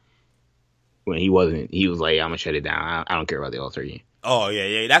he wasn't. He was like, I'm gonna shut it down. I don't care about the All-Star game. Oh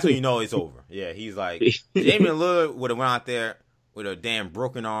yeah. That's when you know it's over. Yeah, he's like Damian Lillard would have went out there with a damn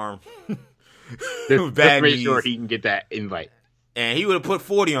broken arm. Let's make sure he can get that invite. And he would have put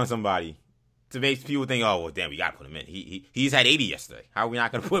 40 on somebody to make people think, oh well, damn, we gotta put him in. He's had 80 yesterday. How are we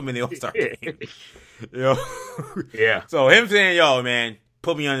not gonna put him in the All-Star game? Yeah. So him saying, yo, man,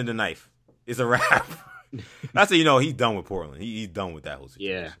 put me under the knife. It's a wrap. That's how you know he's done with Portland. He's done with that whole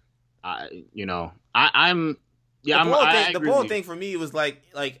situation. Yeah. I'm. Yeah, the Ball thing for me was like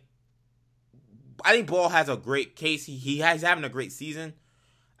I think Ball has a great case. He's having a great season.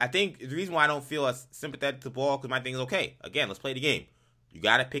 I think the reason why I don't feel as sympathetic to Ball because my thing is okay. Again, let's play the game. You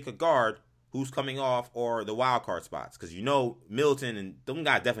got to pick a guard who's coming off or the wild card spots because Middleton and them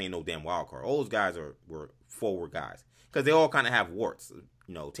guys definitely ain't no damn wild card. All those guys were forward guys because they all kind of have warts.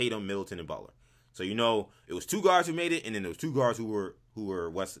 Tatum, Middleton, and Butler. So it was 2 guards who made it, and then there was 2 guards who were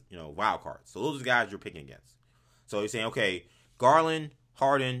wild cards. So those are the guys you're picking against. So you're saying, okay, Garland,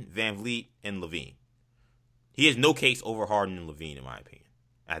 Harden, VanVleet, and LaVine. He has no case over Harden and LaVine, in my opinion.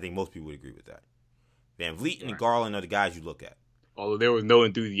 I think most people would agree with that. VanVleet and Garland are the guys you look at. Although there was no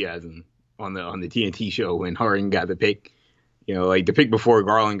enthusiasm on the TNT show when Harden got the pick. Like the pick before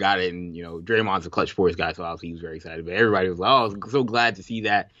Garland got it, and Draymond's a clutch sports guy, so obviously he was very excited. But everybody was like, "Oh, I was so glad to see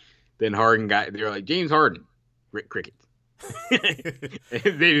that." Then Harden got, they were like, "James Harden, crickets." They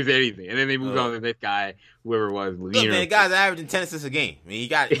didn't say anything, and then they moved on to this guy, whoever it was. Look, man, the guy's averaging 10 assists a game. I mean, he's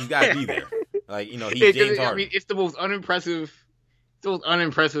got to be there. Like he's James Harden. I mean, it's the most unimpressive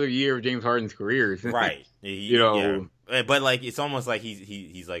year of James Harden's career. Right. Yeah. But like it's almost like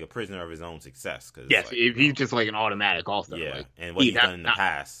he's like a prisoner of his own success. Cause yes, he's just like an automatic all-star. Yeah, and what he's done in the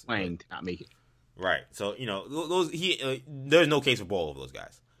past, playing to not make it. Right. So there's no case for Ball over those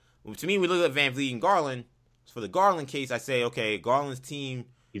guys. To me, we look at VanVleet and Garland. For the Garland case, I say okay, Garland's team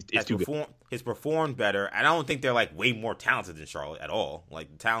has performed better. And I don't think they're like way more talented than Charlotte at all.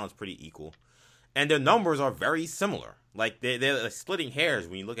 Like the talent's pretty equal, and their numbers are very similar. Like they're splitting hairs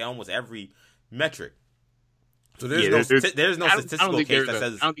when you look at almost every metric. So there's no statistical case that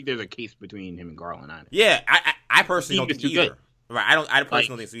says. I don't think there's a case between him and Garland either. Yeah, I personally don't think either. Good. Right, I personally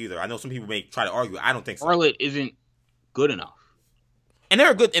don't think so either. I know some people may try to argue. I don't think so. Charlotte isn't good enough, and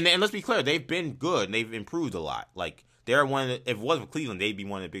they're good. And let's be clear, they've been good. And they've improved a lot. Like they're one. If it wasn't for Cleveland, they'd be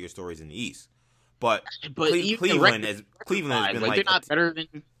one of the bigger stories in the East. But Cleveland has been like they're not better than.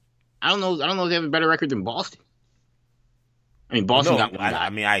 I don't know if they have a better record than Boston. I mean, Boston got one guy.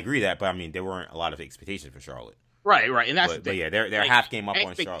 I mean, I agree that, but I mean, there weren't a lot of expectations for Charlotte. Right, and that's but yeah, they're half game up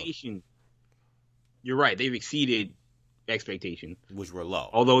on Charlotte. You're right; they've exceeded expectations, which were low.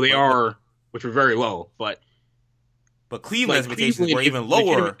 Although which were very low, but Cleveland's expectations were even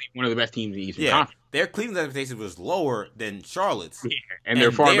lower. One of the best teams in the Eastern Conference. Their Cleveland's expectations was lower than Charlotte's, and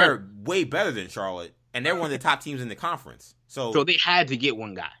they're way better than Charlotte, and they're one of the top teams in the conference. So they had to get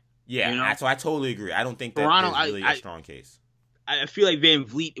one guy. Yeah, so I totally agree. I don't think that there's really a strong case. I feel like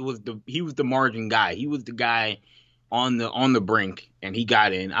VanVleet was the margin guy. He was the guy on the brink, and he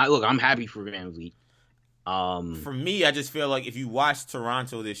got in. I'm happy for VanVleet. For me, I just feel like if you watch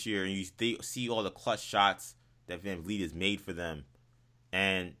Toronto this year and you see all the clutch shots that VanVleet has made for them,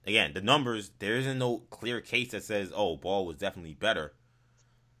 and again the numbers, there isn't no clear case that says, "Oh, Ball was definitely better."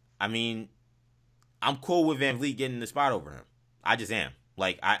 I mean, I'm cool with VanVleet getting the spot over him. I just am.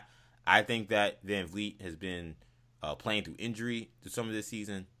 Like I think that VanVleet has been playing through injury through some of this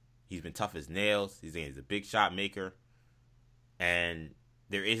season. He's been tough as nails. He's a big shot maker. And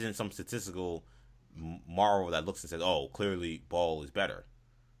there isn't some statistical marvel that looks and says, oh, clearly Ball is better.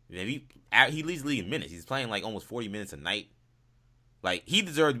 He leads the league in minutes. He's playing like almost 40 minutes a night. Like, he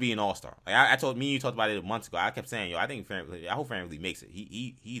deserved to be an all-star. Like, you talked about it months ago. I kept saying, I hope VanVleet makes it.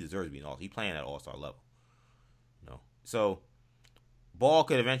 He deserves to be an all-star. He's playing at all-star level. So Ball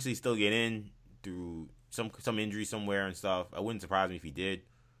could eventually still get in through some injury somewhere and stuff. It wouldn't surprise me if he did.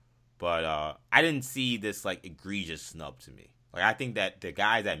 But I didn't see this like egregious snub to me. Like I think that the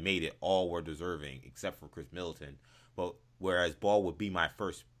guys that made it all were deserving, except for Chris Middleton. But whereas Ball would be my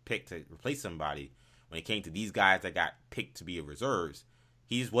first pick to replace somebody, when it came to these guys that got picked to be reserves,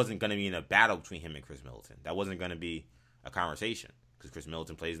 he just wasn't going to be in a battle between him and Chris Middleton. That wasn't going to be a conversation because Chris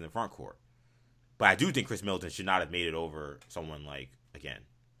Middleton plays in the front court. But I do think Chris Middleton should not have made it over someone like, again,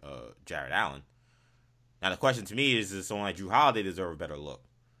 Jarrett Allen. Now the question to me is, does someone like Jrue Holiday deserve a better look?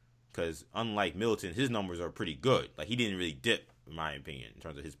 Because unlike Middleton, his numbers are pretty good. Like, he didn't really dip, in my opinion, in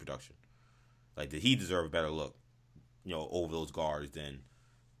terms of his production. Like, did he deserve a better look, over those guards than,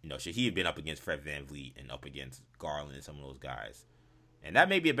 should he have been up against Fred VanVleet and up against Garland and some of those guys? And that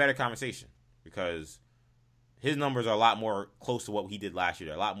may be a better conversation because his numbers are a lot more close to what he did last year.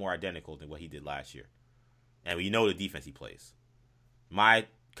 They're a lot more identical than what he did last year. And we know the defense he plays. My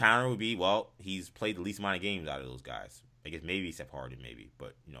counter would be, well, he's played the least amount of games out of those guys. I guess maybe except Harden, maybe.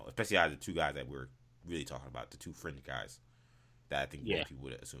 But, especially out of the two guys that we're really talking about, the two fringe guys that I think most people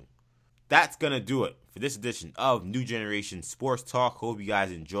would assume. That's going to do it for this edition of New Generation Sports Talk. Hope you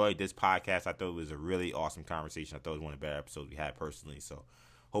guys enjoyed this podcast. I thought it was a really awesome conversation. I thought it was one of the better episodes we had personally. So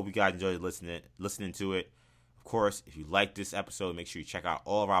hope you guys enjoyed listening to it. Of course, if you like this episode, make sure you check out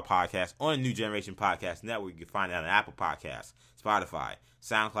all of our podcasts on the New Generation Podcast Network. You can find it on Apple Podcasts, Spotify,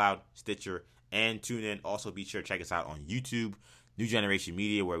 SoundCloud, Stitcher, and TuneIn. Also, be sure to check us out on YouTube, New Generation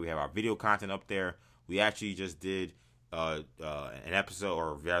Media, where we have our video content up there. We actually just did an episode,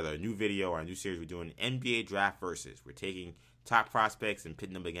 or rather a new video or a new series. We're doing NBA Draft Versus. We're taking top prospects and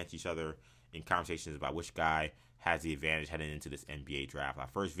pitting them against each other in conversations about which guy has the advantage heading into this NBA draft. Our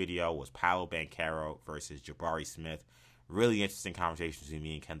first video was Paolo Banchero versus Jabari Smith. Really interesting conversations between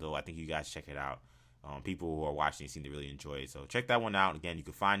me and Kendall. I think you guys check it out. People who are watching seem to really enjoy it. So check that one out. Again, you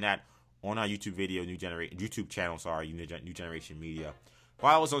can find that on our YouTube YouTube channel, New Generation Media.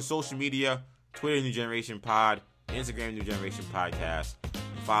 Follow us on social media, Twitter, New Generation Pod, Instagram, New Generation Podcast.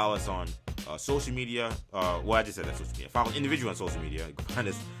 And follow us on social media. I just said that social media. Follow individual on social media. You can find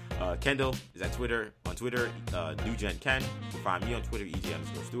us. Kendall is at Twitter. On Twitter, NewGenKen. You can find me on Twitter,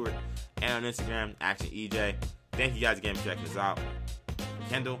 EJ_Stewart. And on Instagram, ActionEJ. Thank you guys again for checking us out. For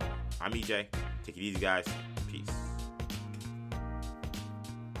Kendall, I'm EJ. Take it easy, guys.